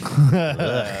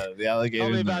 The alligator. Tell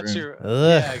me in the about room. your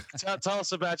Ugh. tell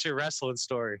us about your wrestling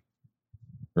story.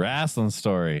 wrestling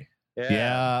story.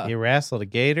 Yeah. You wrestled a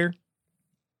gator?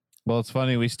 Well, it's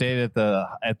funny. We stayed at the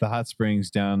hot springs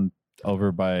down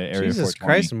over by Area Jesus 420.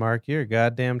 Christ, Mark, you're a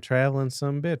goddamn traveling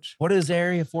some bitch. What is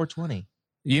Area 420?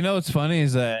 You know what's funny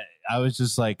is that I was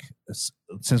just like,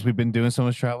 since we've been doing so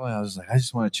much traveling, I was like, I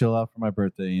just want to chill out for my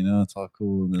birthday. You know, it's all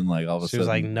cool. And then like all of a She sudden, was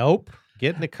like, nope,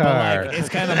 get in the But, car. like, it's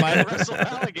kinda my- Wrestle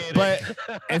alligator. But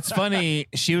it's funny.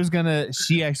 She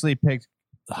actually picked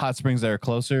hot springs that are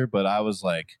closer, but I was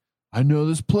like, I know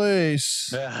this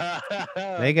place.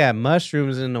 They got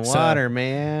mushrooms in the So- water,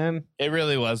 man. It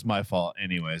really was my fault,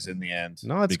 anyways. In the end,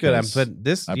 No, it's good. because But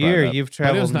this I brought it year up. you've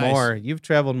But it was traveled nice. more. You've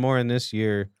traveled more in this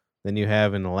year than you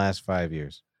have in the last 5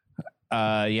 years.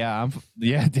 yeah,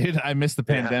 dude. I missed the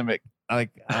Yeah. pandemic.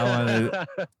 Like,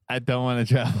 I don't want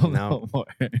to travel No. no more.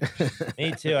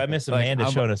 Me too. I miss Like, Amanda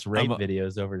I'm- showing us rape I'm-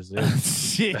 videos over Zoom.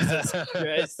 Jesus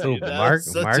Christ, Who, dude, that Mark-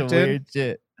 was such Mark a did? weird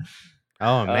shit.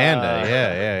 Oh, Amanda. Uh,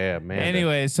 yeah, Amanda.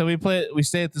 Anyway, so we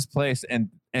stay at this place, and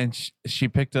she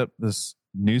picked up this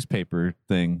newspaper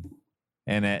thing,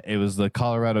 and it was the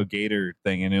Colorado Gator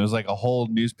thing, and it was like a whole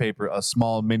newspaper, a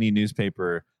small mini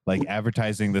newspaper, like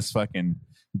advertising this fucking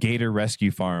gator rescue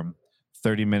farm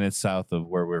 30 minutes south of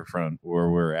where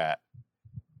we're at.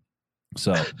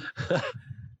 So So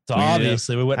Yeah.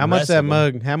 obviously we went. how and much that wrestled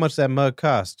them. mug? How much that mug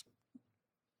cost?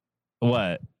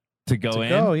 what to go to in?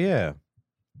 go, yeah.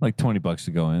 Like $20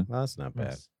 to go in. Well, that's not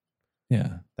bad.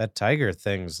 Yeah. That tiger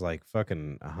thing's like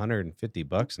fucking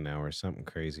 $150 an hour or something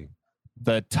crazy.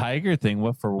 The tiger thing.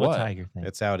 What for? What What? tiger thing?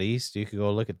 It's out east. You could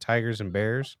go look at tigers and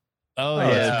bears. Oh, Oh,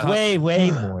 yeah. it's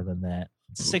way more than that.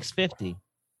 It's $650.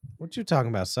 What you talking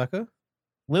about, sucker?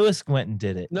 Lewis went and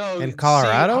did it. No, In see,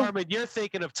 Colorado? Harmon, you're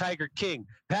thinking of Tiger King.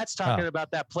 Pat's talking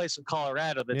about that place in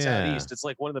Colorado that's out Yeah. east. It's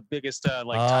like one of the biggest tiger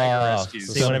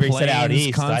rescues. So whenever he said out Plains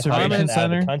east, I thought he Conservation meant out of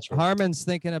Center? the country. Harmon's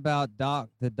thinking about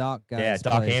the Doc guy. Yeah,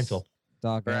 Doc Antle.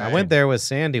 Doc. Right. I went there with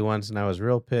Sandy once and I was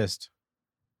real pissed.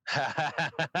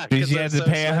 Did you have to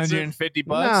pay $150?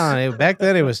 No, back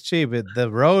then it was cheap. The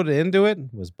road into it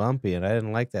was bumpy, and I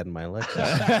didn't like that in my Lexus.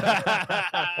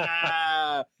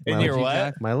 In Well, your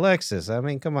what? My Lexus. I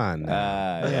mean, come on.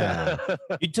 Now. Yeah.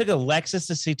 You took a Lexus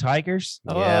to see tigers?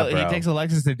 Oh, Yeah, he bro. takes a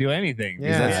Lexus to do anything. 'Cause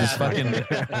Yeah. That's his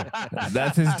fucking.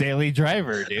 That's his daily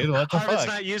driver, dude. What the Harmon's fuck?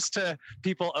 not used to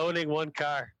people owning one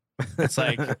car. It's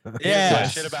like, He doesn't Yeah. know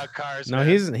shit about cars. No,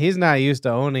 man. he's not used to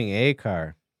owning a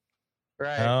car.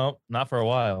 right. No, not for a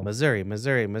while. Missouri.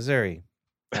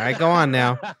 All right, go on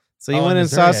now. So you Oh, went and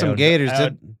Missouri, saw I some owned- gators.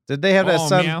 I Did they have that oh,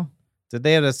 son? meow. Did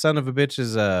they have that son of a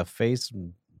bitch's face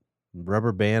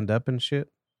rubber band up and shit?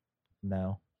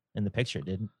 No, in the picture it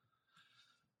didn't.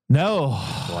 No.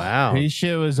 Wow. His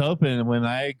shit was open when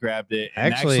I grabbed it. I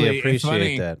And actually it's appreciate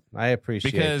funny that. I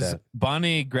appreciate because that.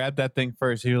 Bonnie grabbed that thing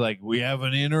first. He was like, "We have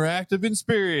an interactive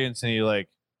experience," and he like,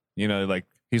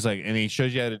 he's like, and he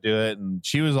shows you how to do it. And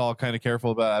she was all kind of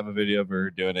careful about. I have a video of her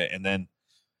doing it, and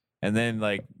then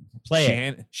like Play she,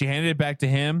 it. she handed it back to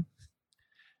him,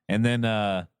 and then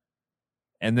I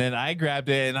grabbed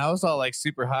it, and I was all like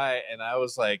super high, and I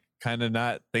was like kind of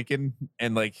not thinking,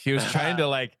 and like he was trying to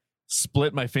like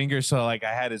split my finger, so like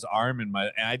I had his arm in my,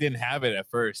 and I didn't have it at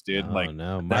first, dude. Oh, Like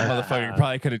no, that Mark, motherfucker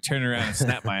probably could have turned around and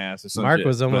snapped my ass or something. Mark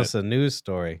was almost a news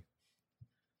story.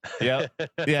 Yeah,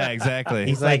 exactly.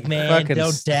 He's like like, man, fucking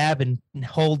don't dab and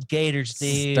hold gators,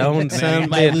 dude. Stone son You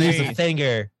might bitch. lose a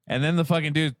finger. And then the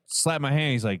fucking dude slapped my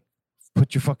hand. He's like,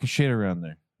 "Put your fucking shit around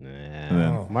there."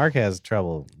 Yeah. Mark has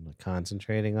trouble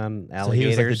concentrating on So he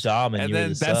was like the alligators. dom, and, And you were then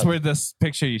the that's sub. where this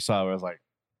picture you saw was like,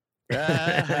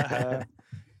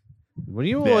 When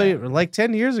you Yeah. like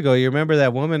 10 years ago, you remember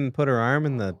that woman put her arm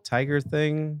in the tiger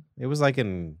thing? It was like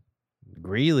in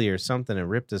Greeley or something. It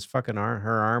ripped his fucking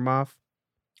her arm off.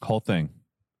 whole thing.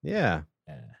 Yeah.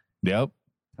 Yep.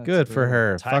 That's Good for brutal.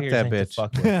 her. Tigers Fuck that ain't to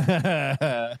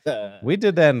bitch. fuck with. We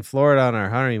did that in Florida on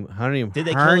our Did they kill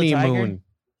the tiger? honeymoon.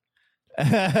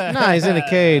 Nah, he's in a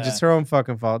cage. It's her own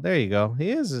fucking fault. There you go. He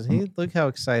is. Look how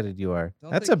excited you are.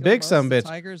 Don't That's they a kill big most son of the bitch.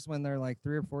 Tigers when they're like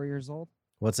 3 or 4 years old.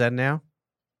 What's that now?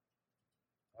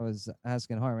 I was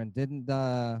asking Harmon,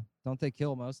 don't they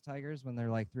kill most tigers when they're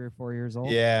like 3 or 4 years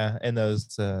old? Yeah, and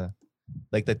those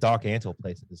like the Doc Antle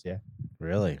places, yeah,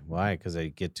 Really? Why? Because they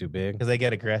get too big? because they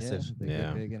get Yeah, aggressive. they Yeah.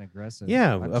 get big and aggressive.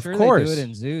 Yeah, I'm of sure course. They do it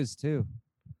in zoos too.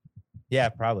 Yeah,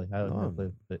 probably. I don't Oh.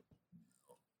 know, but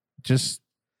Just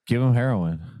give him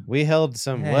heroin. We held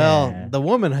some. Well, Yeah. the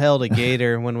woman held a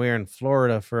gator when we were in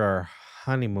Florida for our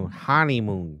honeymoon.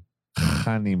 Honeymoon.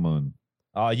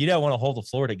 oh, you don't want to hold a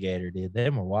Florida gator, dude.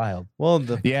 Them were wild. Well,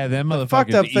 the Yeah, them the motherfuckers.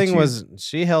 fucked up eat thing you. was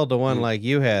she held the one like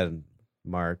you had,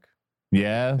 Mark.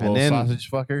 Yeah, little then- sausage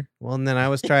fucker. Well, and then I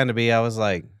was trying to be. I was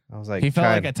like, He felt like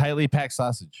trying- a tightly packed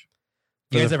sausage.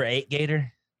 You For guys the- ever ate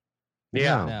gator?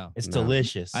 Yeah. No, It's No.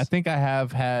 delicious. I think I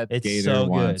have had It's gator so good.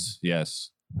 once.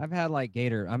 Yes. I've had like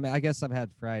gator. I mean, I guess I've had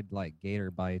fried like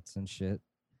gator bites and shit.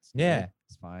 It's good. Yeah.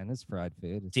 it's fine. It's fried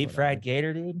food. It's deep fried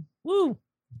gator, dude. Woo!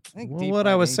 I think Well, deep what I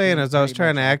fried was saying anything is I was pretty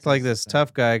trying to much act like tastes the this same.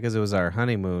 tough guy because it was our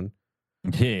honeymoon,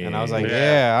 Yeah. and I was like,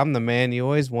 Yeah. "Yeah, I'm the man you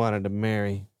always wanted to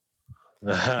marry."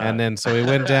 And then so we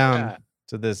went down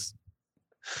to this.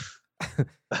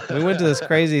 We went to this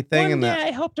crazy thing, and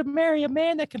I hope to marry a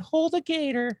man that can hold a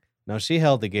gator. no, she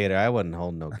held the gator. I wasn't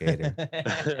holding no gator. I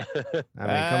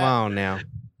mean, come on now.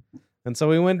 And so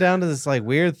we went down to this like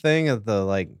weird thing at the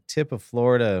like tip of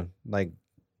Florida, like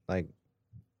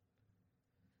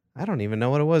I don't even know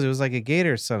what it was. It was like a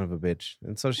gator, son of a bitch.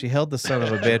 And so she held the son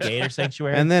of a bitch, Gator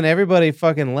sanctuary. and then everybody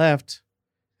fucking left,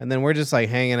 and then we're just like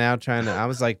hanging out trying to. I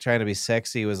was like trying to be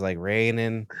sexy. It was like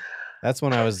raining. That's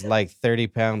when I was like 30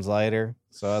 pounds lighter.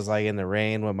 So I was like in the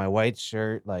rain with my white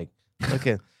shirt, like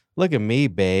look at me,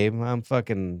 babe. I'm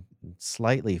fucking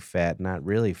slightly fat, not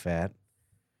really fat.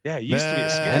 Yeah, it used to be a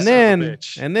skinny And son of a then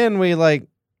bitch. and then we like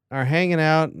are hanging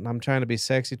out, and I'm trying to be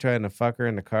sexy, trying to fuck her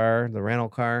in the car, the rental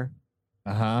car,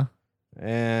 Uh-huh.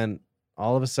 and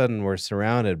all of a sudden we're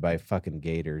surrounded by fucking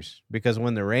gators because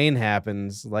when the rain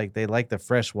happens, like they like the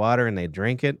fresh water and they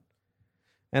drink it.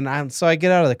 And so I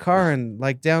get out of the car and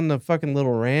like down the fucking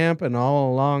little ramp and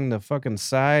all along the fucking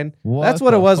side. That's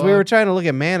what it the was. We were fuck? trying to look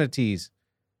at manatees,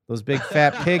 those big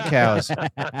fat pig cows.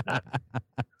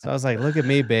 So I was like, look at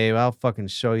me, babe. I'll fucking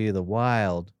show you the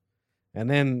wild. And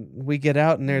then we get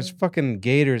out and there's fucking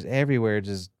gators everywhere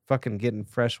just fucking getting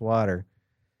fresh water.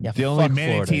 Yeah, The only fuck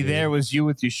manatee Florida, there dude. was you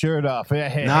with your shirt off. No,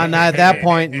 not at that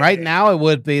point. Right now it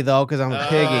would be, though, because I'm a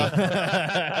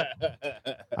piggy.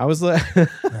 I was like,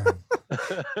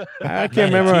 I can't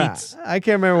remember. Manatees. I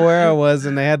can't remember where I was,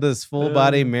 and they had this full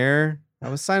body mirror. I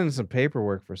was signing some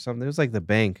paperwork for something. It was like the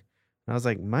bank. And I was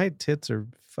like, my tits are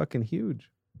fucking huge.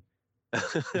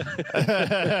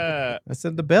 I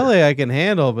said the belly I can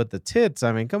handle, but the tits,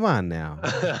 I mean, come on now.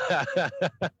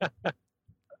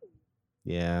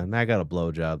 Yeah, and I got a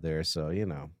blowjob there, so you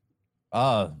know.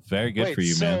 Oh, very good Wait, for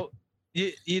you, man. so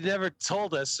you never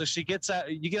told us. So she gets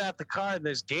out. You get out the car and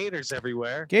there's gators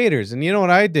everywhere. Gators, and you know what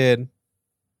I did?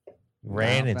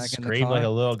 Ran and Back in the screamed like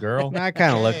car. a little girl. I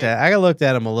kind of looked at. I looked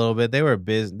at them a little bit. They were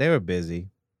busy. They were busy.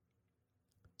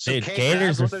 So Dude, Kay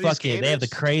gators are grabbed one of these fucking. They have the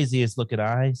gators? craziest looking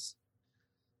eyes.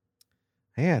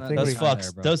 Yeah, I No, think Those we, fun fucks.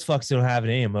 there, bro. Those fucks don't have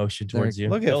any emotion They're- towards you.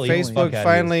 look at They'll eat the fuck Facebook out of you.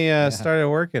 finally Yeah. started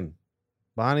working.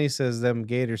 Bonnie says them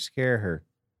gators scare her.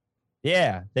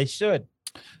 Yeah, they should.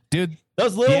 Dude,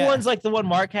 Those little Yeah. ones, like the one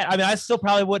Mark had. I mean, I still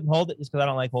probably wouldn't hold it just because I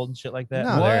don't like holding shit like that.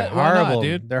 No, What? they're Why not, horrible,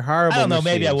 dude? They're horrible. I don't know.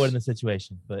 Maybe I machines. would in the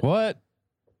situation, but what?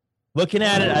 looking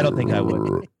at it, I don't think I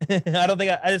would. I don't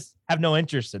think I just have no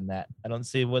interest in that. I don't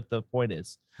see what the point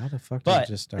is. How the fuck did But- it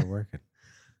just start working?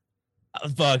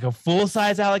 Fuck a full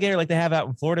size alligator like they have out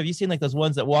in Florida. Have you seen like those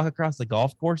ones that walk across the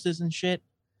golf courses and shit?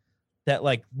 That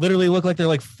like literally look like they're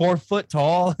like 4 foot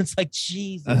tall. It's like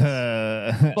Jesus,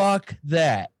 fuck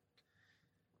that.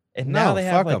 And now No, they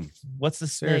have fuck like 'em. what's the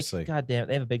snake? Seriously. God damn,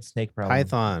 they have a big snake problem.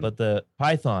 Python. But the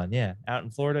python, yeah, out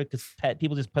in Florida because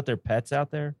people just put their pets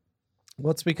out there.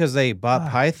 Well, it's because they bought Ah.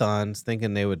 pythons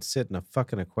thinking they would sit in a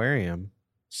fucking aquarium.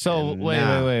 So And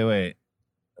wait.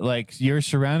 Like you're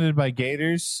surrounded by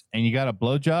gators and you got a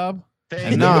blowjob?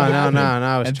 They- No, I was And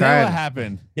then trying. what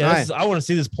happened? Yeah, I want to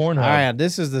see this Pornhub. All right,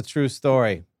 this is the true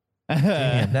story.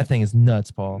 Damn, that thing is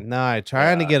nuts, Paul. No, I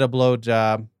trying to get a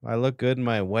blowjob. I look good in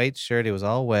my white shirt. It was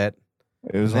all wet.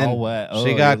 It was Then all wet. Oh, she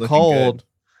you're got looking cold.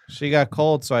 She got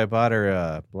cold, so I bought her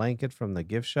a blanket from the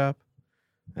gift shop,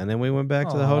 and then we went back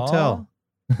to the hotel.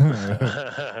 good.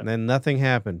 And then nothing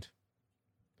happened.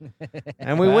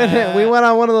 And we went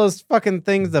on one of those fucking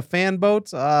things, the fan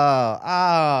boats.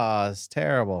 It's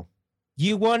terrible.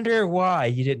 You wonder why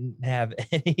you didn't have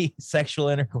any sexual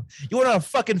intercourse. You went on a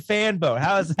fucking fan boat.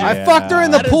 How is that? I fucked her in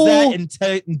the How does pool.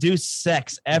 that induce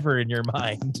sex ever in your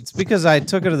mind? It's because I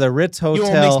took her to the Ritz You want to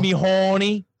Hotel. make me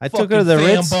horny? I took her to Fucking the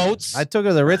fan Ritz. boats. I took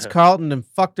her to the Ritz Carlton and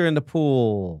fucked her in the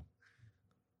pool.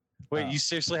 Wait, you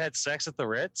seriously had sex at the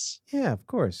Ritz? Yeah, of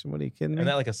course. What are you kidding me? Isn't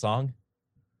that like a song?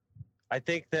 I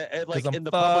think that like 'Cause I'm in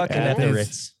the public fucking Yeah, at the it pool, is.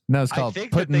 Ritz. No, it's I called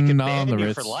think that they putting could on ban the you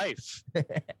Ritz. for life.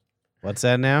 What's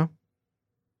that now?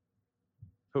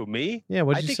 Who, me? Yeah,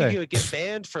 what'd I you think say? you would get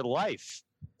banned for life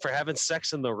for having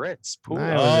sex in the Ritz pool.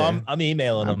 Nice. Oh, was I'm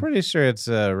emailing I'm them. pretty sure it's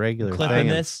a regular Clipping thing.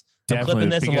 this. I'm Definitely, clipping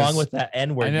this along because with that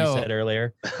N word I you know- said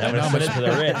earlier. I I'm know gonna how send it to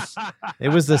the Ritz. It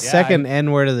was the Yeah, second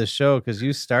N word of the show because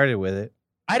you started with it.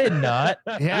 I did not.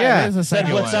 Yeah. it is a Said,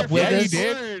 second "What's one. up with Yeah, you this?"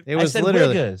 did. It I was said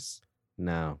literally Wiggas.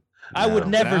 no. I would no.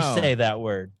 never No. say that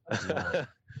word.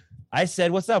 I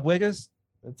said, "What's up, Wiggas?"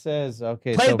 It says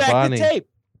okay. Play so back Bonnie, the tape.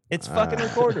 It's fucking Ah.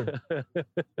 recorded.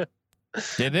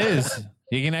 It is.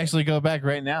 You can actually go back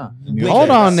right now. and go Hold check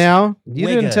it on out. now. You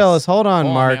didn't tell us. Hold on, Hold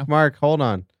on Mark. now. Mark, hold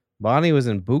on. Bonnie was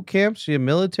in boot camp. She a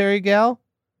military gal.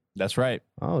 That's right.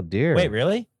 Oh dear. Wait,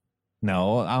 really?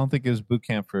 No, I don't think it was boot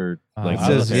camp for Oh, like It I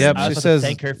was says about to- yep. I was She about to says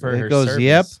thank her for it her goes service.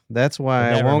 yep. That's why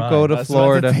I Never won't go mind. to I was about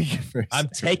Florida. take it first. I'm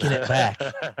taking it back.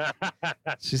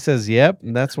 She says yep.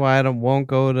 And that's why I won't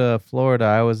go to Florida.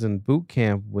 I was in boot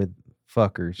camp with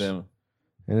fuckers. Them.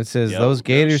 And it says Yep. those No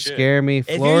gators shit. scare me. If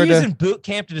you're Florida. using boot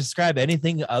camp to describe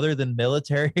anything other than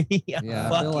military, Yeah, I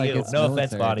fuck feel like you. it's No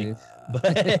offense, body. dude.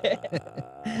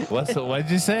 But What'd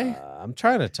you say? I'm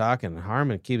trying to talk, and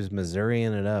Harmon keeps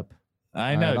Missouriing it up.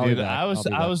 I All know, right, I'll be dude. back. I was I'll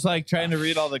be I back. was like trying to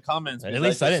read all the comments. at because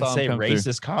least I just didn't saw say 'em come through.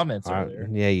 racist comments earlier.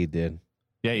 Yeah, you did.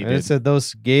 Yeah, you And it did. said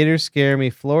those gators scare me.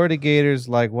 Florida gators,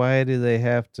 like, why do they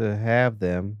have to have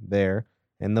them there?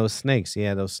 And those snakes,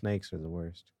 yeah, those snakes are the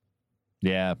worst.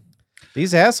 Yeah.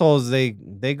 These assholes, they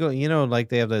go, you know, like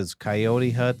they have those coyote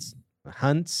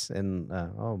hunts, and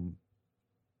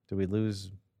did we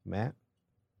lose Matt?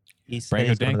 He said Branko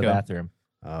he's going to the Danko. bathroom.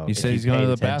 Oh, He okay. said you he's going to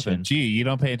paid the bathroom. attention. Gee, you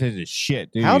don't pay attention to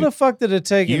shit, dude. How the fuck did it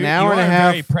take you, an hour and a you are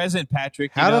half? very present,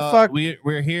 Patrick. You How the know, fuck-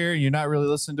 we're here? You're not really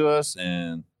listening to us,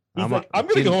 and He's I'm like, on- I'm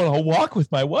gonna dude, go on a walk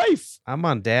with my wife. I'm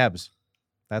on dabs.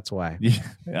 That's why.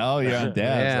 Oh, you're on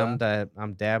dabs. Yeah,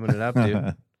 I'm dabbing it up,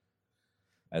 dude.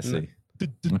 I see.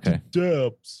 Okay.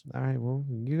 Dubs. All right, well,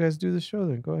 you guys do the show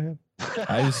then. Go ahead.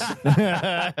 I just Go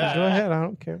ahead. I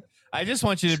don't care. I just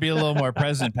want you to be a little more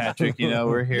present, Patrick. You know,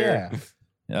 we're here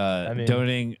I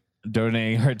mean-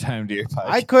 donating our time to your podcast.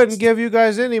 I couldn't give you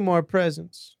guys any more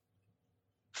presents.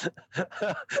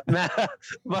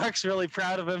 Mark's really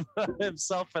proud of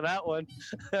himself for that one.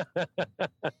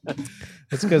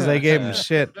 It's because they gave him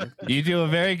shit. You do a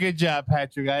very good job,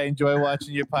 Patrick. I enjoy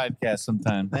watching your podcast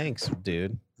sometimes. Thanks,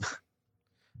 dude.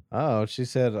 Oh, she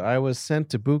said I was sent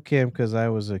to boot camp because I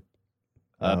was a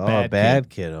bad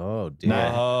kid. Oh dear.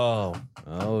 No.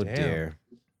 Oh Damn. dear.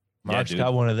 Mark's dude.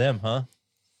 got one of them, huh?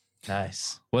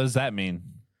 Nice. What does that mean?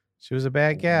 She was a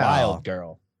bad gal. Wild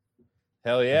girl.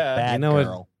 Hell yeah. Bad You know what?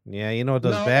 girl. Yeah, you know what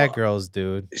those No. bad girls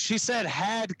do. She said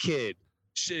had kid.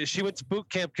 She went to boot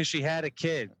camp because she had a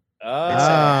kid. It Oh, said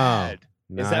Oh. had.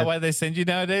 No, is that why they send you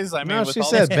nowadays? I mean, no, with she all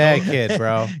said this- bad kid,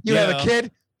 bro. You Yeah. have a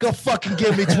kid? Go fucking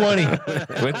give me 20.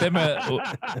 with them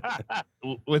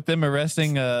with them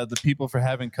arresting the people for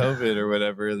having COVID or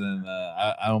whatever, then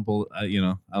I don't I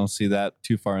don't see that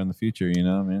too far in the future. You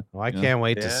know, man. Well, I Yeah. can't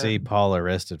wait to Yeah. see Paul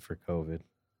arrested for COVID.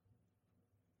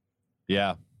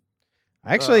 Yeah.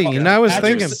 Actually, Oh, you know, I was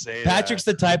Patrick's- thinking. Say Patrick's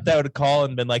the type that would call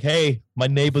and been like, hey, my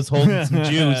neighbor's holding some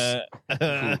Jews.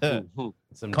 that.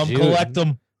 Some Come Jew- collect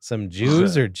them. Some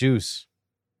Jews or juice?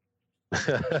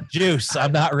 Juice.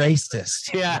 I'm not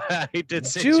racist. Yeah, he did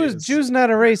say Jews not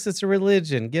a race, it's a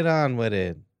religion. Get on with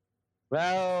it.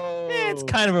 Well, It's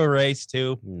kind of a race,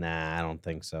 too. Nah, I don't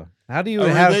think so. How do you A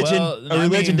have religion, Well, a I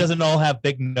religion mean- doesn't all have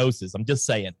big noses. I'm just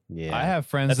saying. Yeah. I have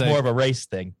friends That's that, more of a race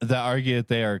thing. that argue that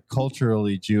they are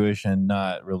culturally Jewish and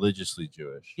not religiously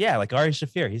Jewish. Yeah, like Ari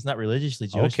Shafir. He's not religiously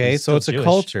Jewish. but Okay, he's so still it's a Jewish.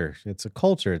 culture. It's a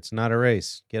culture. It's not a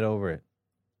race. Get over it.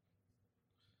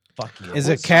 Fuck you. Is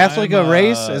Well, it Catholic I'm, a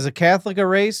race? Is a Catholic a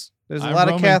race? There's a I'm lot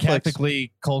of Roman Catholics.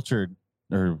 Catholically cultured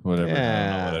or whatever. I don't know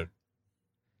Yeah. what it-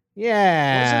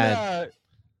 Yeah.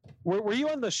 were you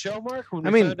on the show, Mark? when I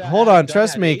we mean, found out hold Adam on. Dunn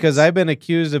Trust had me, because AIDS? I've been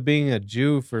accused of being a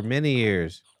Jew for many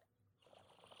years.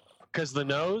 'Cause the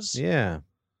nose. Yeah.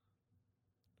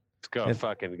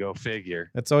 Go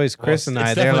figure. That's always Chris Well, and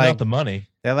it's I. They're definitely like, not the money.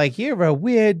 they're like, you're a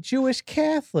weird Jewish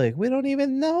Catholic. We don't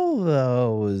even know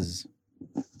those.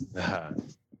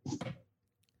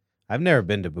 I've never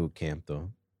been to boot camp though.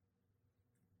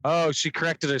 Oh, she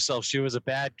corrected herself. She was a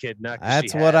bad kid, not 'cause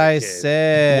That's she what had a I kid.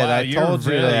 said. Wow, I you're told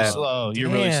you really that. slow. You're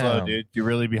really slow, Damn. dude. You're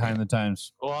really behind the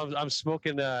times. Well, I'm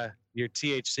smoking your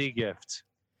THC gift.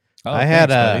 Oh, I had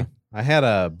thanks, I had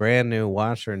a brand new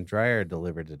washer and dryer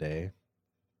delivered today.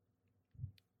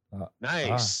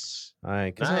 Nice.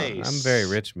 Because I'm very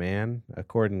Nice. rich, man.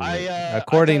 According to I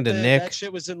according thought to that Nick. that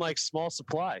shit was in like small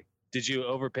supply. Did you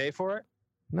overpay for it?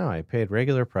 No, I paid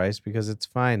regular price because it's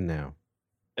fine now.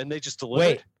 And they just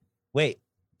delivered. Wait.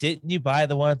 Didn't you buy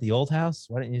the one at the old house?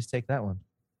 Why didn't you just take that one?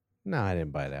 No, I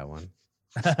didn't buy that one.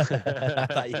 I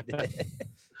thought you did.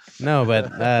 No,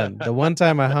 but the one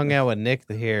time I hung out with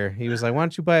Nick here, he was like, "Why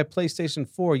don't you buy a PlayStation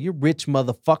 4? You rich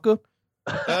motherfucker."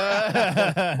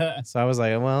 buddy. So I was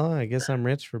like, "Well, I guess I'm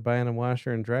rich for buying a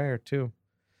washer and dryer too."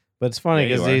 But it's funny Yeah,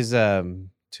 you because are. these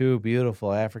two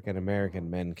beautiful African American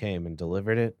men came and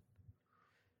delivered it,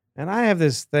 and I have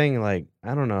this thing like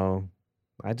I don't know,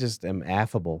 I just am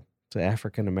affable to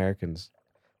African Americans.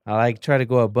 I like try to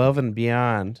go above and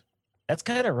beyond. That's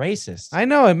kind of racist. I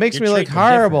know it makes You're me look treating them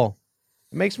different. horrible.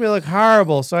 It makes me look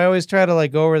horrible. So I always try to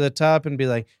like go over the top and be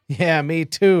like, "Yeah, me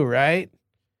too, right?"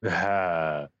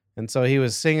 And so he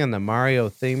was singing the Mario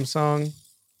theme song,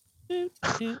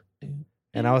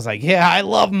 and I was like, "Yeah, I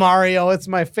love Mario. It's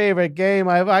my favorite game.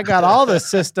 I got all the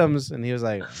systems." And he was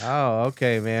like, "Oh,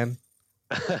 okay, man."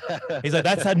 He's like,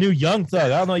 that's that new Young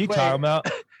Thug. I don't know what you're Wait. talking about.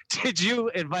 Did you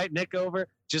invite Nick over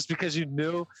just because you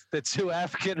knew that two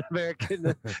African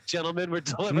American gentlemen were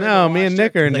delivering? No, the me and washer?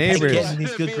 Nick are Like, hey, neighbors. getting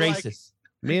these good Be like- graces.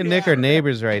 Me and Nick Yeah. are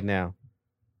neighbors right now.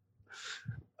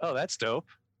 Oh, that's dope.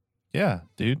 Yeah,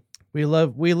 dude. We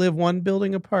live one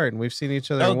building apart, and we've seen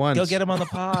each other once. Go get him on the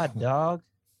pod, dog.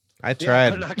 I Yeah, tried.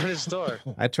 put a knock on his door.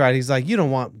 I tried. He's like, "You don't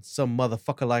want some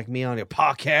motherfucker like me on your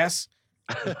podcast."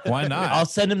 Why not? I'll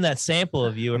send him that sample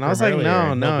of you. And from I was like, earlier,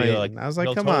 no, and he'll no. be like, I was like,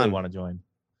 he'll come totally on. want to join.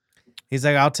 He's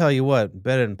like, "I'll tell you what,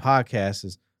 better than podcasts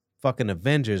is fucking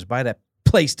Avengers. Buy that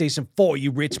PlayStation 4,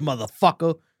 you rich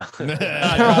motherfucker."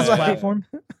 I was like- Platform.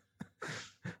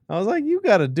 I was like, "You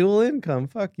got a dual income.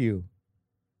 Fuck you.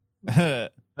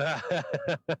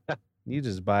 You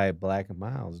just buy Black and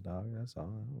Miles, dog. That's all.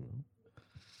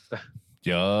 I don't know."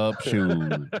 Yup,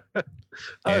 shoot. Oh,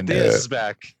 And, Diaz is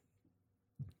back.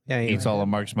 Yeah, he eats all of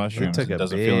Mark's he mushrooms took and a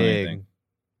doesn't feel anything. big.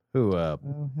 Who?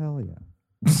 Oh hell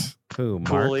yeah! Who? Mark?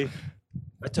 Cooley.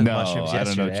 I took No, mushrooms I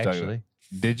don't know yesterday. what you're talking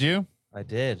Actually, Did you? I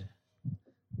did. It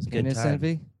was a good Penis time.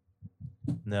 envy.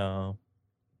 No,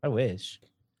 I wish.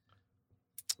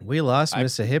 We lost I-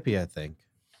 Miss a Hippie. I think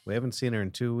we haven't seen her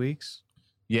in 2 weeks.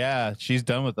 Yeah, she's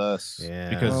done with us. Yeah.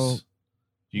 Because Well,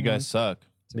 you guys suck. Took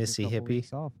a Missy couple hippie.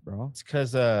 weeks off, bro. It's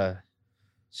because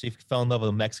she fell in love with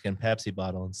a Mexican Pepsi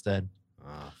bottle instead.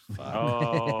 Oh fuck!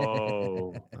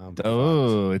 Oh. I'm fucked.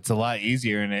 Oh, it's a lot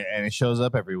easier and it shows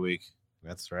up every week.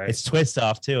 That's right. It's twist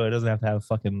off too. It doesn't have to have a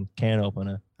fucking can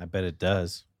opener. I bet it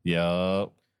does.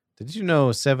 Yup. Did you know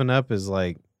 7-Up is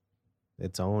like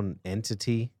its own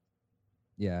entity?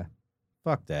 Yeah.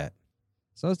 Fuck that.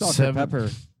 So is Dr. Seven-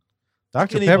 Pepper.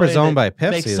 Dr. Anybody Pepper's owned by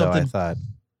that makes Pepsi, though, I something- thought.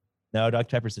 No, Dr.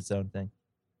 Pepper's its own thing.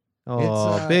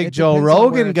 Oh, Big it Joe depends on where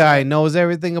Rogan it's guy at. knows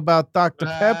everything about Dr.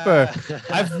 Pepper.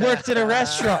 I've worked in a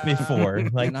restaurant before.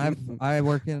 Like And I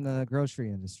work in the grocery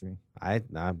industry.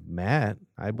 I'm Matt.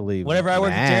 I believe. whenever I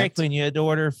worked at Dairy Matt. Queen, you had to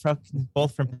order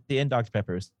both from the and Dr.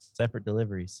 Pepper's separate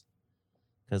deliveries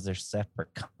because they're separate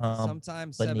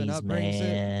Sometimes companies, 7-Up brings it.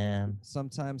 man.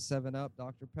 Sometimes 7-Up,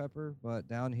 Dr. Pepper. But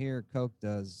down here, Coke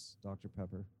does Dr.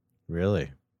 Pepper.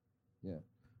 Really? Yeah.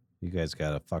 You guys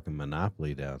got a fucking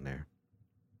monopoly down there.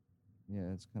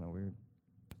 Yeah, it's kind of weird.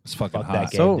 It's fucking Fuck hot.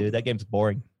 that game, So- dude. That game's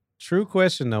boring. True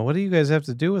question, though. What do you guys have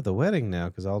to do with the wedding now?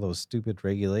 Because all those stupid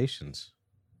regulations.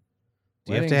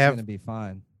 Do you have Wedding's to have? gonna be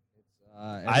fine.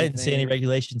 It's, I didn't see any everything-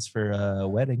 regulations for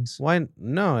weddings. Why?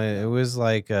 No, it was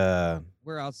like.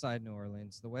 We're outside New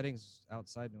Orleans. The wedding's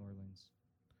outside New Orleans.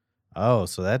 Oh,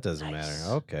 so that doesn't Nice.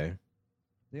 matter. Okay.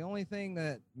 The only thing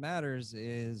that matters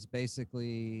is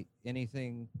basically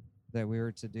anything that we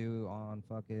were to do on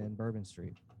fucking Bourbon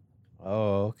Street.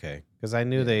 Oh, okay. Because I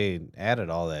knew Yeah. they added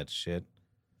all that shit.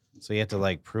 So you have to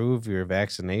like prove your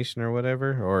vaccination or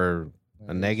whatever, or Uh,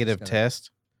 a it's negative just gotta-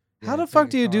 test. How yeah, the take fuck a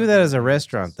do you do card that and as a do it.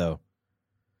 restaurant, though?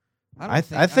 I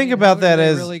think mean, about how are that they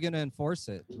as- really going to enforce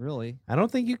it. Really, I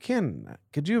don't think you can.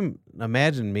 Could you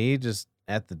imagine me just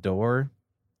at the door?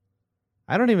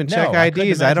 I don't even check No, I couldn't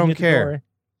IDs. I imagine don't you at the care. door.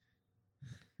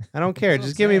 I don't care. That's what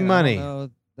Just I'm give me saying. I don't money. know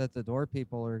that the door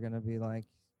people are going to be like,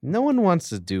 No one wants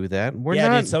to do that. We're Yeah,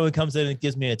 not. dude. Someone comes in and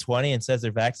gives me a 20 and says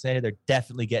they're vaccinated. They're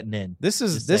definitely getting in. This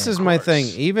is Just this saying. is Of my thing.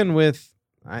 course. Even with,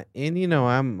 and you know,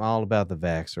 I'm all about the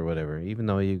vax or whatever. Even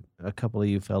though a couple of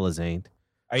you fellas ain't.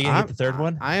 Are you gonna get the third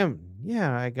one? I am.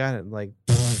 Yeah, I got it. Like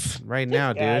right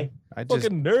now, guy. dude. I just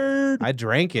Fucking nerd. I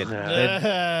drank it.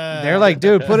 Yeah. They're like,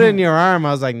 dude, put it in your arm.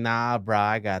 I was like, nah, bro,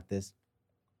 I got this.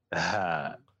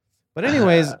 Ah. But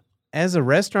anyways, as a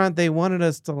restaurant, they wanted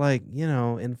us to like, you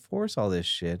know, enforce all this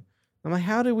shit. I'm like,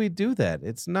 how do we do that?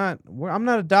 It's not. I'm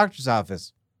not a doctor's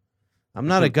office. I'm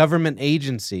not a government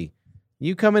agency.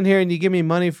 You come in here and you give me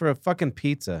money for a fucking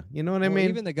pizza. You know what I well, mean?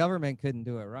 even the government couldn't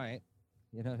do it right.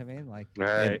 You know what I mean? Like,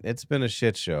 Right. It's been a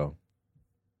shit show.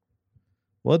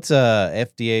 What's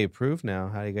FDA approved now?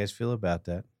 How do you guys feel about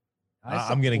that?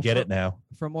 I'm gonna get it now.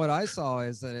 From what I saw,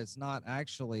 is that it's not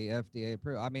actually FDA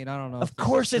approved. I mean, I don't know. if Of this is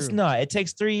course, it's true. not. It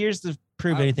takes 3 years to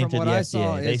prove anything from to the what I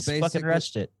saw, FDA. They is fucking basically-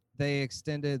 rushed it. They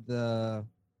extended the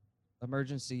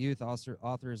emergency use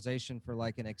authorization for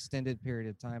like an extended period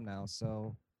of time now.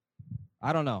 So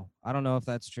I don't know. I don't know if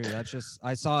that's true. That's just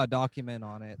I saw a document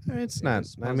on it. It's It not.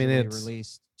 was I mean, supposedly it's.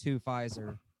 released to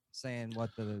Pfizer saying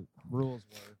what the rules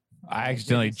were. I It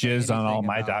accidentally didn't say jizzed on all anything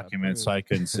my about documents, so approved. I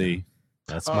couldn't see.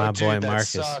 That's Oh, my dude, boy that Marcus.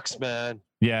 sucks, man.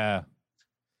 Yeah.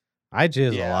 I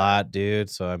jizz a Yeah. lot, dude.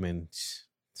 So I mean,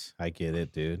 I get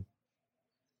it, dude.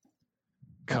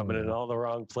 Coming in all the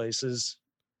wrong places.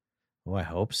 Oh, I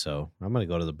hope so. I'm gonna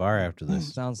go to the bar after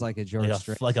this. Sounds like a George Like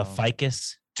Strait like a song.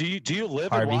 ficus. Do you live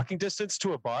Harvey? in walking distance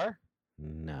to a bar?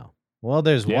 No. Well,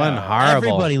 there's one Yeah. horrible.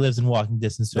 Everybody lives in walking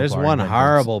distance. To a There's bar in one Redlands.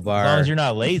 horrible As long bar. as you're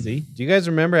not lazy. Do you guys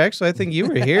remember? Actually, I think you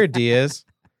were here, Diaz.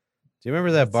 Do you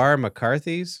remember that bar,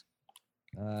 McCarthy's,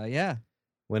 Yeah.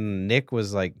 when Nick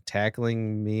was like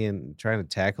tackling me and trying to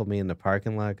tackle me in the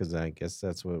parking lot? Because I guess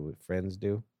that's what friends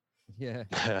do. Yeah.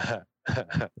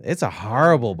 It's a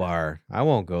horrible bar. I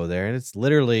won't go there, and it's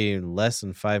literally less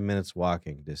than 5 minutes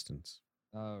walking distance.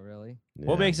 Oh, really?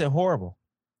 What Yeah. makes it horrible?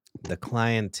 the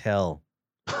clientele?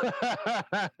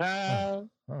 Uh-huh.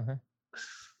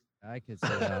 I could see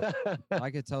that. I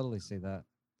could totally see that.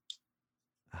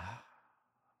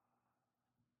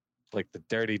 Like the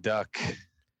dirty duck.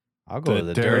 I'll go to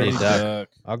the Dirty Duck.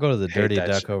 I'll go to the Hate Dirty that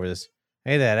Duck shit. over this.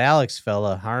 Hey, that Alex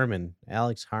fella, Harmon.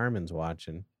 Alex Harmon's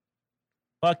watching.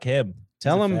 Fuck him.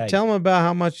 Tell He's a him, fag. tell him about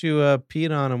how much you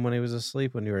peed on him when he was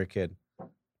asleep when you were a kid.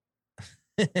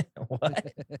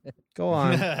 What? Go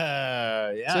on.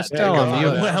 Yeah. Just there tell you him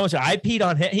go. you. How much I peed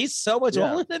on him? He's so much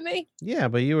Yeah. older than me. Yeah,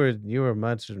 but you were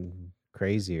much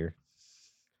crazier.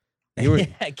 You were Yeah,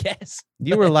 I guess.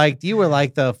 you were like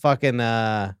the fucking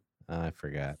I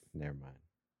forgot. Never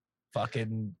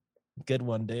Fucking good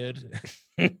one, dude.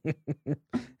 mind.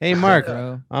 Hey Mark,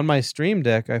 Bro. on my stream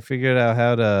deck I figured out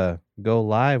how to go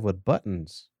live with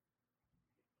buttons.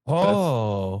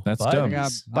 Oh, that's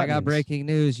buttons. dumb. I got Buttons. breaking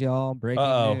news, y'all. Breaking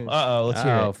news. Let's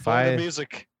hear Oh, it. Play the five.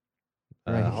 music.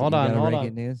 Hold You on, gotta hold breaking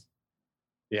on. news.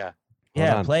 Yeah.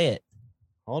 Yeah, on. play it.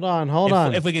 Hold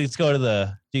on. If we could just go to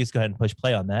the, you just go ahead and push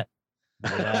play on that.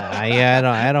 Yeah,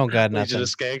 I don't got Legion nothing. of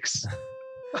Skanks.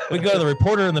 We can go to the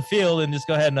reporter in the field and just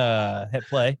go ahead and hit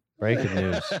play. Breaking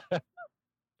news.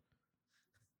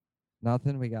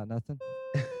 Nothing. We got nothing.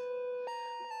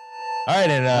 All right,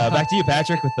 and back to you,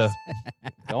 Patrick, with the.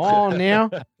 Go on now.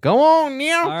 Go on All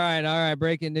now. right.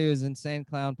 Breaking news. Insane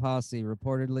Clown Posse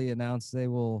reportedly announced they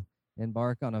will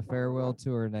embark on a farewell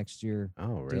tour next year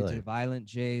Oh, due really? to Violent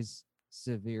J's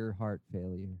severe heart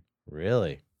failure.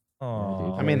 Really?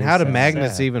 Oh, I mean, Very how do sad.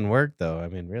 magnets even work though? I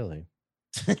mean, really?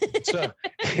 So,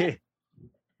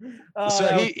 Oh,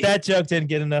 So that joke didn't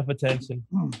get enough attention.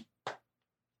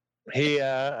 he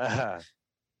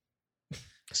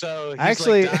so he's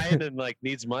Actually- like dying and like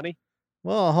needs money.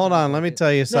 Well, hold on. Let me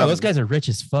tell you No, something. those guys are rich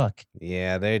as fuck.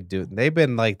 Yeah, they've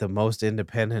been like the most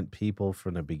independent people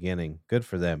from the beginning. Good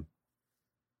for them.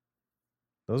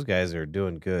 Those guys are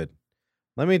doing good.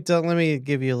 Let me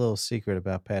give you a little secret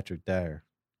about Patrick Dyer.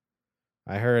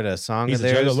 I heard a song He's of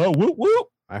a theirs. juggalo. Whoop whoop.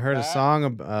 I heard a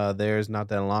song of theirs not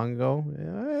that long ago.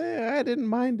 I didn't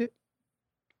mind it.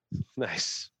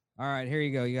 Nice. All right, here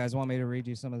you go. You guys want me to read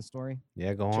you some of the story?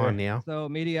 Yeah, go Sure. on now. So,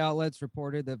 media outlets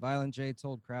reported that Violent J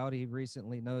told Crowd he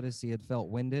recently noticed he had felt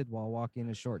winded while walking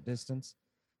a short distance.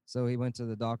 So, he went to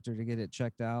the doctor to get it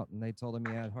checked out, and they told him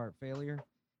he had heart failure.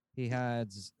 He had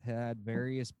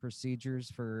various procedures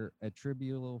for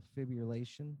atrial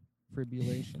fibrillation,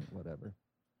 whatever.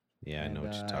 Yeah, I know And,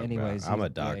 what you're talking anyways, about. I'm a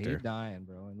he's- yeah, doctor. he's dying,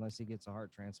 bro, unless he gets a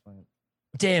heart transplant.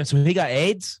 Damn, so he got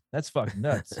AIDS? That's fucking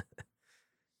nuts.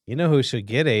 You know who should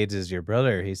get AIDS is your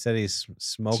brother. He said he's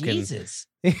smoking. Jesus.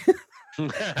 What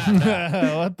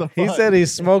the fuck? He said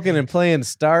he's smoking and playing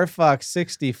Star Fox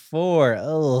 64.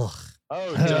 Ugh.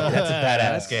 Oh, That's a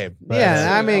badass game.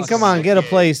 Yeah, I mean, come on, get a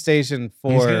PlayStation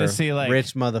He's gonna 4, see, like,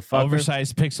 rich motherfucker.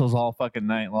 Oversized pixels all fucking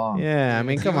night long. Yeah, I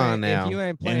mean, If come you on ain't- now. If you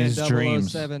ain't In playing his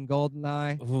dreams. 007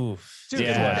 GoldenEye, Oof. dude,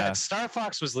 Yeah. that Star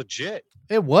Fox was legit.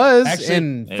 It was Actually,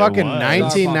 in it fucking was.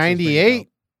 1998.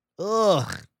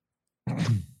 Ugh. I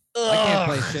can't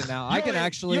play shit now. I You can only-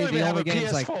 actually you only the have only a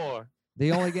games like PS4.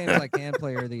 the only games I can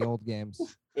play are the old games.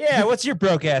 Yeah, what's your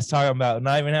broke ass talking about?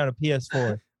 Not even having a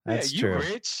PS4. That's yeah, true.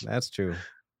 You rich? That's true.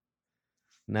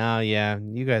 No, yeah,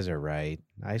 you guys are right.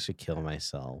 I should kill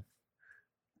myself.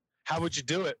 How would you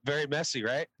do it? Very messy,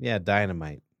 right? Yeah,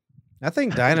 dynamite. I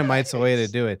think dynamite's the way to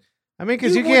do it. I mean,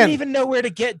 because You you wouldn't can't. even know where to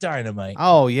get dynamite.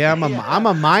 Oh yeah, I'm a Yeah.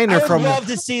 miner I would from. love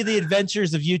to see the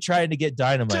adventures of you trying to get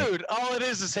dynamite. Dude, all it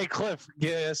is hey, Cliff,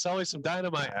 yeah, sell me some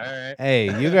dynamite. All right.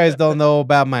 Hey, you guys don't know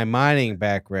about my mining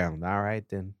background. All right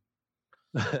then.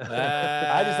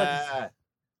 I just like to,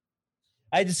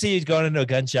 I just see you going into a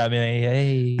gun shop and like,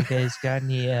 hey, you guys got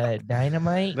any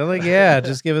dynamite? They're like, yeah,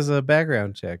 just give us a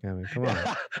background check. I mean, come on.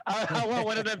 I want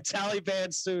one of them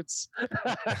Taliban suits.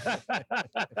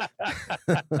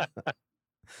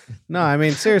 No, I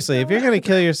mean seriously, if you're gonna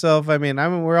kill yourself, I mean,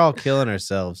 we're all killing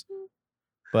ourselves.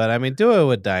 But I mean, do it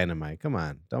with dynamite. Come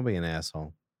on, don't be an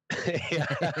asshole.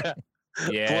 Yeah.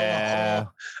 Yeah.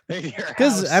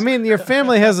 Because I mean, your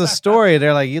family has a story.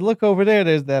 They're like, you look over there.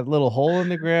 There's that little hole in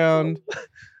the ground.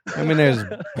 I mean, there's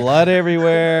blood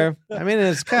everywhere. I mean,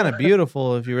 it's kind of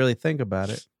beautiful if you really think about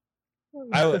it.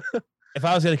 I would, if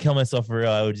I was gonna kill myself for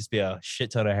real, I would just be a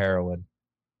shit ton of heroin.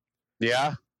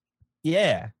 Yeah.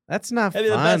 Yeah, That's not that'd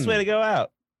be fun. the best way to go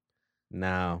out.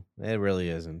 No, it really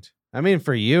isn't. I mean,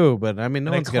 for you, but I mean, no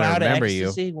And a one's gonna cloud of remember you.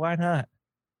 ecstasy, why not?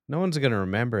 No one's gonna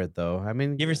remember it though. I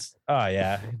mean, Give her. Oh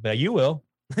yeah, but you will.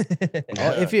 well,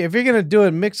 if you're gonna do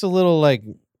it, mix a little like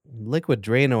liquid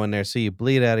Drano in there so you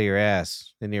bleed out of your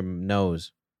ass and your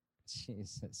nose.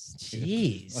 Jesus.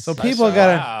 Jeez. So I people saw-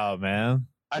 gotta. Wow, man.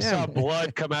 I Yeah. saw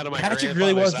blood come out of my Patrick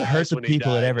really wants to hurt grandfather's the eyes when he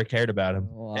people that died. ever cared about him.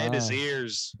 And his Wow.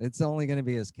 ears. It's only going to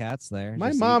be his cats there. My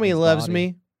just mommy eating his loves body,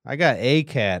 me. I got a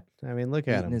cat. I mean, look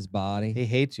at Eating him. his body. He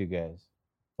hates you guys.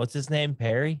 What's his name?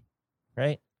 Perry,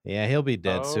 right? Yeah, he'll be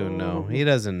dead soon. No, he Oh.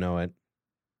 doesn't know it.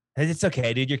 It's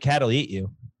okay, dude. Your cat will eat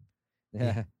you.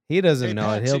 Yeah. He doesn't Hey, know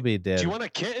Pat, it. He'll do- be Do dead. you want a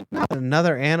kitten? Not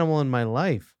another animal in my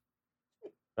life.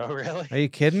 Oh, really? Are you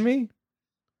kidding me?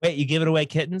 Wait, you giving away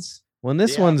kittens? When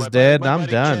this Yeah, one's my dead, buddy I'm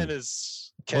Ken done.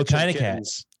 is What catching kind of cat?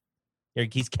 kittens.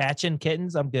 He's catching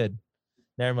kittens. I'm good.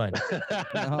 Never mind.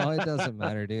 No, it doesn't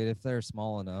matter, dude. If they're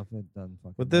small enough, it doesn't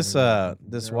fucking With this matter.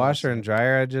 this They're all washer and sick.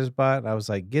 dryer I just bought, I was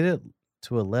like, get it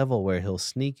to a level where he'll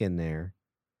sneak in there,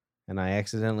 and I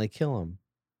accidentally kill him.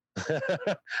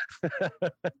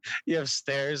 You have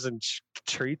stairs and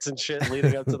treats and shit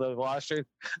leading up to the washer.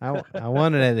 I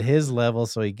want it at his level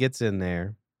so he gets in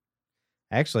there.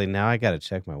 Actually, now I got to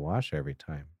check my washer every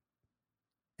time.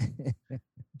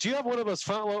 Do you have one of those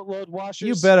front load washers?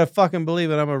 You better fucking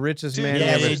believe it. I'm a richest Dude, man Yeah,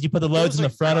 ever. dude, you put the loads in the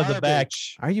Those are front or the back.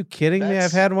 garbage. Are you kidding me? I've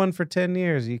That's- had one for 10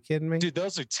 years. Are you kidding me? Dude,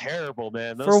 those are terrible,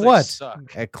 man. Those For things what?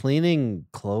 Suck. At cleaning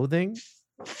clothing?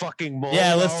 Fucking mold.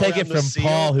 Yeah, let's all take around it the from seal.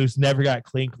 Paul, who's never got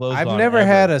clean clothes. I've on never ever.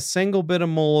 had a single bit of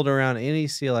mold around any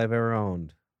seal I've ever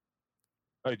owned.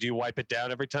 Oh, do you wipe it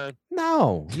down every time?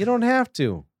 No, you don't have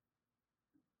to.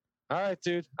 All right,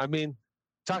 dude. I mean,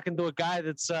 talking to a guy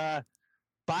that's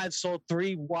sold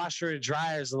 3 washer and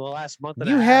dryers in the last month and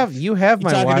You a have half. you have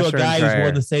You're my talking washer to a guy and who's dryer.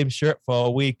 worn the same shirt for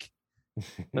a week.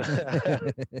 No,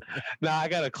 I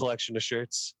got a collection of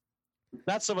shirts.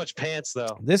 Not so much pants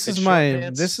though. This It's is short my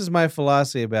pants. this is my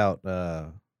philosophy about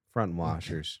front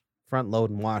washers, front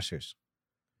loading washers.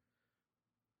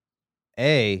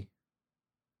 They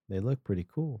look pretty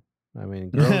cool. I mean,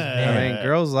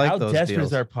 girls like How those desperate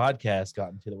deals. has our podcast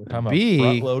gotten to that we're talking B- about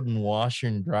front loading washer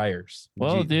and dryers?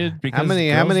 Well, Gee, dude, because many-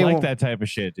 girls how many like wa- that type of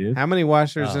shit, dude. How many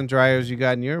washers Oh. and dryers you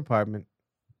got in your apartment?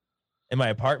 In my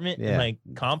apartment, Yeah. in my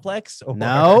complex. Or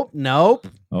Nope.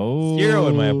 Oh, Zero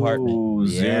in my apartment.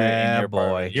 zero in Yeah, your boy.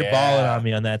 apartment. You're Yeah. balling on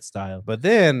me on that style. But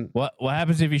then What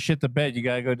happens if you shit the bed? You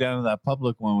gotta go down to that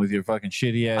public one with your fucking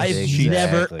shitty ass I've sheets.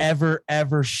 never, Exactly.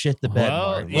 ever shit the bed.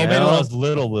 Well, Mark. you Well, maybe know- when I was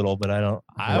little, but I don't.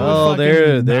 I Well, would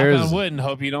fucking there's- knock on wood and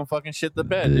hope you don't fucking shit the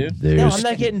bed, dude. No, I'm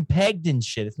not getting pegged and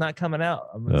shit. It's not coming out.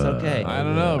 It's okay. I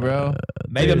don't know, bro.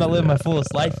 Maybe I'm not living my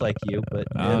fullest life like you, but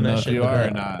I I'm don't not know if shitting you the are or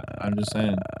bed. not. I'm just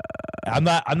saying. I'm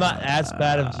not as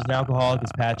bad of an alcoholic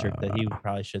as Patrick that he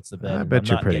probably shits the bed. I and bet I'm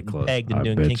you're not pretty getting close. pegged I and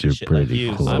doing bet kinky you're shit like pretty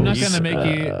you. close. so I'm not you- gonna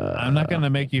make you. I'm not gonna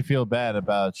make you feel bad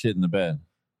about shit in the bed.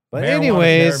 But Marijuana's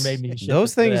anyways, never made me shit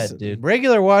those the things, bed, dude.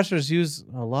 regular washers use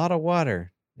a lot of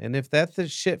water, and if that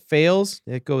shit fails,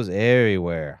 it goes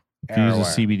everywhere. If you use a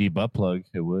Everywhere. CBD butt plug,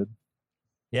 it would.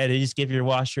 Yeah, dude, just give your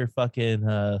washer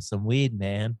fucking some weed,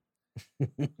 man.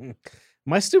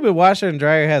 My stupid washer and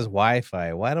dryer has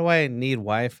Wi-Fi. Why do I need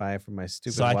Wi-Fi for my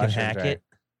stupid So I washer can and hack dryer? it.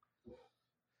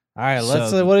 All right,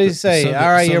 let's. So What do you the- say? so the- All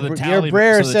right, so your the your Taliban-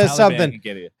 Brer so the says Taliban something. can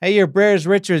get you. Hey, your Brer's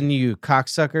richer than you,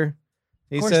 cocksucker.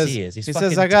 He Of course says. he is. He's He fucking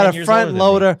says I 10 got a years front older than me.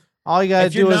 loader. All you gotta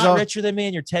If you're do is. not richer than me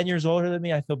and you're 10 years older than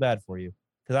me, I feel bad for you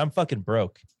because I'm fucking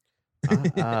broke.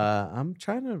 I'm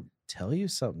trying to tell you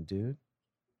something, dude.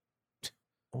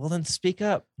 Well, then speak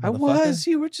up. I was.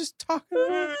 You were just talking.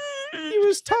 You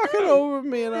was talking over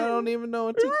me, and I don't even know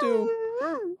what to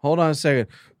do. Hold on a second.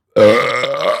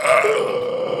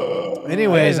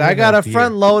 Anyways, I got a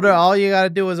front loader. All you gotta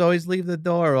do is always leave the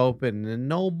door open and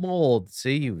no mold.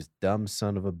 See, you dumb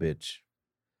son of a bitch.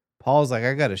 Paul's like,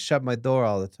 I gotta shut my door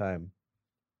all the time.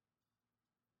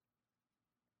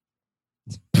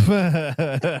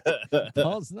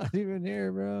 Paul's not even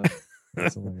here, bro.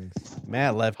 That's hilarious.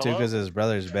 Matt left too Hello? because his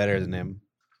brother's better than him.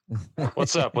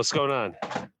 What's up? What's going on?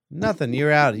 Nothing.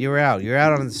 You're out. You're out. You're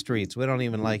out on the streets. We don't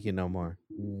even like you no more.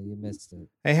 Yeah, you missed it.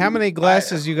 Hey, how many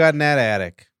glasses you got in that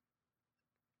attic?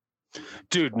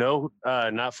 Dude, no,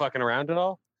 not fucking around at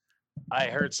all. I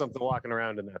heard something walking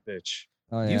around in that bitch.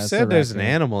 Oh, yeah, You it's a said there's an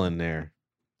raccoon. animal in there.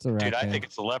 It's a Dude, I raccoon. think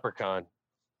it's a leprechaun.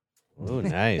 Oh,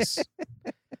 nice.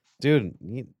 Dude,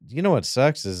 you know what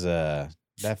sucks is that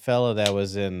fella that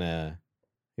was in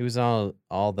he was on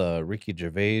all the Ricky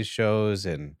Gervais shows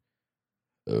and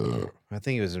I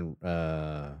think he was in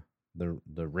the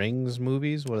Rings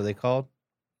movies. What are they called?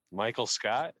 Michael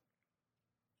Scott?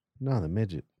 No, the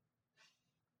midget.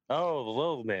 Oh, the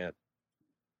little man.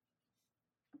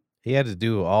 He had to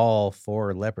do all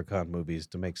 4 Leprechaun movies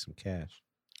to make some cash.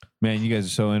 Man, you guys are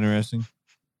so interesting.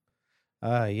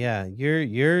 Yeah,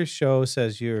 your show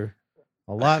says you're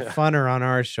a lot funner on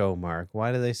our show, Mark.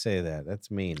 Why do they say that? That's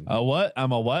mean. A what?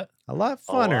 I'm a what? A lot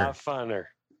A funner. lot funner.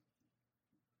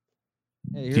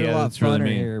 Hey, you're Yeah, a lot that's really funner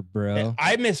mean. here, bro.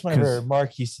 I miss whenever 'Cause-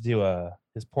 Mark used to do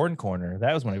his porn corner.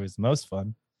 That was when it was the most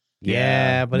fun.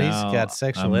 Yeah, but he's no, got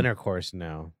sexual I'm- intercourse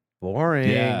now. Boring.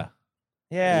 Yeah.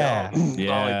 Yeah. No, all he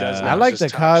does Yeah. now I is like the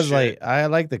just talk shit. cosplay. I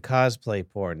like the cosplay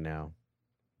porn now.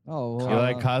 Oh, You well,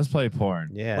 like cosplay porn?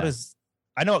 Yeah. What is?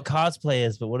 I know what cosplay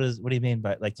is, but what do you mean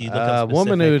by like? Do you look up a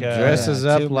woman who specific, dresses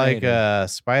Yeah, up Tomb like Raider.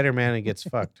 Spider-Man and gets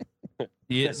fucked.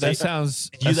 Yeah, So- that sounds.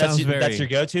 You, That sounds that's very. your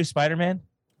go-to, Spider-Man.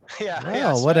 Yeah.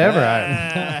 Well, whatever.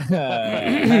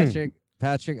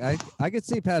 Patrick, I could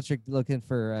see Patrick looking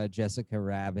for Jessica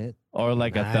Rabbit. Or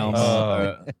like a Nice.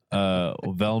 Thelma,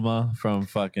 Velma from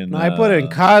fucking. I put it in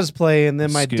cosplay, and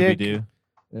then my dick Scooby-Doo.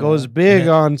 goes big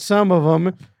on some of them,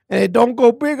 and it don't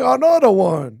go big on other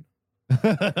one.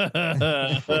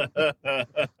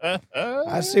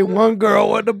 I see one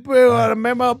girl with a big, I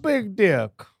remember a big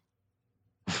dick.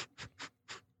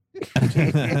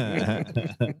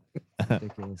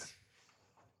 Ridiculous.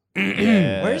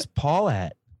 Yeah. Where's Paul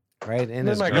at? Right in In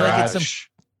his my You're like it's garage.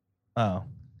 Oh,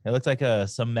 it looks like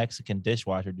some Mexican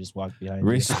dishwasher just walked behind you.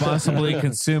 Responsibly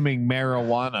consuming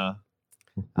marijuana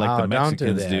like Oh, the don't do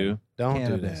Mexicans that. do. Don't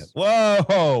Cannabis. do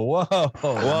Whoa. Well,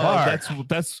 Mark.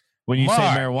 that's when you say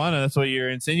Mark. marijuana, that's what you're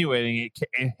insinuating,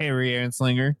 Harry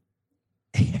Anslinger.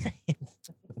 that.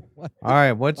 All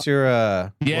right, what's your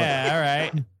Yeah, all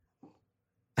right.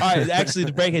 All right, actually,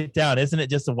 to break it down, isn't it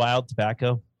just a wild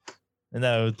tobacco? Isn't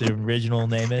that what the original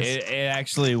name is? It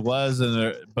actually was,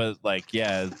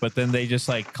 but then they just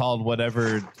like called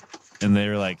whatever, and they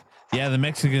were like, yeah, the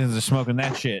Mexicans are smoking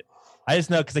that shit. I just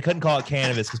know because they couldn't call it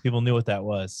cannabis because people knew what that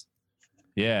was.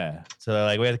 Yeah, So they're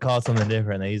like, we had to call it something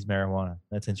different. They used marijuana.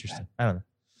 That's interesting. I don't know.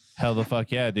 hell the fuck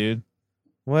yeah, dude.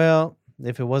 well,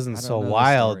 if it wasn't I don't so know the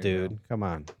wild, story, dude. bro. Come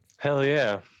on. Hell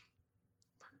yeah.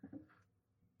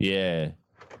 Yeah,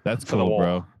 that's For the cool, wall.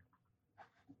 bro.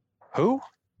 Who?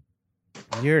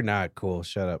 You're not cool.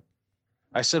 Shut up.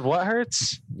 I said what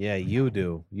hurts? Yeah, you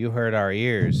do. You hurt our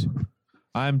ears.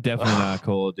 I'm definitely not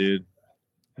cool, dude.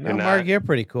 No, You're Mark, not. you're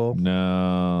pretty cool.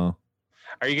 No.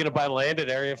 Are you gonna buy land at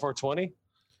Area 420?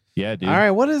 Yeah, dude. All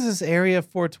right, what is this Area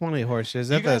 420 horse? Is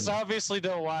You that guys the? obviously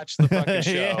don't watch the fucking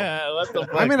show. Yeah, what the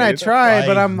fuck, I mean, I dude? tried,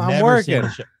 but I'm never seen working. the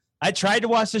show. I tried to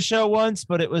watch the show once,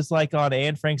 but it was like on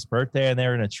Anne Frank's birthday, and they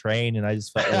were in a train, and I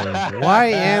just felt really. Why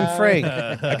Anne Frank?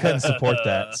 I couldn't support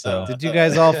that. So Did you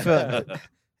guys all fill?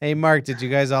 Hey, Mark, did you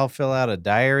guys all fill out a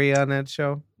diary on that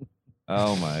show?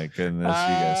 Oh my goodness,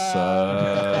 you guys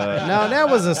suck. No, that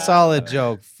was a solid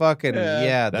joke. Fucking Yeah,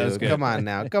 yeah, that was dude. good. Come on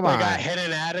now. Come I on. got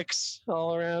hidden attics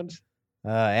all around.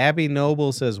 Abby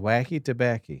Noble says wacky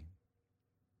tobacco.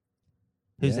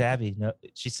 who's Yeah. Abby? No,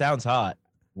 she sounds hot.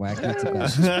 Wacky tobacco.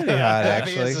 She's pretty hot,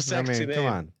 Abby actually. is a I sexy mean, come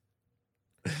name.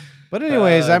 on. But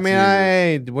anyways, I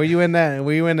mean, Jesus. were you in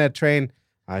that train?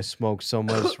 I smoked so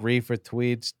much reefer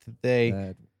tweets today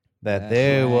that That's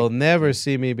they will right. never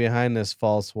see me behind this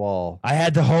false wall. I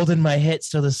had to hold in my hit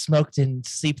so the smoke didn't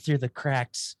seep through the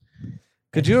cracks.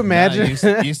 Could you Nah, imagine? you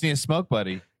just need a smoke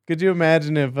buddy. Could you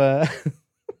imagine if what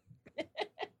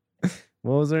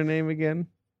was her name again?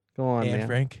 Go on, Anne man.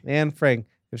 Frank. Anne Frank.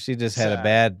 If she just had a Sad.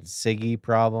 bad Siggy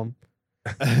problem.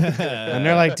 And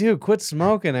they're like, dude, quit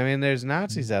smoking. I mean, there's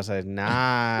Nazis outside.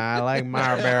 Nah, I like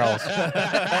Marlboros.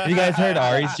 Have you guys heard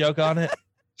Ari's joke on it?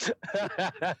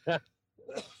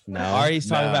 No. Ari's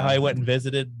talking about how he went and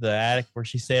visited the attic where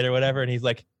she stayed or whatever, and he's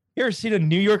like, "You ever seen a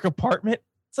New York apartment?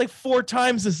 It's like 4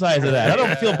 times the size of that. I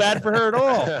don't feel bad for her at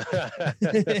all."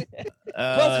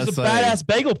 Plus, there's a badass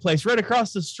bagel place right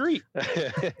across the street.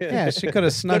 Yeah, she could have Go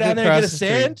snuck down there and across get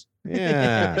a the street.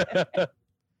 stand. Yeah.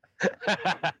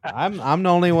 I'm the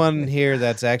only one here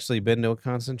that's actually been to a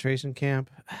concentration camp.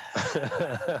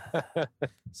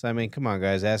 So I mean, come on,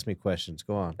 guys, ask me questions.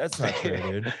 Go on. That's not true,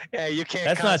 dude. Yeah, you can't.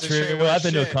 That's not true. concentrate I've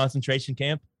been to a shit. concentration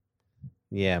camp.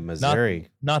 Yeah, Missouri.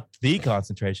 Not the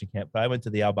concentration camp, but I went to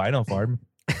the albino farm.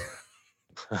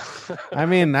 I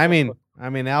mean, That was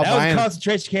a albino.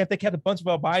 concentration camp. They kept a bunch of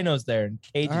albinos there in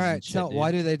cages. All right, and shit, so dude.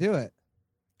 why do they do it?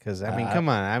 Because I mean, come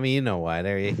on. I mean, you know why?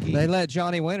 They're icky. They let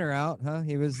Johnny Winter out, huh?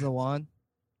 He was the one.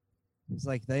 He's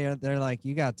like they're like,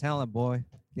 you got talent, boy.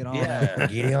 Get on that.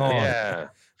 Yeah, get on. Yeah.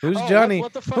 Who's Oh, Johnny?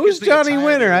 what the fuck Who's is the Johnny attire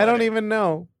Winter? they're I don't wearing? even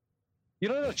know. You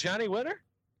don't know Johnny Winter?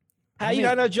 How you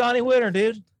not know Johnny Winter,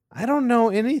 dude? I don't know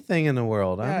anything in the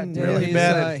world. Yeah, I'm dude, really he's,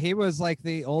 bad at. he was like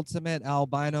the ultimate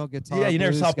albino guitar. Yeah, you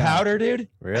never blues saw guy. Powder, dude?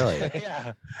 Really?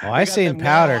 Yeah. Oh, I They got seen them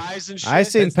narrow Powder. eyes and I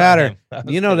shit. seen That's not Powder. him. That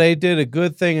was You know, him. they did a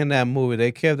good thing in that movie.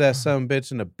 They kept that son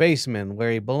bitch in the basement where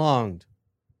he belonged.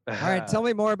 All right, tell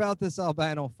me more about this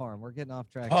albino farm. We're getting off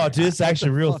track. Oh, here. dude, it's actually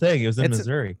a real thing. It was in It's a-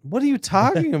 Missouri. What are you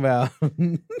talking about?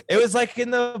 It was like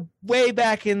in the way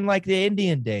back in like the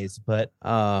Indian days, but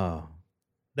Oh,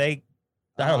 they,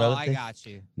 I don't know. Oh, I they- got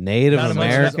you. Native Not a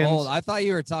bunch of It was Americans. old. I thought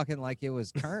you were talking like it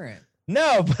was current.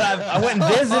 No, but I went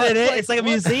and visited it. It's like a What?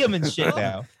 museum and shit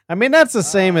now. I mean, that's the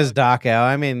same as Dachau.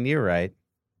 I mean, you're right.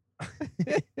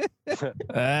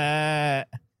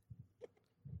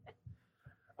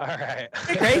 All right.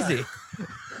 It's crazy.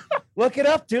 Look it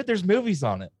up, dude. There's movies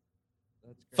on it.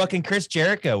 Fucking Chris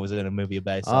Jericho was in a movie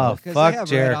about it. Oh, 'Cause they fuck have red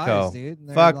Jericho. eyes, dude, and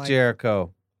they're Fuck like-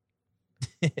 Jericho.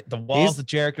 The walls of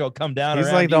Jericho come down. He's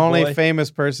around like the you, only boy.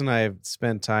 famous person I've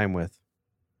spent time with.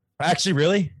 Actually,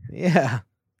 really? Yeah.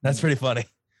 That's pretty funny.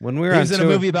 When we were He on was in tour,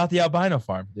 a movie about the albino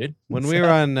farm, dude. when we were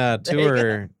on you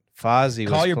tour, Fozzy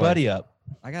Call was your playing. buddy up.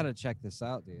 I gotta check this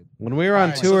out, dude. When we were on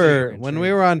Alright, so tour, you're when we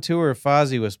intrigued. were on tour,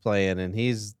 Fozzy was playing, and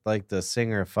he's like the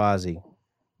singer of Fozzy.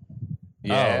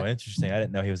 Oh, interesting. I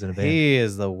didn't know he was in a band. He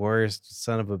is the worst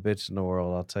son of a bitch in the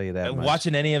world. I'll tell you that much.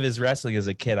 Watching any of his wrestling as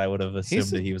a kid, I would have assumed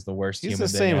He's- that he was the worst He's human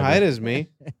the being same ever. height as me.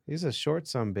 He's a short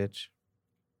son bitch.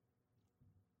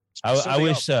 I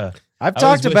wish I've I was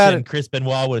talked about wishing it. Chris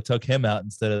Benoit would have took him out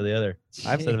instead of the other,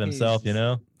 instead of himself. You Jesus.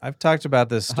 know? I've talked about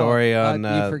this story Oh, on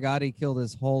you forgot he killed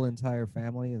his whole entire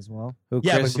family as well. who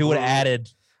Yeah, Chris. but if he would have added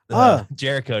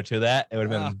Jericho to that, it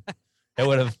would have been it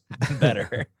would have been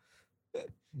better.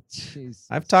 Jeez.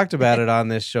 I've talked about it on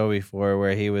this show before,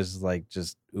 where he was like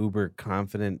just uber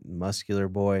confident, muscular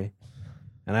boy,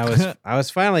 and I was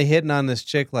finally hitting on this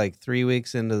chick like 3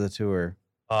 weeks into the tour.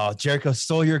 Oh, Jericho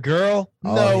stole your girl?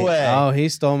 Oh, No he- way. Oh, he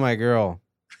stole my girl,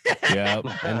 Yep.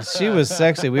 and she was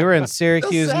sexy. We were in so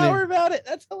Syracuse. sour about it.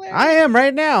 That's hilarious. I am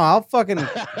right now. I'll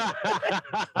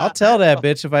tell that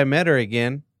bitch if I met her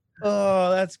again.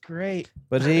 Oh, that's great.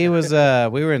 But he was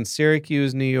we were in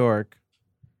Syracuse, New York.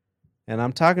 And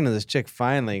I'm talking to this chick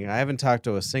finally. I haven't talked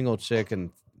to a single chick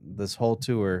in this whole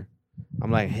tour.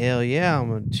 I'm like, hell yeah, I'm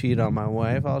gonna cheat on my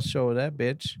wife. I'll show that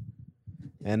bitch.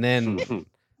 And then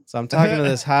so I'm talking to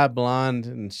this hot blonde,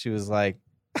 and she was like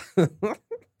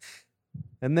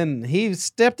and then he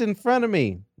stepped in front of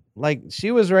me. Like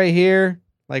she was right here,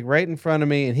 like right in front of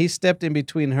me, and he stepped in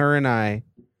between her and I.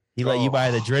 He let you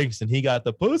buy the drinks and he got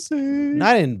the pussy. And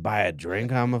I didn't buy a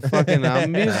drink. I'm a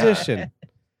musician.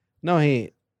 No,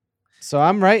 so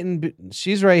I'm right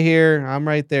she's right here. I'm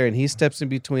right there. And he steps in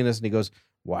between us and he goes,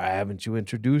 why haven't you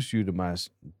introduced you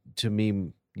to me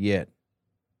yet?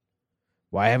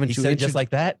 Why haven't He you said it just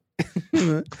like that.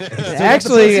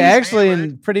 actually, pussy?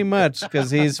 and pretty much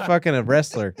because he's fucking a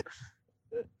wrestler.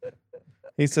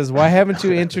 He says, why haven't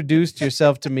you introduced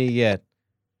yourself to me yet?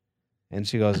 And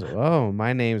she goes, oh,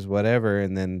 my name's whatever.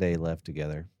 And then they left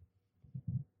together.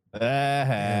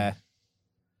 I'm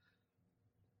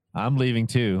leaving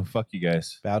too. Fuck you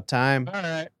guys. About time. All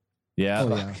right. Yeah.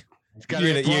 Oh, yeah.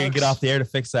 You're gonna get off the air to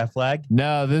fix that flag.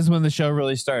 No, this is when the show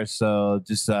really starts. So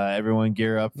just everyone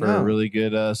gear up for No. a really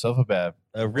good sofa bab.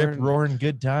 A rip roaring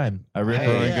good time. A rip Hey,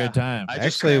 roaring yeah. good time. I just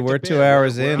Actually, cracked a we're beer. 2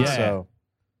 hours We're in, Yeah. so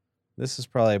this is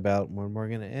probably about when we're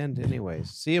going to end anyways.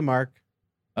 See you, Mark.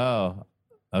 Oh,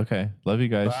 okay. Love you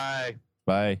guys. Bye.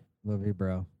 Bye. Love you,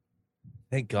 bro.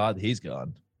 Thank God he's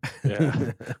gone.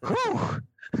 Yeah. Whew.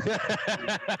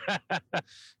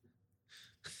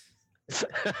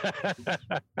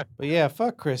 But yeah,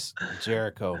 fuck Chris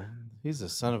Jericho. He's a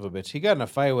son of a bitch. He got in a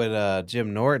fight with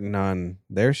Jim Norton on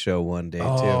their show one day,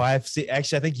 Oh, too. I've seen.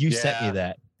 Actually, I think you sent me Yeah.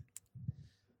 that.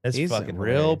 That's He's a fucking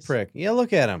real hilarious. prick. Yeah,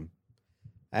 look at him.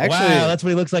 Actually, wow, that's what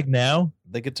he looks like now.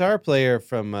 the guitar player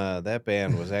from that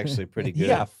band was actually pretty He good.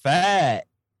 got fat.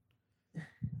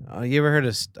 You ever heard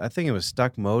of, I think it was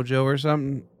Stuck Mojo or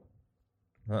something?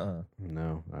 Uh-uh.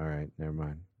 No. All right. Never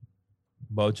mind.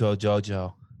 Mojo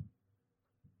Jojo.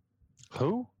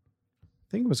 Who? I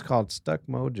think it was called Stuck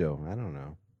Mojo. I don't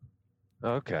know.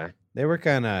 Okay. They were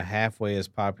kind of halfway as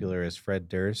popular as Fred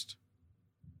Durst.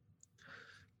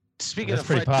 Speaking That's of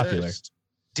pretty Fred popular. Durst,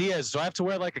 Diaz, do I have to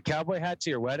wear like a cowboy hat to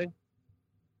your wedding?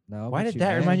 No. Why but did you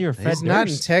that may. remind you of Fred He's not in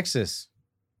Durst? Texas.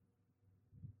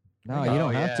 No, you Oh,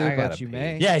 don't have yeah, to, I gotta but you pee.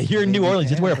 may. Yeah, you're in I mean, New you Orleans.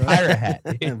 Just can, wear a bro. pirate hat.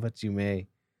 dude. But you may.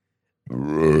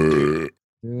 Do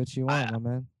what you want, my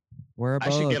man. Wear a I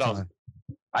should bolo get all- tie.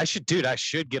 I should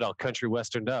get all country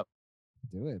westerned up.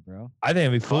 Do it, bro. I think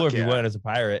it'd be cooler if you yeah. went as a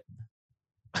pirate.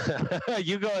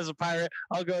 You go as a pirate,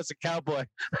 I'll go as a cowboy.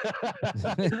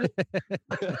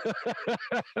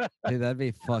 Dude, that'd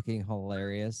be fucking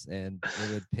hilarious, and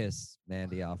it would piss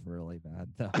Mandy off really bad,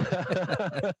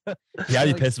 though. Yeah, I'd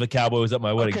be Like- pissed if a cowboy was at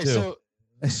my wedding okay, too.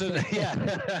 so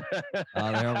yeah.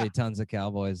 Oh, there'll be tons of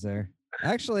cowboys there.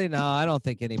 Actually, no, I don't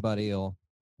think everybody will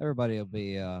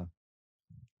be,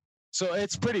 So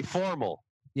it's pretty formal.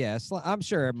 yeah, I'm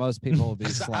sure most people will be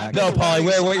So slack. No, I've been to Polly, wear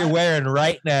weddings- what you're wearing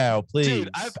right now, please. Dude,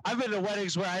 I've been to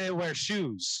weddings where I didn't wear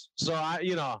shoes. So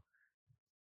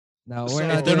No, So- we're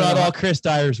not They're doing not a, all Chris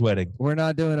Dyer's wedding. we're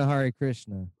not doing a Hare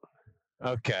Krishna.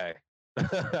 okay.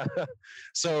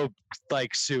 So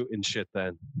like suit and shit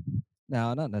then.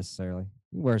 No, not necessarily.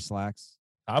 You wear slacks.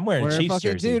 I'm wearing a Wear a Chiefs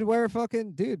fucking jersey.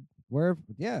 dude.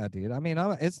 Yeah, dude. I mean,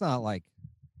 it's not like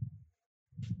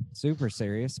super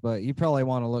serious, but you probably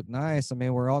want to look nice. I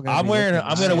mean, we're all gonna. I'm be wearing. looking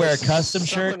I'm gonna wear a nice. custom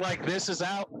Something shirt. like this is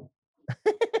out.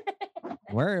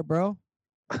 Wear it, bro.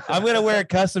 I'm gonna wear a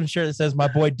custom shirt that says "My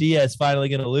boy Diaz finally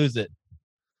gonna lose it."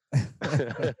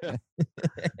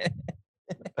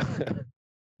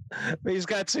 But he's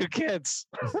got 2 kids.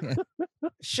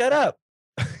 Shut up.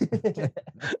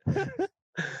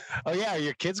 Oh yeah, are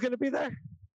your kids gonna be there?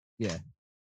 Yeah.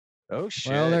 Oh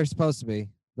shit. Well, they're supposed to be.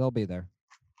 They'll be there.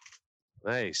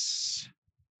 Nice.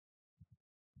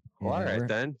 Well, Yeah, all right we're-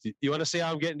 then. You want to see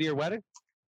how I'm getting to your wedding?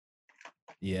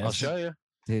 Yes. I'll show you.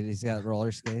 Dude, he's got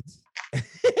roller skates.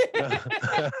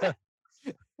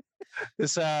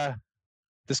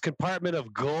 This compartment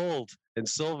of gold and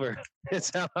silver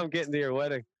is how I'm getting to your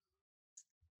wedding.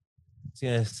 He's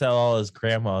gonna sell all his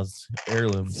grandma's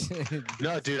heirlooms.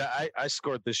 No, dude, I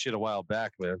scored this shit a while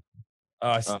back, man.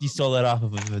 Oh, you stole that off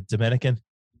of a Dominican.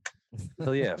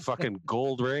 Hell yeah, fucking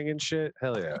gold ring and shit.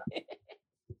 Hell yeah.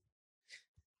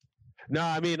 No,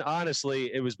 I mean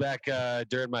honestly, it was back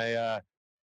during my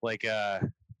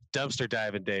dumpster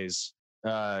diving days.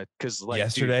 Cause like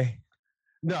Yesterday.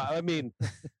 No, I mean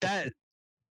that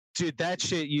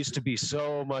shit used to be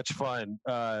so much fun.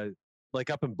 Like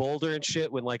up in Boulder and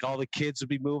shit, when like all the kids would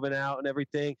be moving out and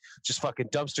everything, just fucking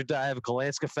dumpster dive.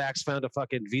 Galanska Fax found a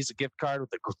fucking Visa gift card with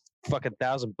a fucking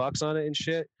 $1,000 on it and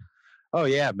shit. Oh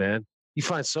yeah, man, you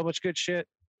find so much good shit.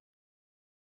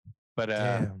 But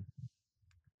Damn.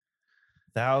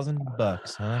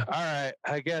 $1,000, huh? all right,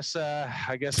 I guess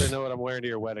I know what I'm wearing to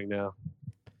your wedding now.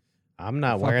 I'm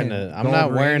not wearing Fucking the. I'm gold not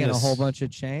ring wearing and a this. whole bunch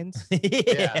of chains.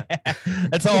 Yeah.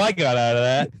 That's all I got out of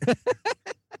that.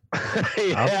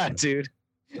 Yeah, dude.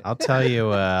 I'll tell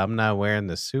you, I'm not wearing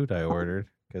the suit I ordered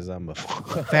because I'm a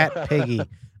fat piggy.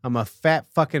 I'm a fat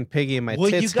fucking piggy, and my Well,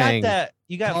 you tits got hang. that.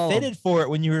 You got Oh. fitted for it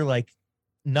when you were like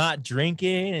not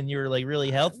drinking and you were like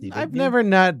really healthy. I've didn't you? never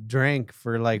not drank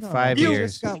for like No, 5 you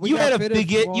years. just got- we You got had a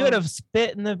fitted you had a for-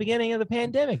 spit in the beginning of the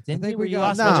pandemic, I didn't think you? Where we you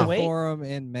got lost a bunch No. of weight. for him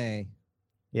in May.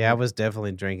 Yeah, I was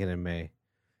definitely drinking in May.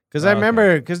 Because Oh, I okay.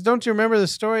 remember, because don't you remember the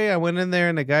story? I went in there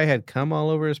and the guy had cum all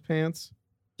over his pants.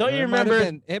 Don't you It might have remember?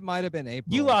 been- It might have been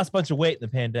April. You lost a bunch of weight in the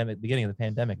pandemic, beginning of the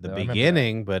pandemic. The though. I remember that.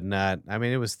 beginning, but not. I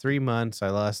mean, it was 3 months. I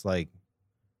lost like,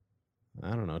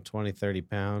 I don't know, 20, 30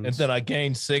 pounds. And then I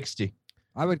gained 60.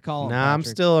 I would call him. Nah, I'm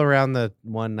Patrick. still around the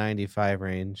 195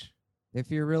 range.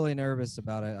 If you're really nervous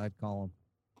about it, I'd call him.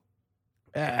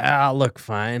 I'll look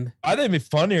fine. I think it'd be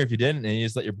funnier if you didn't and you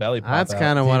just let your belly pop That's out.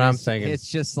 kind of Dude, what I'm it's- thinking. It's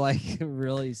just like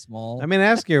really small. I mean,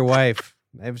 ask your wife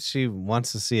if she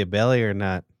wants to see a belly or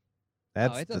not.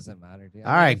 That's no, it the- doesn't matter, dude.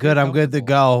 all right. Good. I'm good to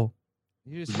go.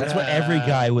 You just That's what every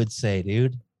guy would say,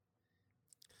 dude.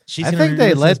 She's I gonna think they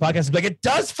re-listen to let- this podcast and be like, it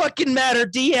does fucking matter,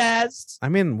 Diaz. I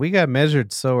mean, we got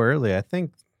measured so early. I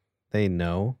think they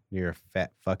know you're a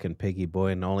fat fucking piggy boy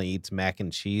and only eats mac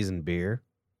and cheese and beer.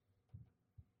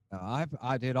 No,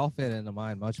 I did. I'll fit into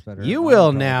mine much better. You Mine will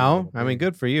probably now. will I mean, be.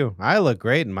 good for you. I look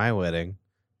great in my wedding.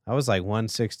 I was like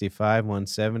 165,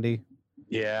 170.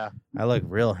 Yeah. I look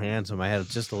real handsome. I had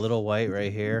just a little white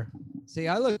right here. See,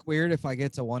 I look weird if I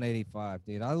get to 185,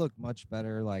 dude. I look much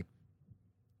better like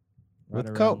right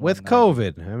With around with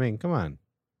 190. COVID. I mean, come on.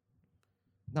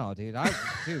 No, dude. I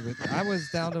was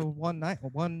down to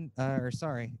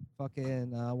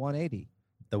 180.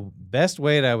 The best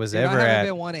weight I was Dude, ever I haven't at.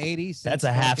 been 180 since That's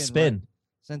a half fucking, spin.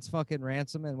 since fucking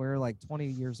ransom, and we were like 20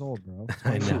 years old, bro.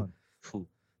 I know. 21.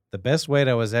 The best weight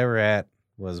I was ever at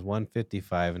was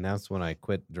 155, and that's when I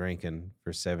quit drinking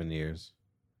for 7 years.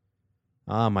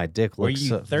 Oh, my dick Were looks you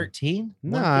so. 13?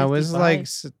 No, it was like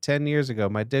 155? 10 years ago.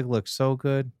 My dick looked so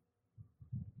good.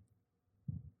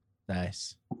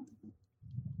 Nice.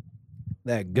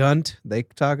 That gunt they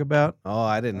talk about. Oh,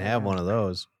 I didn't Oh, have yeah. one of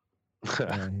those.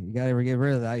 Yeah, you gotta get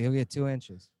rid of that. You'll get 2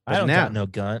 inches. I But don't now- got no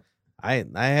gun. I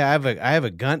have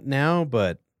a gunt now,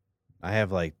 but I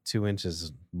have like 2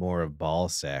 inches more of ball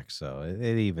sack, so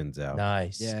it evens out.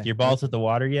 Nice. Yeah. Your balls hit the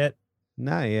water yet?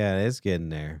 Not yet. It's getting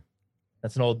there.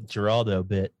 That's an old Geraldo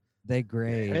bit. They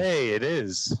grade. Hey, it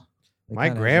is. They My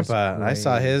kinda grandpa, just I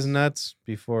saw his grade. nuts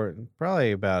before,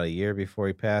 probably about a year before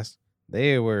he passed.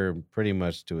 They were pretty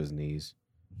much to his knees.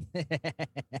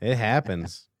 It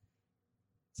happens.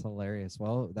 It's hilarious.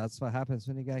 Well, that's what happens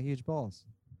when you got huge balls.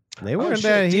 They Oh, weren't shit,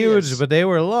 that huge, Diaz. but they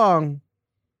were long.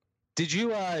 Did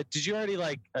you already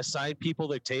like assign people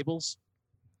their tables?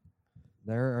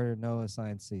 There are no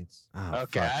assigned seats. Oh,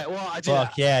 Okay. fuck.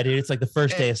 Fuck yeah, dude. It's like the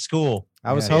first day of school.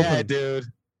 I was Yeah. hoping. Yeah, dude.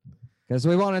 Because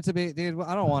we want it to be, dude.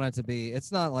 I don't want it to be.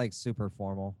 It's not like super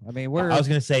formal. I mean, we're I was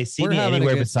gonna say, see we're me having a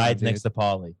anywhere good besides time, next to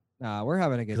Paulie, we're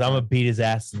having a good. because I'm gonna time. beat his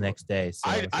ass the next day. So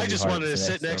it's I gonna be just hard wanted to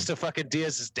sit to next to fucking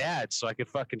Diaz's dad so I could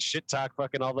fucking shit talk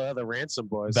fucking all the other ransom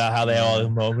boys. about how they all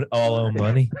owe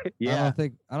money. I Yeah.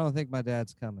 don't think my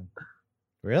dad's coming.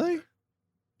 Really?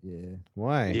 Yeah,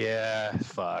 Why? Yeah,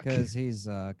 fuck. because he's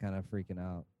kind of freaking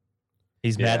out.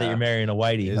 He's mad that Yeah. you're marrying a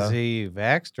whitey, Is huh? he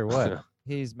vaxxed or what?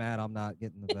 He's mad I'm not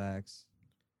getting the vax.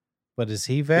 But is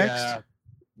he vaxxed? Yeah.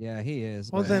 Yeah, he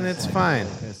is. Well, but then he's, it's like, fine.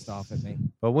 really pissed off at me.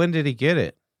 But when did he get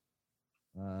it?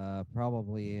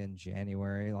 Probably in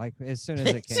January, like as soon as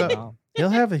it came So- out. He'll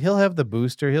have the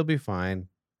booster. He'll be fine.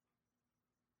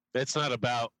 It's not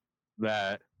about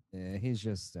that. Yeah, he's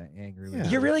just angry. Yeah. With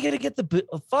me. You're really gonna get the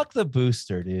fuck the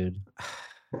booster, dude.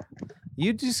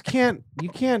 You just can't. You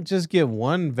can't just get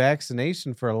one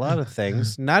vaccination for a lot of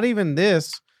things. Not even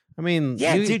this. I mean,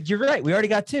 Yeah, you- dude, you're right. We already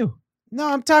got 2. No,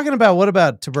 I'm talking about what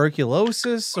about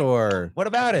tuberculosis or What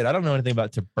about it? I don't know anything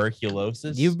about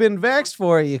tuberculosis. you've been vaxxed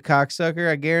for it, you cocksucker.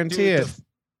 I guarantee Dude, it.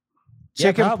 Yeah,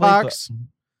 Chicken probably, but- pox,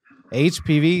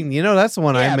 HPV. You know that's the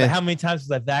one Yeah, I but meant. how many times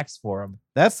was I vaxxed for him?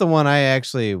 That's the one I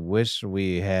actually wish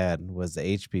we had was the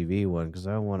HPV one because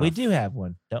I want We to do have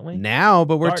one, don't we? now,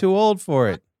 but we're Dart- too old for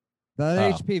it. That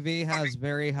Oh. HPV has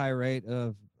very high rate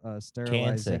of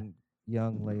sterilizing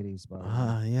young ladies. By the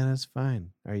way. Yeah, that's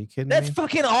fine. Are you kidding That's me?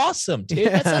 fucking awesome, dude.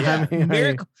 Yeah, That's a I mean,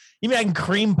 miracle. You mean I can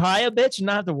cream pie a bitch and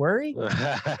not have to worry?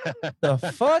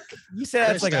 The fuck? You say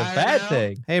that's like a Chris Dyer bad now?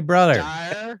 thing. Hey, brother,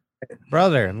 Dyer?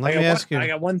 brother, let me ask you. I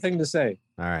got one thing to say.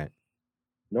 All right.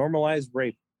 Normalize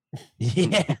rape.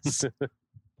 Yes.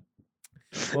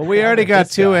 Well, we already got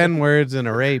This 2 guy. N words and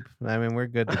a rape. I mean, we're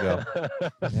good to go.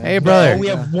 Yeah. Hey, brother. No, we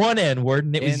have one N word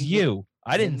and it was In- you.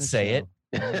 I in didn't the say it.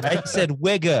 show. I said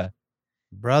wigga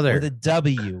Brother, with a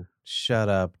W. shut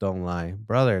up. Don't lie.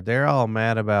 Brother, they're all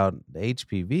mad about the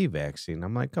HPV vaccine.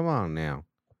 I'm like, come on now.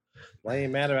 Why are you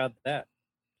mad about that?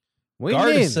 What do you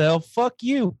mean? Gardasil, fuck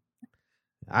you.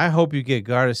 I hope you get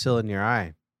Gardasil in your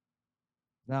eye.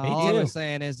 No, Me all I too. was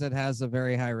saying is it has a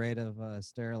very high rate of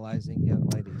sterilizing young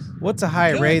ladies. What's a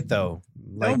high Good. rate, though?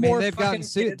 No I Like, mean, more they've gotten fucking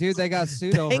sued, kids. dude. They got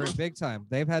sued over Thank- it big time.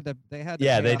 They had to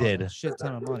Yeah, pay they out did. a shit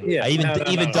ton of money. Yeah, Even no.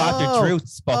 Dr. Oh. Drew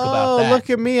spoke oh, about that. look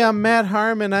at me. I'm Matt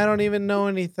Harmon. I don't even know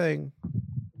anything.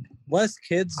 Less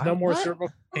kids, no more What? cervical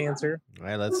cancer. All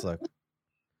right, let's look.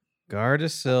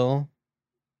 Gardasil.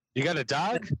 You got a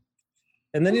dog?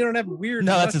 And then you don't have weird.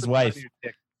 No, that's his mushrooms wife. on your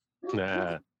dick.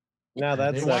 Nah. No,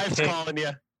 that's Your wife's kink. calling you.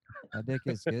 My dick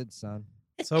is good, son.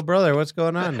 So, brother, what's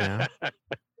going on now?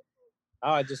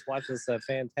 Oh, I just watched this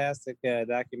fantastic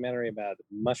documentary about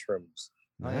mushrooms.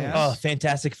 Oh, yeah? Oh,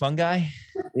 fantastic fungi.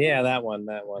 Yeah, that one.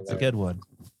 That's a good one.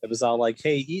 It was all like,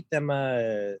 hey, eat them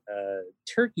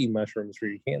turkey mushrooms for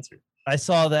your cancer. I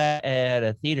saw that at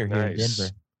a theater here in Nice.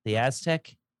 Denver. The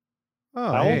Aztec. Oh,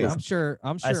 How hey. old I'm sure.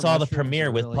 I sure saw the mushrooms premiere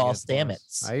are with really Paul good for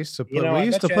us. I Stamets. used to play. You know, we I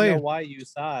used bet to you I know play. why you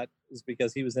saw it is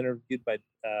because he was interviewed by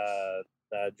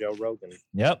Joe Rogan.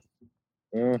 Yep.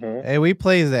 Mm-hmm. Hey, we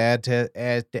play the ad.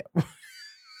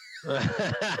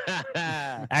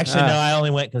 Actually, no, I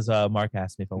only went because Mark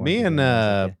asked me if I wanted Me to and go,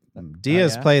 I was like,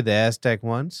 Diaz yeah? played the Aztec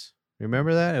once.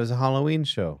 Remember that? It was a Halloween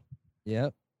show.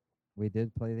 Yep, we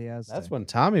did play the Aztec. That's when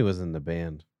Tommy was in the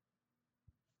band.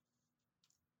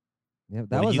 Yep,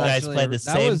 that Well, was you guys actually played a- the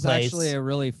that same was actually place. a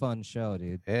really fun show,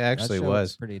 dude. It actually that show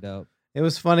was. pretty dope. It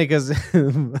was funny because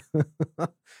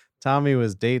Tommy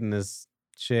was dating this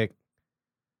chick.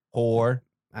 Whore.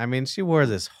 I mean, she wore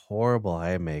this horrible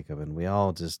eye makeup, and we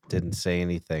all just didn't say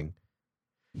anything.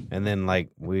 And then, like,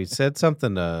 we said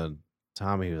something to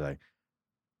Tommy. He was like,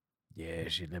 "Yeah,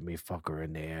 she let me fuck her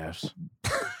in the ass."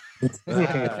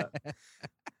 Yeah,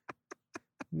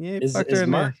 he Is, fucked her is, in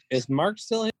Mark, is Mark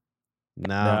still here? there.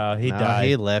 No, he He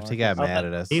died. left. He got Marcus. mad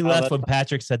at us. He Oh, left that's when fine.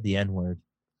 Patrick said the N word.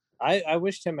 I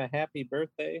wished him a happy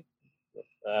birthday.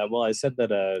 Well, I said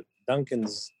that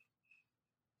Duncan's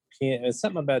it's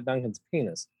something about Duncan's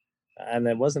penis, and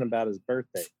it wasn't about his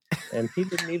birthday. And he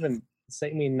didn't even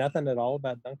say me nothing at all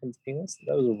about Duncan's penis.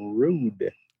 That was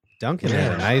rude. Duncan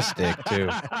had a nice dick too.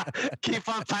 Keep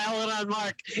on piling on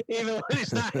Mark, even when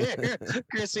he's not here.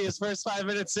 Chrissy, his first 5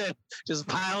 minutes in, just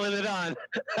piling it on.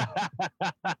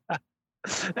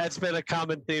 That's been a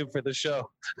common theme for the show.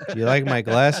 You like my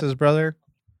glasses, brother?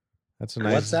 That's a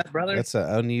nice. What's that, brother? That's an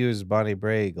unused Bonnie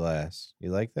Bray glass. You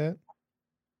like that?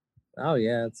 Oh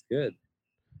yeah, it's good.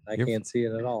 I You're- can't see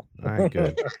it at all. All right,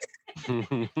 good.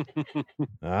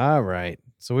 All right.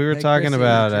 So we were Hey, talking Chrissy, you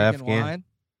about drinking Afghan. wine?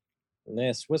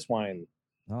 Yeah, Swiss wine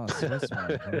Oh, Swiss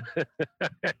wine. huh?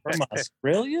 from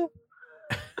Australia.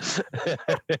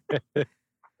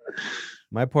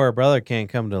 My poor brother can't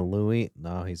come to Louis.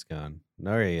 No, he's gone.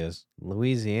 There he is.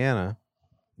 Louisiana.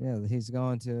 Yeah, he's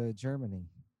going to Germany.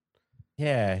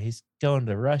 Yeah, he's going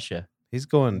to Russia. He's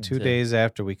going That's 2 it. days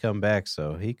after we come back,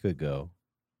 so he could go.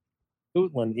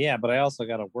 Putin, yeah, but I also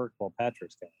got to work while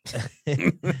Patrick's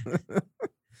gone.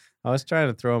 I was trying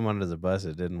to throw him under the bus.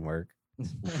 It didn't work.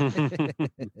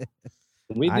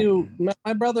 We do.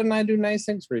 My brother and I do nice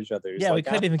things for each other. He's Yeah, we like,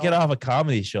 couldn't even get off a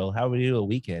comedy show. How would we do a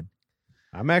weekend?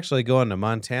 I'm actually going to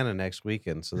Montana next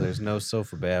weekend, so there's no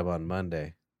Sofa Bab on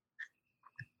Monday.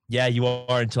 Yeah, you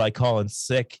are until I call in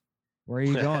sick. Where are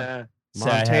you going? Say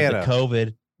I have the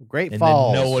COVID, Great and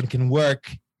Falls. then no one can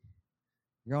work.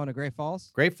 You're going to Great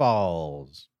Falls? Great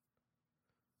Falls.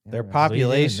 Their Yeah,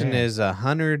 population there? is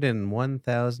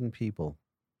 101,000 people.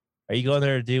 Are you going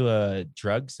there to do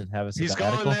drugs and have a He's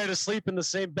sabbatical? going there to sleep in the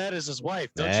same bed as his wife.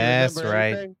 Don't That's you remember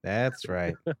right. anything? That's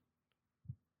right.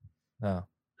 Oh.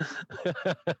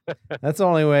 That's the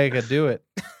only way I could do it.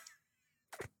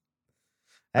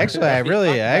 Actually, I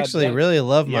really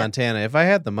love Yeah. Montana. If I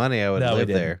had the money, I would No, we live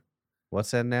didn't. there.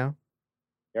 What's that now?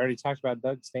 You already talked about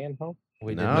Doug Stanhope.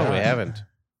 We did No, not. we haven't.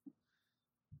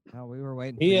 No, we were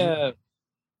waiting.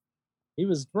 He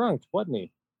was drunk, wasn't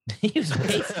he? He was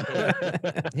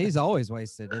wasted. He's always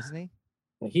wasted, isn't he?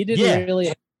 He didn't Yeah.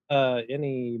 really have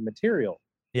any material.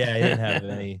 Yeah, he didn't have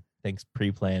any things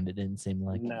pre-planned. It didn't seem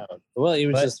like. No. Well, he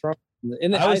was But just drunk.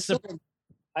 And I was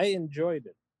I enjoyed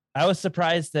it. I was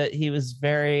surprised that he was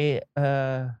very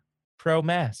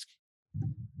pro-mask.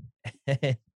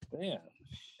 Yeah.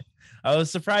 I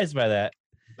was surprised by that.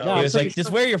 No, He I'm was pretty like, "Just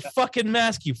sure- wear your fucking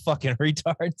mask, you fucking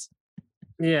retards."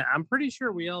 Yeah, I'm pretty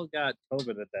sure we all got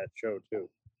COVID at that show too.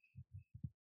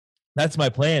 That's my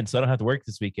plan, so I don't have to work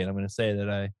this weekend. I'm going to say that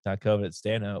I got COVID at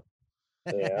Stanhope.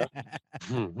 Yeah.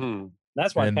 Mhm.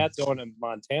 That's why And- Pat's going to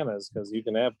Montana is because you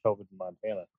can have COVID in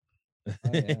Montana.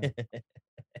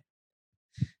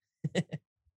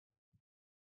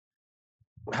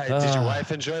 Hey, did your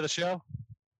wife enjoy the show?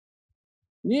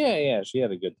 Yeah, she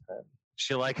had a good time.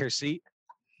 She like her seat?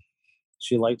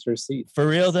 She liked her seat. For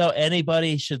real though,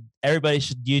 everybody should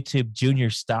YouTube Junior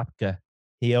Stopka.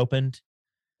 He opened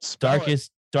Spell it.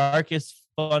 darkest,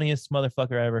 funniest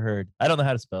motherfucker I ever heard. I don't know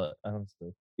how to spell it.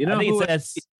 Honestly, You know I think who? it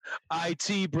says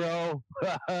IT, bro.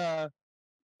 What's You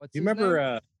his remember?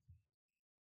 name?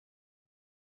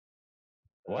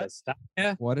 What?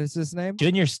 What is his name?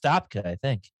 Junior Stopka. I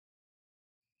think.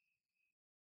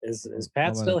 Is I'm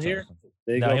Pat gonna still try here? to find it.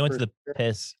 Did No, go he went to for the sure?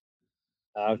 piss.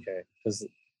 Okay, because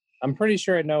I'm pretty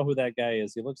sure I know who that guy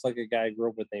is. He looks like a guy I grew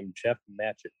up with named Jeff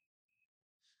Matchett.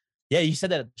 Yeah, you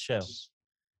said that at the show.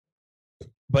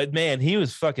 But man, he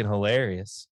was fucking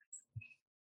hilarious.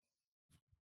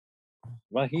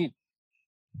 Well,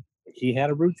 he had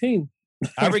a routine.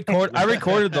 I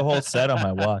recorded the whole set on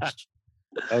my watch.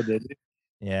 Oh, did you?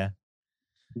 Yeah.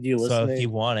 Did you So listen? if you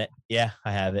want it, yeah,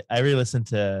 I have it. I re-listened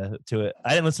to it. I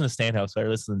didn't listen to Stanhope, so I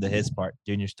listened to his part,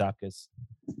 Junior Stopka's.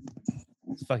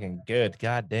 It's fucking good.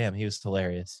 God damn, he was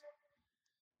hilarious.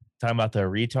 Talking about the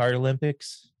retard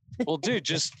Olympics. Well, dude,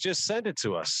 just send it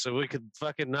to us so we could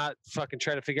fucking not fucking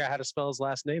try to figure out how to spell his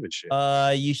last name and shit.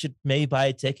 You should maybe buy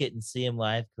a ticket and see him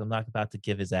live because I'm not about to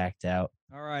give his act out.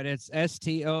 All right, it's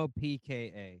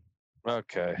Stopka.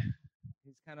 Okay.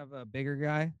 He's kind of a bigger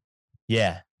guy.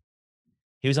 Yeah.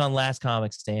 He was on Last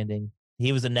Comic Standing.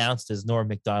 He was announced as Norm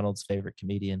Macdonald's favorite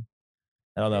comedian.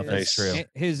 I don't know if that's His- true.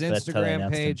 His That's how they Instagram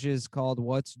announced him. page is called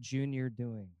 "What's Junior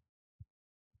Doing."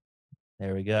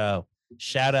 There we go.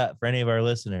 Shout out for any of our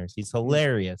listeners. He's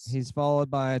hilarious. He's followed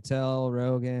by Attell,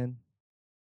 Rogan.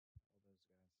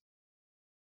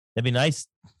 That'd be nice.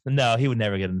 No, he would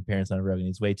never get an appearance on Rogan.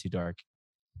 He's way too dark.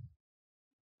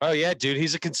 Oh yeah, dude,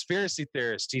 he's a conspiracy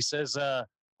theorist. He says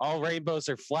all rainbows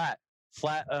are flat.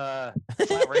 Flat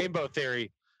rainbow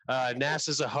theory.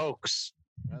 NASA's a hoax.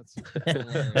 That's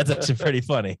That's actually pretty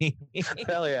funny.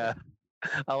 Hell yeah.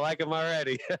 I like him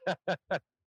already.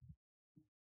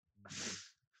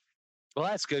 Well,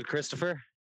 that's good, Christopher.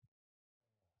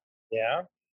 Yeah.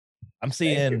 I'm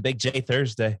seeing Big J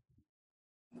Thursday.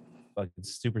 Fucking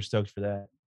super stoked for that.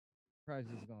 surprised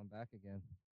he's going back again.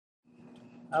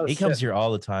 Oh, He comes shit. here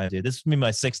all the time, dude. This is me my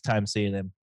 6th time seeing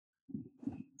him.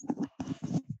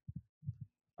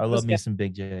 I love This me guy- some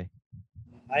Big J.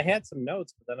 I had some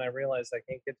notes, but then I realized I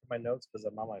can't get to my notes because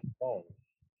I'm on my phone.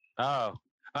 Oh,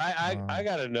 I Oh.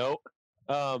 got a note.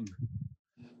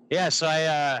 Yeah, so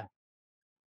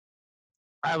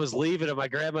I was leaving and my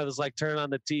grandmother's like, turn on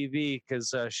the TV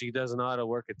because she doesn't know how to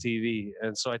work a TV.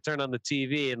 And so I turned on the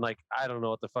TV and like, I don't know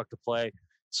what the fuck to play.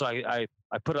 So I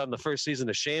put on the first season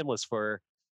of Shameless for her.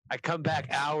 I come back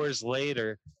hours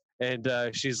later and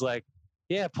she's like,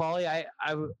 yeah, Paulie,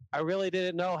 I really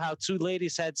didn't know how two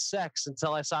ladies had sex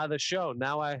until I saw the show.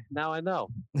 Now I know.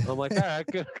 I'm like, all right,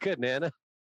 good, Nana.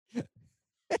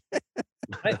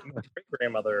 My great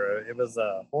grandmother, it was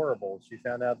horrible. She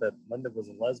found out that Linda was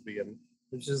a lesbian.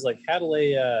 And she's like, how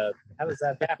does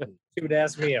that happen? She would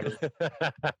ask me. I was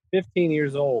 15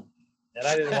 years old, and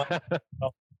I didn't want.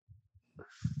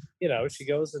 You know, she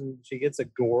goes and she gets a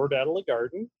gourd out of the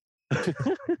garden.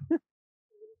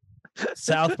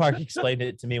 South Park explained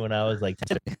it to me when I was like,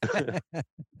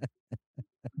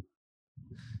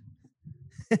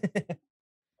 It's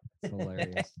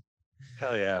hilarious.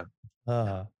 Hell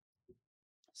yeah.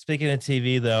 Speaking of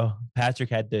TV, though, Patrick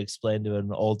had to explain to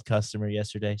an old customer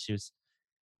yesterday. He was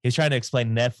trying to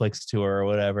explain Netflix to her or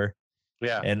whatever,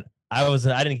 Yeah. and I was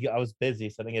busy,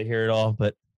 so I didn't get to hear it all.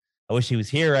 But I wish he was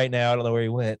here right now. I don't know where he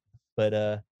went,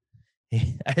 but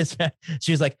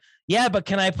she was like, "Yeah, but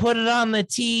can I put it on the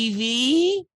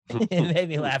TV?" It made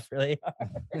me laugh really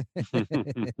hard.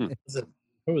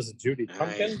 Who was it? Judy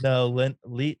Pumpkin? No, Linda?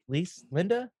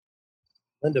 Linda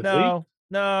Bleak?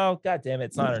 No, god damn it,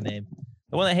 it's not her name.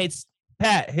 The one that hates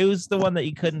Pat. Who's the one that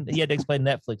you had to explain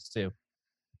Netflix to?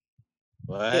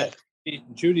 What?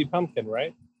 Judy Pumpkin,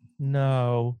 right?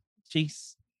 No, she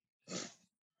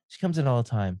comes in all the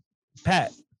time.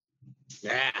 Pat,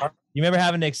 Yeah. you remember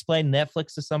having to explain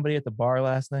Netflix to somebody at the bar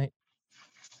last night?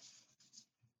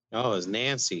 Oh, it's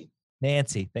Nancy.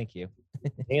 Nancy, thank you.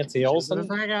 Nancy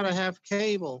Olsen? I gotta have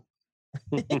cable.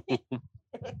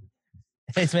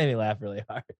 It's made me laugh really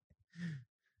hard.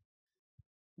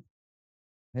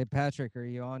 Hey Patrick, are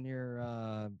you on your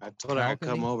I told her I'd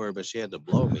come balcony? over, but she had to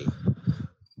blow me.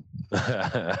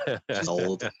 She's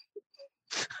old.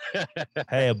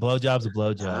 Hey, a blowjob's a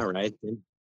blowjob. All right, then.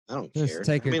 I don't Just care.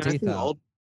 take your I teeth think out.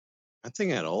 I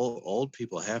think that old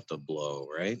people have to blow,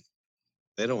 right?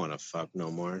 They don't want to fuck no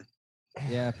more.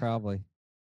 Yeah, probably.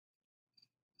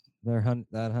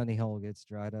 That honey hole gets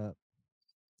dried up.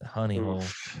 The honey hole.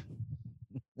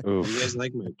 You guys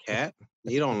like my cat?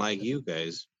 He don't like you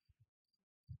guys.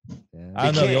 Yeah. I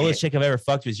don't know. The oldest chick I've ever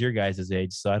fucked was your guys'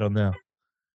 age, so I don't know.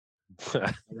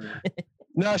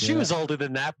 No, she Yeah. was older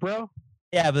than that, bro.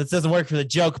 Yeah, but this doesn't work for the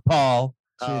joke, Paul.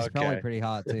 She was probably okay. pretty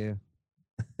hot too.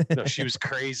 No, she was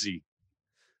crazy.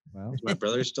 Well, Is my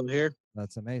brother still here?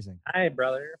 that's amazing. Hi,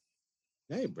 brother.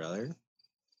 Hey, brother.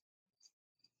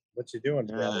 What you doing,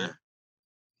 brother?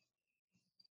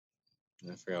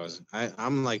 I forgot.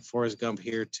 I'm like Forrest Gump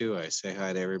here too. I say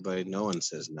hi to everybody. No one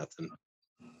says nothing.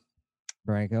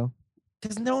 Branko.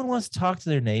 Because no one wants to talk to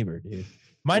their neighbor, dude.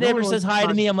 My No neighbor one says wants to hi to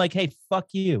talk- me. I'm like, hey, fuck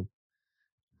you.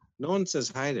 No one says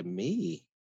hi to me.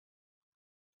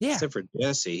 Yeah. Except for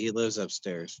Jesse. He lives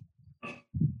upstairs.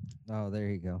 Oh, there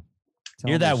you go. Tell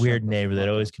You're him to that shut weird the neighbor that fuck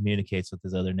always up. communicates with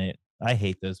his other neighbor. I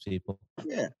hate those people.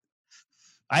 Yeah.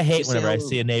 I hate You say whenever I hello.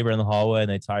 see a neighbor in the hallway and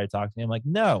they try to talk to me. I'm like,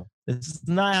 no, this is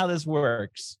not how this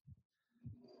works.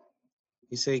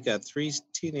 He said he got 3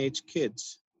 teenage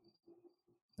kids.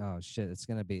 Oh shit! It's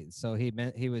gonna be. So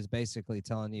he was basically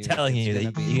telling you. Telling it's you that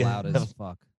gonna be you- loud as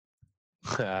fuck.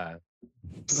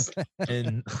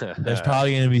 And there's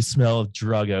probably going to be smell of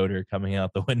drug odor coming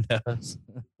out the windows.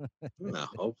 No,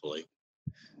 hopefully.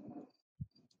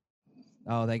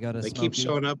 Oh, they go to. They keep Smoky?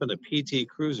 showing up in a PT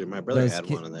Cruiser. My brother had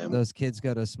one of them. Those kids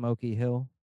go to Smoky Hill.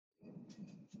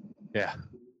 Yeah.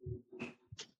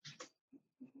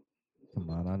 Come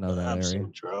on, I know that I'm area.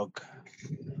 so drunk.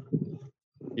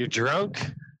 You're drunk?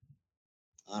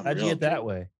 I'm How'd you real get that drunk.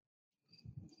 way?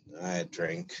 I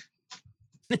drank.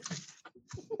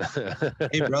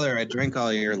 Hey, brother, I drank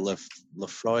all your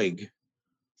Lafroig.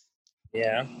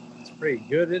 Yeah, it's pretty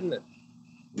good, isn't it?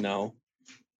 No,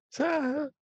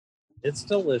 It's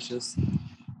delicious.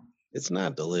 it's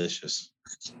not delicious.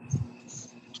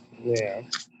 Yeah.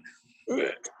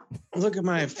 Look at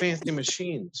my fancy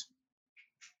machines.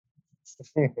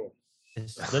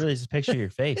 It's literally just a picture of your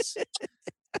face.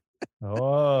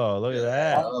 Oh, look at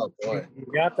that. Oh, boy. You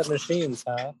got the machines,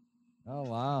 huh? Oh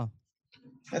wow.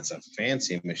 That's a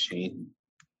fancy machine.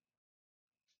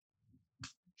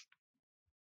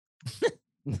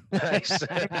 Nice.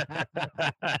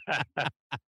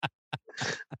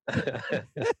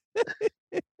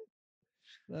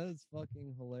 That's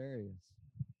fucking hilarious.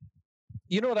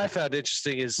 You know what I found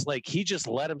interesting is like he just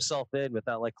let himself in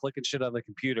without like clicking shit on the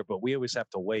computer, but we always have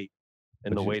to wait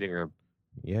in But the you- waiting room.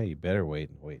 Yeah, you better wait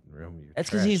in the waiting room. You're That's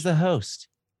because he's the host.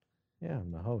 Yeah,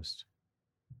 I'm the host.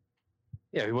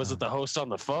 Yeah, he wasn't the host on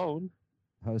the phone.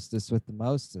 Hostess with the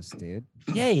mostest, dude.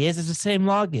 Yeah, he is. It's the same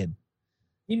login.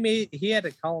 He had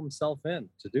to call himself in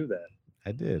to do that.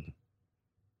 I did.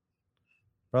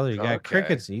 Brother, you got Okay.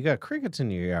 crickets. You got crickets in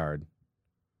your yard.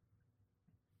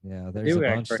 Yeah, there's do a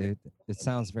got bunch, cricket. dude. It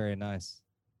sounds very nice.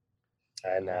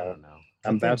 I I know. don't know.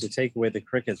 I'm about to take away the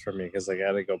crickets from you because I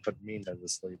got to go put Mina to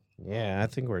sleep. Yeah, I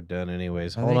think we're done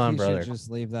anyways. I Hold think on, you brother. should just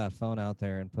leave that phone out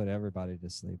there and put everybody to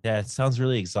sleep. Yeah, it sounds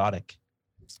really exotic.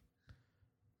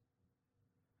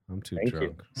 I'm too Thank you.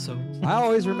 drunk. So I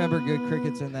always remember good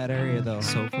crickets in that area, though.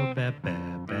 sofa bab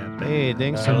bab bab. bab. Hey,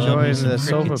 thanks for I love me joining some the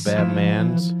Sofa crickets. Bab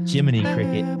Mans. Jiminy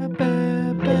Cricket.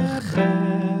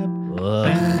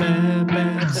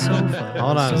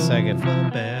 Hold on a second.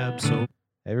 So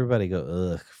Everybody go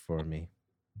ugh for me.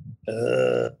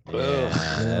 Ugh. Yeah,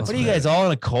 that's What are you better. guys all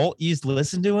in a cult? You just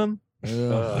listen to him? Ugh.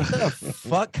 What the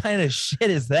fuck kind of shit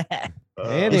is that? He's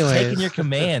Anyways, taking your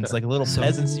commands like little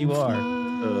peasants you are.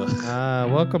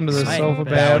 welcome to the I Sofa ain't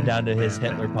bowing Bab down to his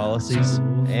Hitler policies.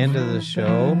 end of the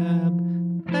show.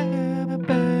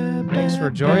 Thanks for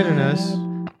joining us.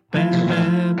 Go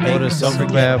to Hey, don't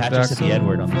forget Patrick said the sofabab.com.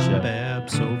 N-word on the show.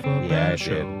 Yeah, I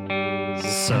did.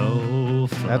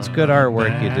 That's good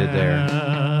artwork you did there.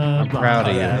 I'm proud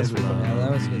of you. Yeah,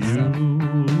 that was good stuff.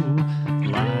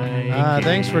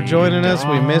 Thanks for joining us.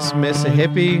 We miss Miss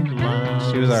Hippie.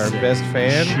 She was our best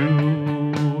fan.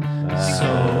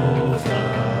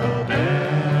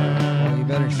 Well, you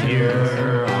better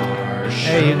share.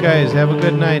 Hey, you guys, have a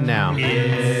good night now.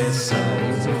 It's so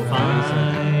fun.